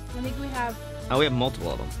 I think we have, Oh, we have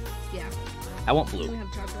multiple of them. yeah, I want we blue.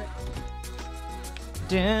 have chocolate.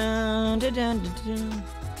 Dun, dun, dun, dun, dun.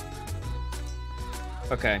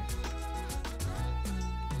 Okay.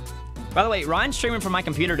 By the way, Ryan's streaming from my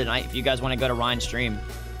computer tonight. If you guys want to go to Ryan's stream,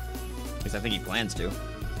 because I think he plans to.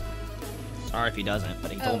 Sorry if he doesn't,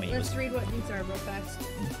 but he told me he let's was. read what these are real fast.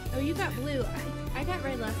 Oh, you got blue. I got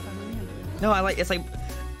red last time. Let me have blue. No, I like. It's like.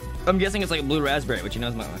 I'm guessing it's like blue raspberry, which you know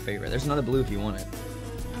is my favorite. There's another blue if you want it.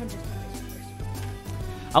 I'll just have this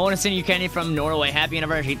first. I want to send you candy from Norway. Happy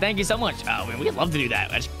anniversary. Thank you so much. Oh, man, we'd love to do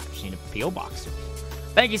that. I just need a P.O. box.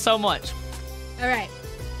 Thank you so much. All right.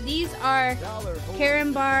 These are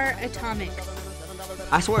Carambar Atomics.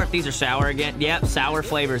 I swear if these are sour again. Yep, sour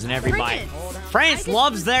flavors in every bite. France. France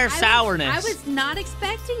loves their sourness. I was not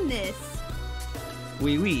expecting this.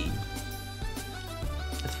 Oui, oui.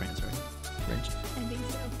 That's France, right? French. I think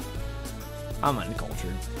so. I'm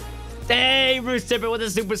uncultured. Hey, Bruce Tipper with a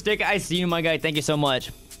super stick. I see you, my guy. Thank you so much.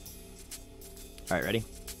 All right, ready?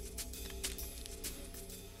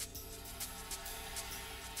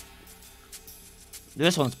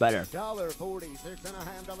 This one's better. Is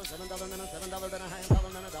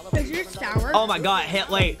yours sour? Oh my god, hit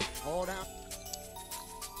late.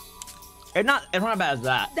 It's not as bad as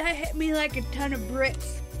that. That hit me like a ton of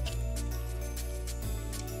bricks.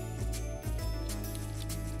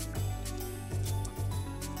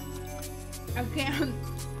 I can't.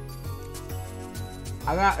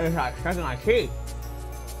 I got it's like stuck in my teeth.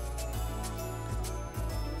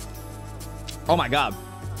 Oh my god.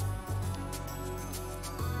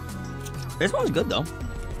 This one's good though.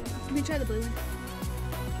 Let me try the blue one.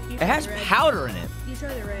 You It try has the red. powder in it. You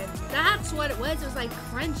try the red. That's what it was. It was like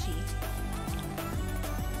crunchy.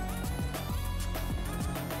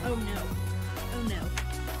 Oh no. Oh no.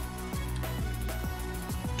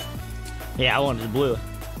 Yeah, I wanted the blue.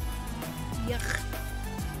 Yuck.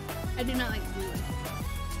 I do not like the blue one.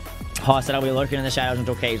 Hoss said I'll be lurking in the shadows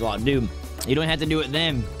until K's locked. Dude, you don't have to do it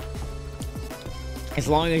then. As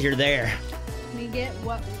long as you're there. We get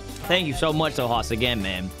what? Thank you so much, though, Hoss, again,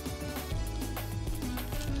 man.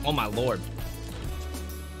 Oh my lord.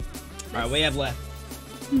 All right, what do you have left?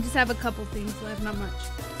 We just have a couple things left, not much.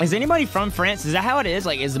 Is anybody from France? Is that how it is?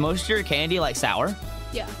 Like, is most of your candy like sour?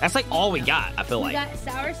 Yeah. That's like all we got, I feel We like. got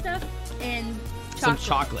sour stuff and chocolate. Some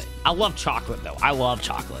chocolate. I love chocolate, though. I love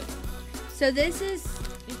chocolate. So this is.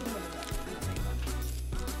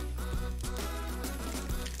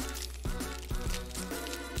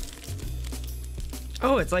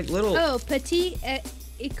 Oh, it's like little Oh, petit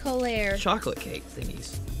eclair. chocolate cake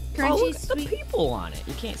thingies. Crunchy, Oh, look at sweet. the people on it.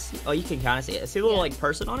 You can't see. Oh, you can kind of see it. See the little Yeah. like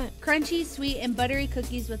person on it? Crunchy, sweet, and buttery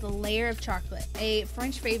cookies with a layer of chocolate. A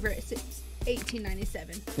French favorite since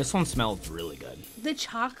 1897. This one smells really good. The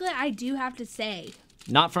chocolate, I do have to say.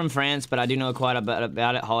 Not from France, but I do know quite a bit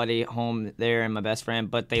about it. Holiday home there and my best friend,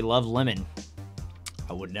 but they love lemon.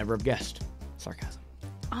 I would never have guessed. Sarcasm.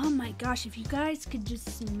 Oh my gosh, if you guys could just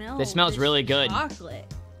smell This smells really good. chocolate.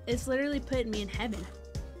 It's literally putting me in heaven.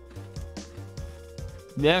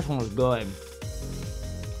 This one was good.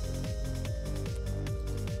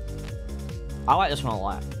 I like this one a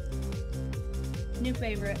lot. New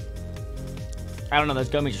favorite. I don't know, those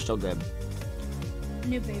gummies are still good.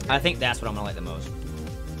 New favorite. I think that's what I'm gonna like the most.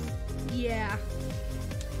 Yeah.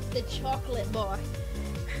 The chocolate boy.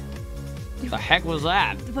 The heck was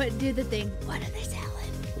that? But do the thing. What are they selling?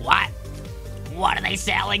 What? what are they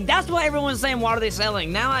selling? That's what everyone's saying, what are they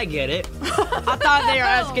selling? Now I get it. I thought they were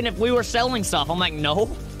asking if we were selling stuff. I'm like, no.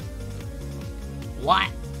 What?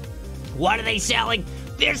 What are they selling?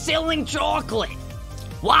 They're selling chocolate.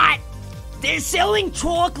 What? They're selling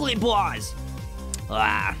chocolate bars.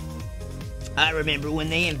 Ah, I remember when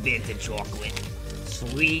they invented chocolate.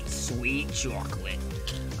 Sweet, sweet chocolate.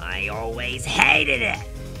 I always hated it.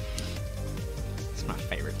 It's my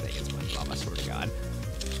favorite thing. It's SpongeBob, I swear to God.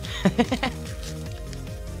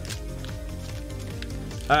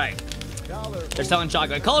 Alright. They're selling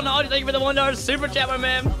chocolate. Colten Hodges, thank you for the $1 super chat, my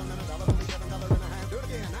man.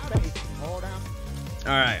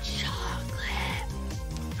 Alright.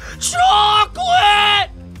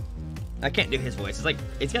 Chocolate! I can't do his voice. It's like,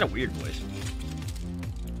 it's got a weird voice.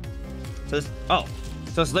 So this, oh.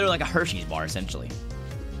 So it's literally like a Hershey's bar, essentially.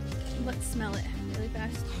 Let's smell it really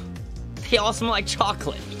fast. They all smell like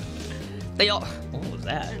chocolate. They all, what was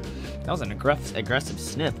that? That was an aggressive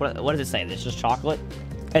sniff. What does it say? It's just chocolate?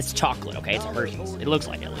 It's chocolate, okay? It's Hershey's. It looks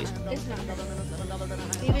like it, at least. It's not.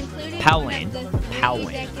 We've included Powlane. one of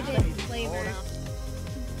the executive flavors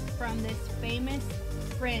from this famous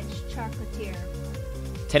French chocolatier.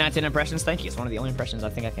 10 out of 10 impressions, thank you. It's one of the only impressions I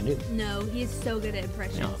think I can do. No, he's so good at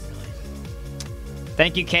impressions. No.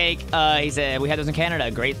 Thank you, Cake. He said we had those in Canada.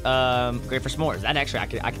 Great, great for s'mores. That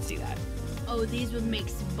actually, I could see that. Oh, these would make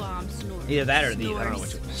bomb snores. Either that or these. I don't know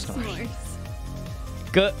which one. Snores.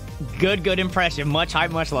 Good impression. Much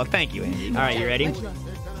hype, much love. Thank you, Andy. All right, you ready?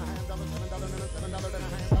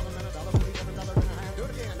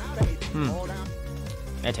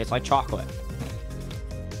 It tastes like chocolate.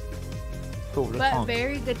 Cool, but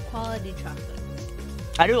very good quality chocolate.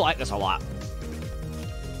 I do like this a lot.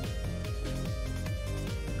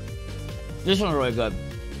 This one's really good.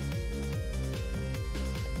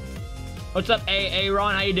 What's up,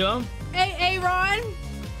 Ron? How you doing? Hey, Ron.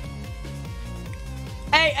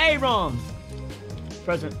 Hey, Ron.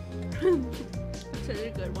 Present. That's a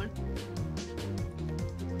good one.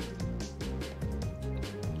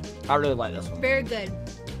 I really like this one. Very good.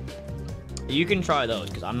 You can try those,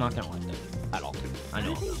 because I'm not going to like them at all. I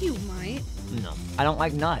know. I think you might. No. I don't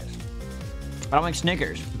like nuts. I don't like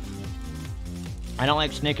Snickers. I don't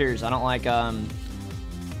like Snickers. I don't like,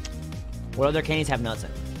 what other candies have nuts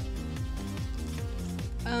in?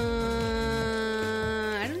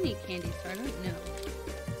 I don't eat candy, so I don't know.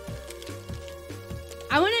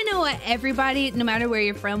 I want to know what everybody, no matter where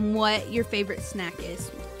you're from, what your favorite snack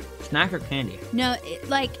is. Snack or candy? No,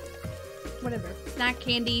 like, whatever. Snack,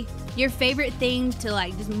 candy. Your favorite thing to,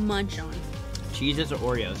 like, just munch on. Cheez-Its or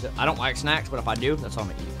Oreos. I don't like snacks, but if I do, that's all I'm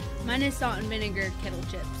going to eat. Mine is salt and vinegar kettle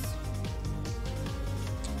chips.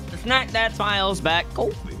 The snack that smiles back.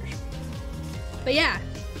 Goldfish. But yeah.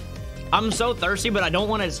 I'm so thirsty, but I don't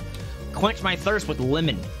want to quench my thirst with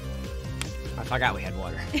lemon. I forgot we had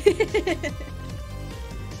water.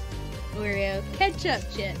 Oreo ketchup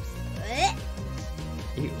chips. Blech.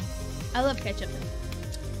 Ew. I love ketchup.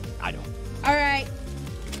 I don't. All right.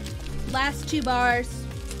 Last 2 bars.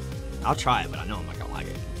 I'll try it, but I know I'm not gonna like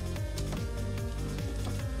it.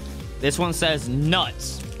 This one says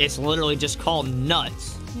nuts. It's literally just called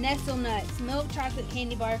nuts. Nestle Nuts, milk chocolate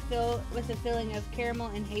candy bar filled with a filling of caramel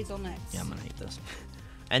and hazelnuts. Yeah, I'm gonna eat this.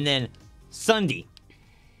 And then Sundae.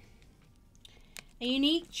 A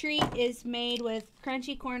unique treat is made with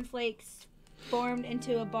crunchy cornflakes formed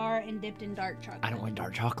into a bar and dipped in dark chocolate. I don't like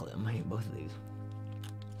dark chocolate. I'm gonna eat both of these.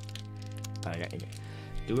 Alright,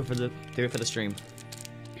 do it for the stream.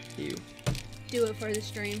 Ew. Do it for the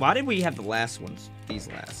stream. Why did we have the last ones? These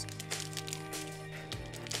last.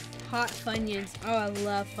 Hot Funyuns. Oh, I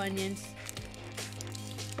love Funyuns.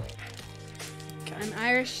 Okay. An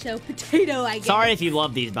Irish soap potato, I guess. Sorry if you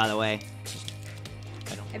love these, by the way.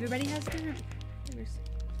 I don't. Everybody has different flavors.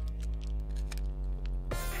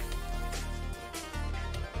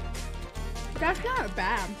 That's not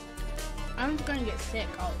bad. I'm just gonna get sick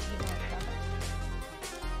all eat more stuff.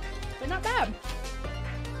 But not bad.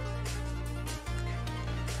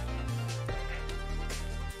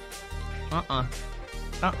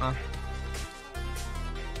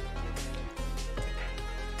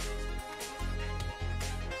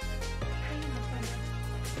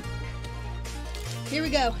 Here we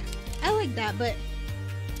go. I like that, but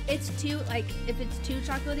it's too, like, if it's too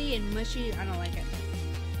chocolatey and mushy, I don't like it.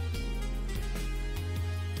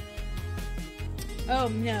 Oh,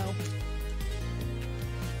 no.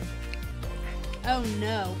 Oh,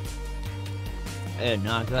 no.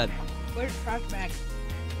 Not good. Where's the trash bag?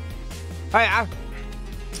 Alright,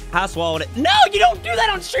 I swallowed it. No, you don't do that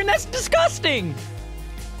on stream. That's disgusting.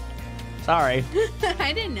 Sorry.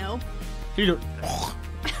 I didn't know. You do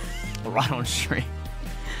right on stream.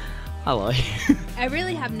 I love you. I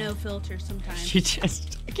really have no filter sometimes.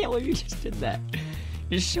 I can't believe you just did that.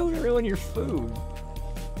 You just showed everyone your food.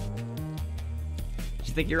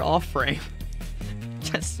 You think you're off frame?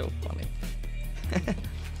 That's so funny.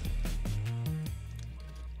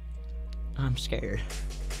 I'm scared.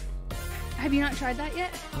 Have you not tried that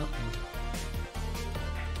yet?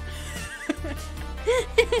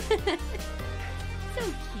 So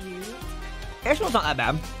cute. This one's not that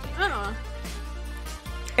bad.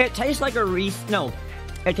 It tastes like a Reese. No,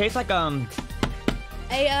 it tastes like a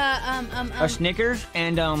Snickers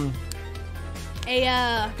and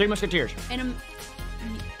Three Musketeers. And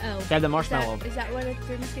oh. They have the marshmallow. Is that what a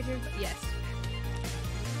Three Musketeers? Yes.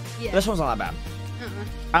 Yeah. This one's not that bad.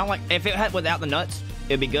 I don't like. If it had without the nuts,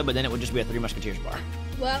 it'd be good. But then it would just be a Three Musketeers bar.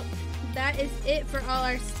 Well, that is it for all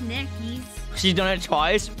our snackies. She's done it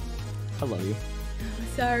twice. I love you.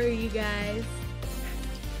 Sorry, you guys.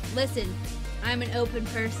 Listen, I'm an open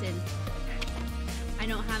person. I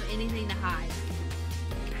don't have anything to hide.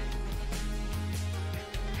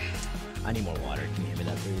 I need more water. Can you hand me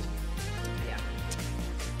that, please?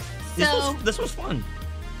 Yeah. So This was fun.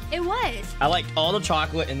 it was. I liked all the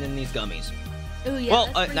chocolate and then these gummies. Oh yeah. Well,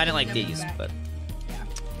 let's I bring didn't like the gummies these, back. but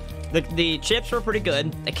Yeah. the chips were pretty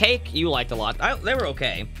good. The cake you liked a lot. They were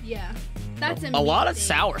okay. Yeah. That's A lot of amazing.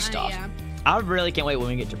 sour stuff. Yeah. I really can't wait when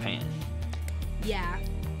we get Japan. Yeah.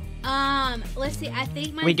 Let's see. I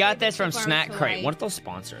think my We got favorite this from so far Snack was Crate. Hawaii. What if they'll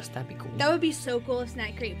sponsor us? That'd be cool. That would be so cool if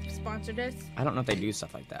Snack Crate sponsored us. I don't know if they do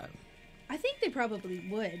stuff like that. I think they probably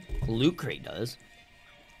would. Loot Crate does.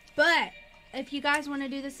 But if you guys want to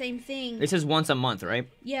do the same thing, This is once a month, right?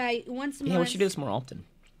 yeah, once a Yeah, month. we should do this more often.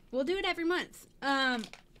 We'll do it every month.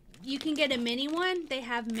 You can get a mini one. They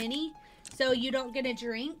have mini, so you don't get a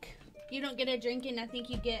drink. You don't get a drink, and I think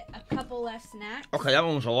you get a couple less snacks. Okay, that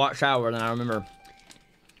one was a lot sourer than I remember.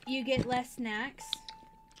 You get less snacks.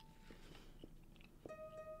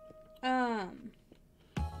 I'm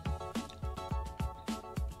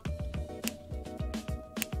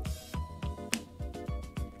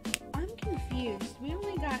confused. We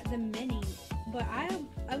only got the mini, but I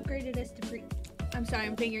upgraded us to pre. I'm sorry,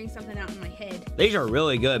 I'm figuring something out in my head. These are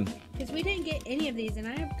really good. Because we didn't get any of these, and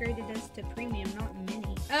I upgraded us to premium, not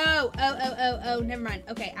mini. Oh, never mind.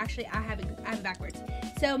 Okay, actually, I have it backwards.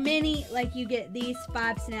 So mini, like you get these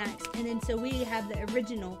 5 snacks, and then so we have the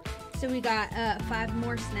original. So we got 5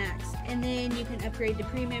 more snacks, and then you can upgrade to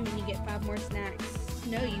premium, and you get 5 more snacks.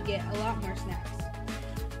 No, you get a lot more snacks.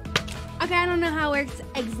 Okay, I don't know how it works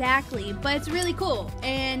exactly, but it's really cool.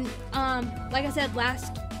 And like I said,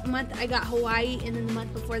 last month I got Hawaii, and then the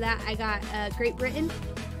month before that I got Great Britain.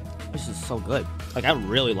 This is so good. Like, I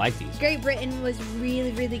really like these. Great Britain was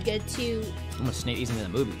really, really good too. I'm gonna sneak these into the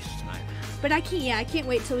movies tonight. But I can't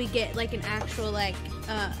wait till we get like an actual like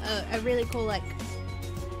a really cool like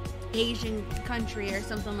Asian country or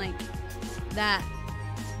something like that.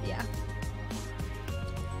 Yeah.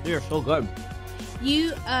 They are so good.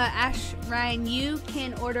 You Ryan, you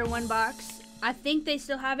can order 1 box. I think they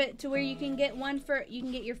still have it to where you can get you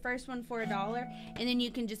can get your first one for $1, and then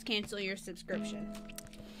you can just cancel your subscription.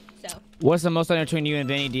 So. What's the most line between you and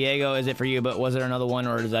Vinny? Diego, is it for you, but was there another one,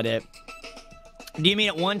 or is that it? Do you mean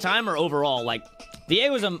at one time or overall? Like,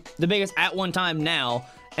 Diego's the biggest at one time now,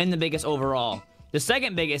 and the biggest overall. The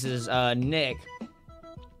second biggest is Nick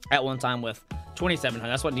at one time with 2,700.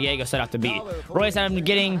 That's what Diego set out to beat. Roy said I'm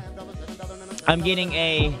getting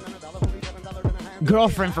a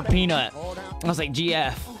girlfriend for Peanut. I was like,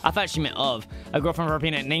 GF. I thought she meant of. A girlfriend for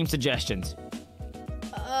Peanut. Name suggestions.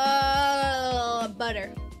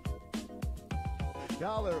 Butter.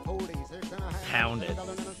 Pounded.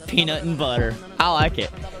 Peanut and butter. I like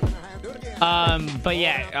it. But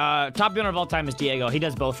yeah, top donor of all time is Diego. He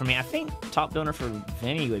does both for me. I think top donor for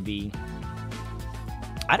Vinny would be...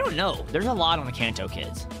 I don't know. There's a lot on the Kanto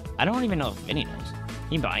kids. I don't even know if Vinny knows.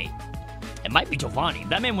 He might. It might be Giovanni.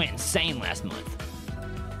 That man went insane last month.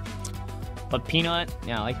 But Peanut,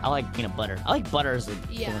 yeah, I like peanut butter. I like butter as a...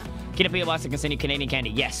 Yeah. Get a P.O. box to continue Canadian candy.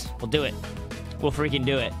 Yes, we'll do it. We'll freaking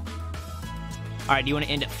do it. All right, do you want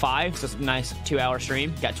to end at 5? So it's a nice 2-hour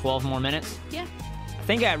stream. Got 12 more minutes. Yeah. I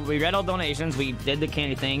think we read all donations. We did the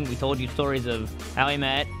candy thing. We told you stories of how we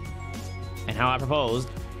met and how I proposed.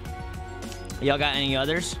 Y'all got any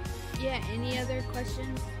others? Yeah, any other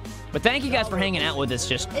questions? But thank you guys for hanging out with us.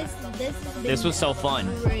 This was so fun.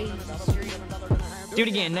 Do it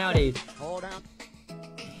again nowadays.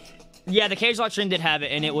 Yeah, the Cage Lock stream did have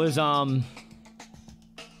it, and it was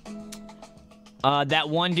that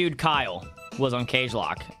one dude Kyle was on Cage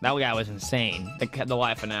Lock. That guy was insane. The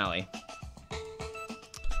live finale.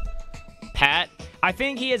 Pat, I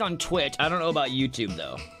think he is on Twitch. I don't know about YouTube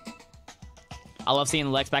though. I love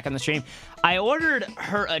seeing Lex back on the stream. I ordered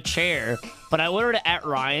her a chair, but I ordered it at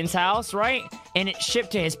Ryan's house, right? And it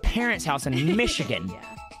shipped to his parents' house in Michigan. Yeah.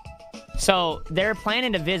 So they're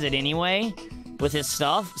planning to visit anyway with his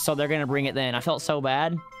stuff, so they're gonna bring it then. I felt so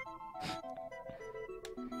bad.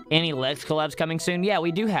 Any Lex collabs coming soon? Yeah,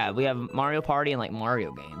 we do have. We have Mario Party and like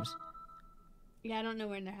Mario games. Yeah, I don't know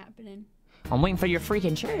when they're happening. I'm waiting for your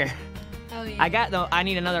freaking chair. Oh yeah. I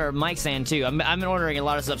need another mic stand too. I've been ordering a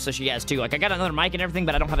lot of stuff so she has too. Like I got another mic and everything,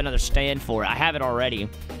 but I don't have another stand for it. I have it already.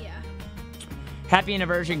 Yeah. Happy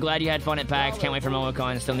anniversary. Glad you had fun at PAX. Can't wait for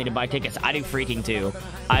MomoCon. Still need to buy tickets. I do freaking too.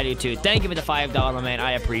 I do too. Thank you for the $5, man.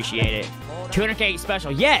 I appreciate it. 200K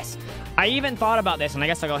special. Yes. I even thought about this, and I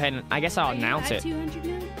guess I'll go ahead and I'll announce it. 200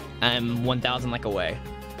 now? I'm 1,000 like away.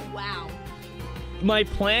 Wow. My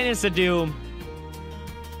plan is to do,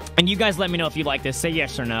 and you guys let me know if you like this. Say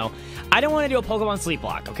yes or no. I don't want to do a Pokemon Sleep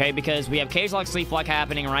Block, okay? Because we have Cage Lock Sleep Block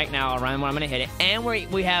happening right now around when I'm going to hit it. And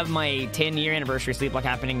we have my 10-year anniversary Sleep Block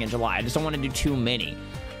happening in July. I just don't want to do too many.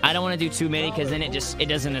 I don't want to do too many because then it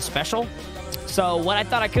doesn't as special. So what I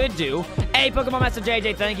thought I could do... Hey, Pokemon Master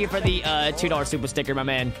JJ, thank you for the $2 super sticker, my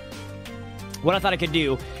man. What I thought I could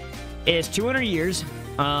do is 200 years...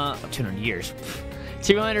 200 years...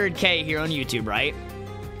 200K here on YouTube, right?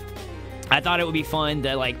 I thought it would be fun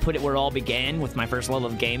to like put it where it all began with my first love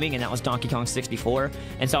of gaming, and that was Donkey Kong 64.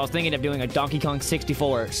 And so I was thinking of doing a Donkey Kong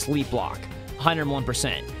 64 Sleep Block,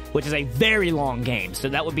 101%, which is a very long game. So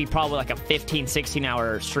that would be probably like a 15,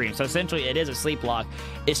 16-hour stream. So essentially it is a Sleep Block.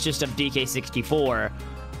 It's just of DK64,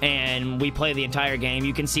 and we play the entire game.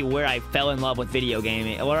 You can see where I fell in love with video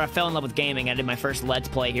gaming, where I fell in love with gaming. I did my first Let's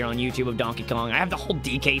Play here on YouTube of Donkey Kong. I have the whole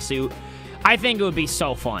DK suit. I think it would be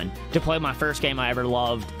so fun to play my first game I ever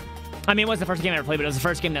loved. I mean, it wasn't the first game I ever played, but it was the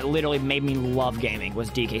first game that literally made me love gaming, was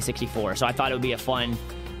DK64. So I thought it would be a fun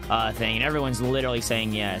thing, and everyone's literally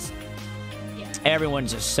saying yes. Yeah.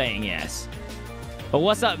 Everyone's just saying yes. But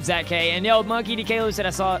what's up, Zach K? And yo, Monkey DK said I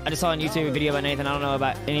just saw a YouTube video about Nathan. I don't know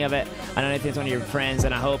about any of it. I know Nathan's one of your friends,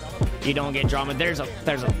 and I hope you don't get drama. There's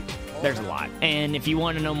a lot. And if you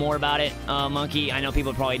want to know more about it, Monkey, I know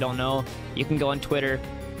people probably don't know. You can go on Twitter.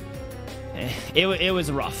 It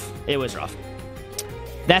was rough. It was rough.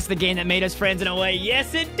 That's the game that made us friends in a way.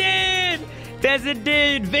 Yes, it did. Yes, it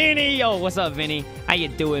did. Vinny. Yo, what's up, Vinny? How you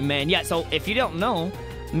doing, man? Yeah, so if you don't know,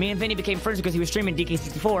 me and Vinny became friends because he was streaming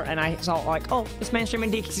DK64, and I saw like, oh, this man's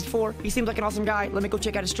streaming DK64. He seems like an awesome guy. Let me go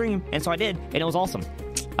check out his stream. And so I did, and it was awesome.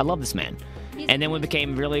 I love this man. And then we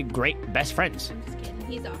became really great best friends. I'm just kidding.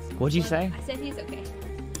 He's awesome. What'd you say? I said he's okay.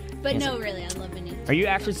 But no, really, I love Vinny. Are you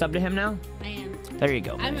actually subbed to him now? I am. There you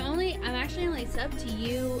go. I'm actually only subbed to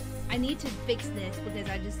you. I need to fix this because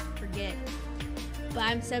I just forget. But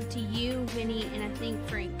I'm subbed to you, Vinny, and I think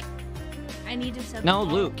Frank. I need to sub. No,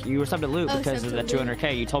 Luke. You were subbed to Luke because of the subbed to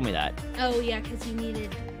 200K. You told me that. Oh yeah, because he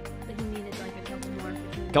needed like a couple more.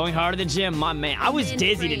 Going hard at the gym, my man. I was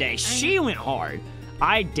dizzy today. She went hard.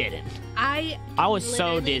 I didn't. I was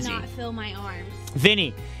so dizzy. Not feel my arms.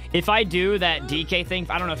 Vinny, if I do that DK thing,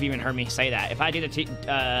 I don't know if you even heard me say that. If I do the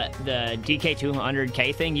DK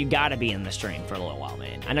 200K thing, you gotta be in the stream for a little while,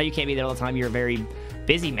 man. I know you can't be there all the time. You're a very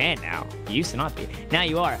busy man now. You used to not be. Now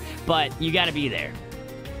you are. But you gotta be there.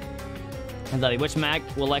 I love you. Which Mac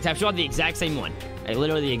will Lex have? She'll have the exact same one. Like,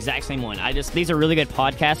 literally the exact same one. These are really good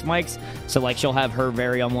podcast mics. So like she'll have her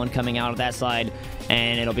very own one coming out of that side,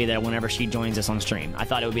 and it'll be there whenever she joins us on stream. I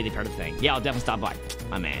thought it would be the perfect thing. Yeah, I'll definitely stop by.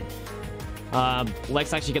 My man.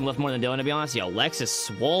 Lex actually can lift more than Dylan, to be honest. Yo, Lex is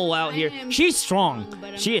swole out here. She's strong.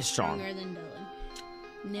 She is strong. Than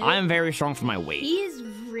Dylan. No, I am very strong for my weight. He is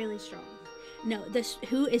really strong. No,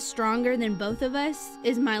 who is stronger than both of us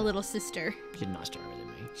is my little sister. She's not stronger than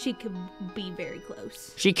me. She could be very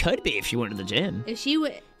close. She could be if she went to the gym. If she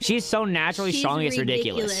would. She's so naturally strong, it's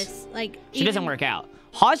ridiculous. Like she doesn't work out.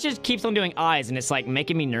 Hodge just keeps on doing eyes, and it's like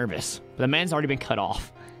making me nervous. The man's already been cut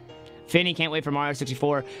off. Finny can't wait for Mario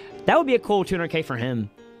 64. That would be a cool 200K for him,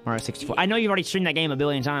 Mario 64. I know you've already streamed that game a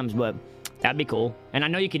billion times, but that'd be cool. And I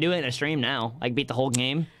know you can do it in a stream now, like beat the whole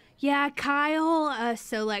game. Yeah, Kyle.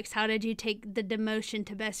 So, Lex, how did you take the demotion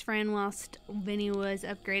to best friend whilst Vinny was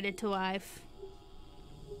upgraded to wife?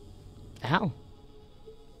 How?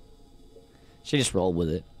 She just rolled with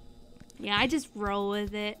it. Yeah, I just roll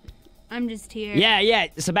with it. I'm just here. Yeah,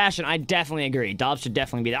 Sebastian, I definitely agree. Dobbs should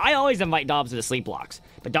definitely be there. I always invite Dobbs to the sleep blocks.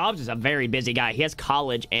 But Dobbs is a very busy guy. He has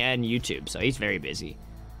college and YouTube, so he's very busy.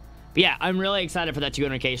 But yeah, I'm really excited for that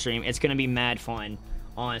 200K stream. It's going to be mad fun,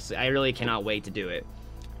 honestly. I really cannot wait to do it.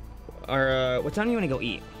 Or, what time do you want to go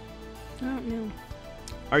eat? I don't know.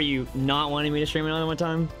 Are you not wanting me to stream another one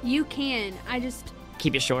time? You can. I just...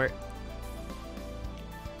 Keep it short?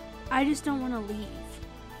 I just don't want to leave.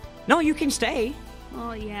 No, you can stay.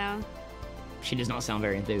 Oh, yeah. She does not sound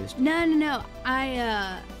very enthused. No.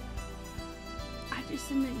 I just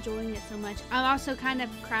am enjoying it so much. I'm also kind of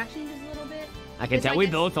crashing just a little bit. I can tell we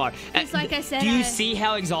both are. It's like I said. Do you see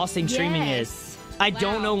how exhausting streaming is? Yes. I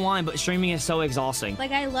don't know why, but streaming is so exhausting.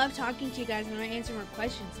 Like, I love talking to you guys and I answer more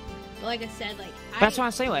questions. But like I said, like, that's why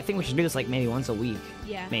I'm saying, I think we should do this like maybe once a week.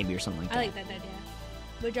 Yeah. Maybe or something like that. I like that idea.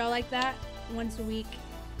 Would y'all like that? Once a week?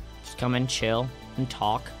 Just come and chill and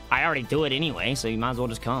talk. I already do it anyway, so you might as well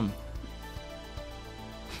just come.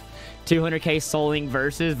 200k Soul Link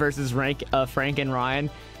versus Frank and Ryan.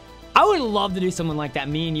 I would love to do something like that.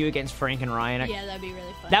 Me and you against Frank and Ryan. Yeah, that'd be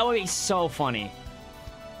really fun. That would be so funny.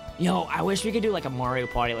 Yo, I wish we could do like a Mario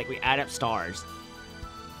Party. Like we add up stars.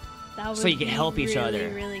 That would so you can help each other.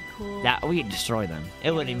 Really, really cool. That we could destroy them.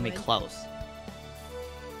 It wouldn't even be close.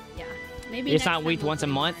 Yeah, maybe it's not week once a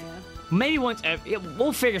month. Mario. Maybe once.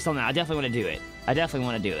 We'll figure something out. I definitely want to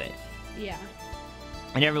do it. Yeah.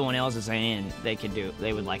 And everyone else is saying they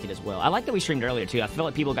would like it as well. I like that we streamed earlier too. I feel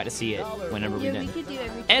like people got to see it whenever we did. Yeah, we could do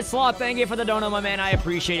everything. Ed Sloth, thank you for the donut, my man. I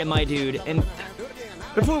appreciate it, my dude. And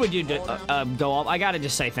before we do go off, I gotta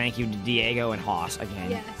just say thank you to Diego and Haas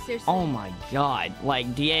again. Yeah, seriously. Oh my God,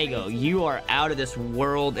 like Diego, you are out of this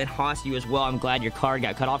world, and Haas, you as well. I'm glad your card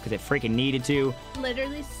got cut off because it freaking needed to.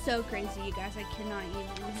 Literally so crazy, you guys. I cannot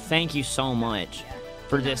even. Thank you so much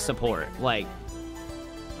for this support. Like.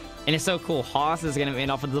 And it's so cool. Haas is going to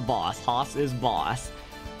end off with the boss. Haas is boss.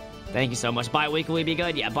 Thank you so much. Bi-weekly be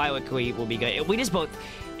good? Yeah, bi-weekly will be good. We just both...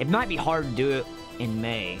 It might be hard to do it in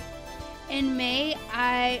May. In May,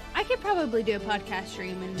 I could probably do a podcast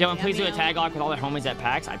stream. In Dylan, please do a tag lock with all the homies at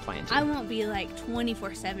PAX. I plan to. I won't be like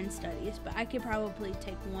 24/7 studies, but I could probably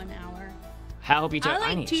take 1 hour. I hope you take...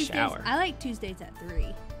 I need a shower. I like Tuesdays at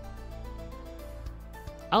 3.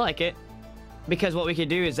 I like it. Because what we could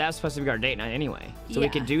do is that's supposed to be our date night anyway. So we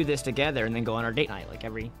could do this together and then go on our date night like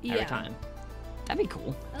every time. That'd be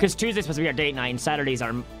cool. Because Tuesday's supposed to be our date night and Saturday's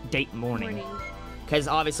our date morning. Because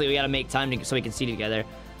obviously we got to make time so we can see together.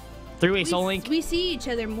 3-way Soul Link. We see each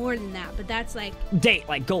other more than that, but that's like... Date,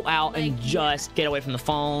 like go out and just get away from the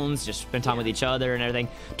phones, just spend time with each other and everything.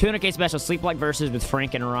 200k special Sleep Like versus with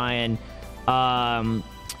Frank and Ryan.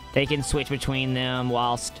 They can switch between them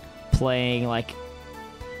whilst playing like...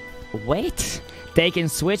 Wait, they can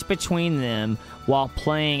switch between them while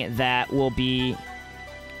playing. That will be...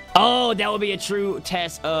 Oh, that will be a true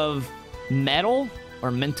test of metal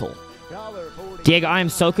or mental. Diego, I am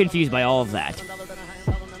so confused by all of that.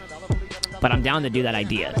 But I'm down to do that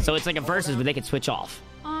idea. So it's like a versus, but they can switch off.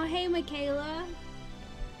 Oh, hey, Michaela.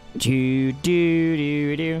 Do.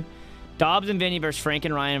 Dobbs and Vinny versus Frank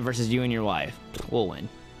and Ryan versus you and your wife. We'll win.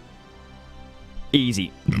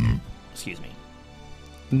 Easy. Excuse me.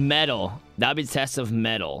 Metal. That'd be the test of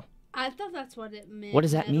metal. I thought that's what it meant. What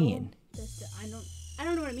does that mean? I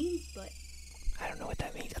don't know what it means, but... I don't know what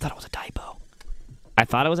that means. I thought it was a typo. I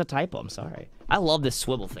thought it was a typo. I'm sorry. I love this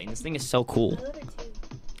swivel thing. This thing is so cool. I love it too.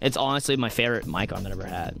 It's honestly my favorite mic I've ever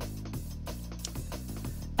had.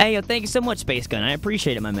 Hey, yo, thank you so much, Space Gun. I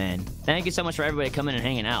appreciate it, my man. Thank you so much for everybody coming and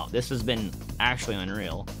hanging out. This has been actually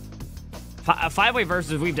unreal. A 5-way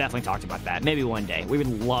versus, we've definitely talked about that. Maybe one day. We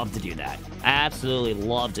would love to do that. Absolutely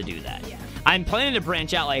love to do that. Yeah. I'm planning to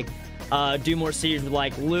branch out, like, do more series with,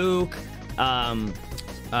 like, Luke,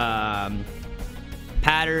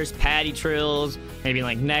 Patters, Patty Trills, maybe,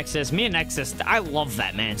 like, Nexus. Me and Nexus, I love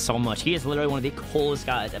that man so much. He is literally one of the coolest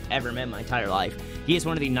guys I've ever met in my entire life. He is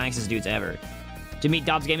one of the nicest dudes ever. Did you meet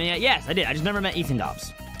Dobbs Gaming yet? Yes, I did. I just never met Ethan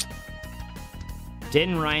Dobbs.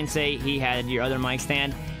 Didn't Ryan say he had your other mic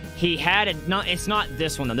stand? He had it. Not. It's not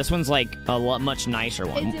this one though. This one's like a much nicer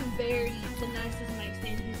one. It's the nicest mic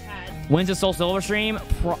stand he's had. When's the Soul Silver stream?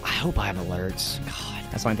 I hope I have alerts. God,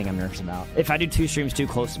 that's the only thing I'm nervous about. If I do 2 streams too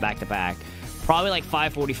close to back, probably like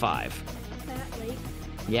 5:45. That late?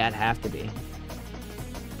 Yeah, it'd have to be.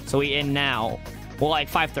 So we end now. Well, like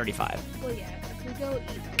 5:35. Well, yeah. If we go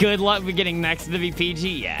eat. Good luck with getting next to the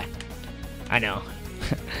VPG. Yeah, I know.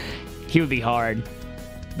 He would be hard.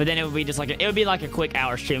 But then it would be just like a quick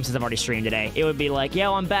hour stream since I've already streamed today. It would be like,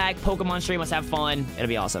 yo, I'm back, Pokemon stream, let's have fun. It'll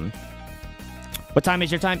be awesome. What time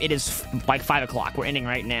is your time? It is like 5 o'clock. We're ending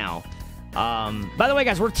right now. By the way,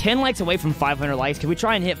 guys, we're 10 likes away from 500 likes. Can we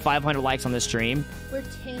try and hit 500 likes on this stream? We're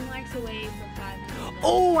 10 likes away from 500.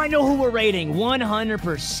 Oh, I know who we're rating.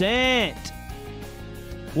 100%.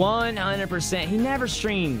 100%. He never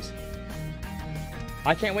streams.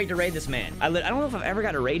 I can't wait to raid this man. I don't know if I've ever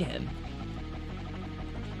got to raid him.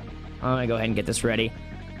 I'm gonna go ahead and get this ready.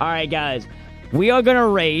 All right, guys. We are gonna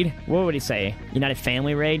raid. What would he say? United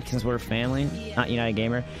Family raid, because we're family, not United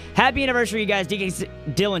Gamer. Happy anniversary, you guys.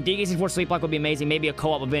 Dylan, DK64 Sleep Block would be amazing. Maybe a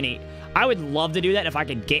co-op with Vinny. I would love to do that if I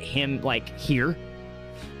could get him, like, here.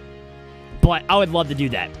 But I would love to do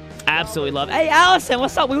that. Absolutely love. Hey, Allison,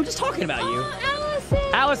 what's up? We were just talking about you.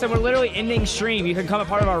 Allison, we're literally ending stream. You can come a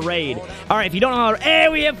part of our raid. All right, if you don't know how to... Hey,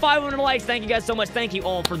 we have 500 likes. Thank you guys so much. Thank you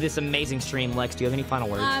all for this amazing stream. Lex, do you have any final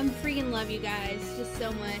words? Freaking love you guys just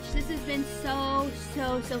so much. This has been so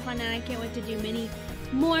fun, and I can't wait to do many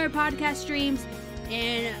more podcast streams.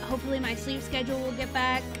 And hopefully my sleep schedule will get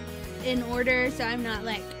back in order so I'm not,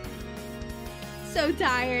 like, so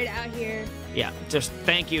tired out here. Yeah, just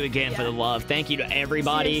thank you again for the love. Thank you to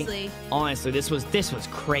everybody. Seriously. Honestly, this was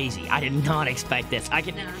crazy. I did not expect this.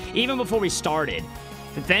 Even before we started.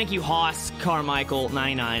 Thank you, Haas Carmichael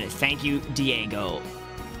 99. Thank you, Diego.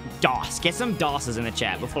 DOS. Get some DOSes in the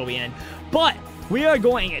chat before we end. But we are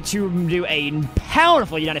going to do a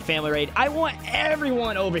powerful United Family raid. I want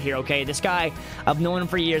everyone over here, okay? This guy, I've known him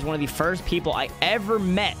for years. One of the first people I ever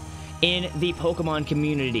met in the Pokemon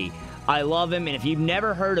community. I love him, and if you've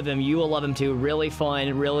never heard of him, you will love him too. Really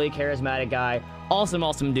fun, really charismatic guy.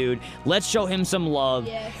 Awesome dude. Let's show him some love.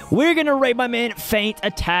 Yes. We're going to raid my man, Faint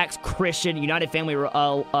Attacks Christian, United Family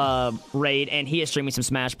raid, and he is streaming some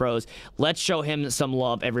Smash Bros. Let's show him some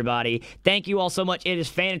love, everybody. Thank you all so much. It is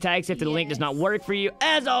Fan Attacks. If the link does not work for you,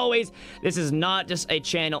 as always, this is not just a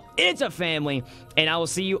channel. It's a family, and I will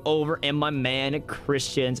see you over in my man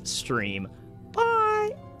Christian's stream.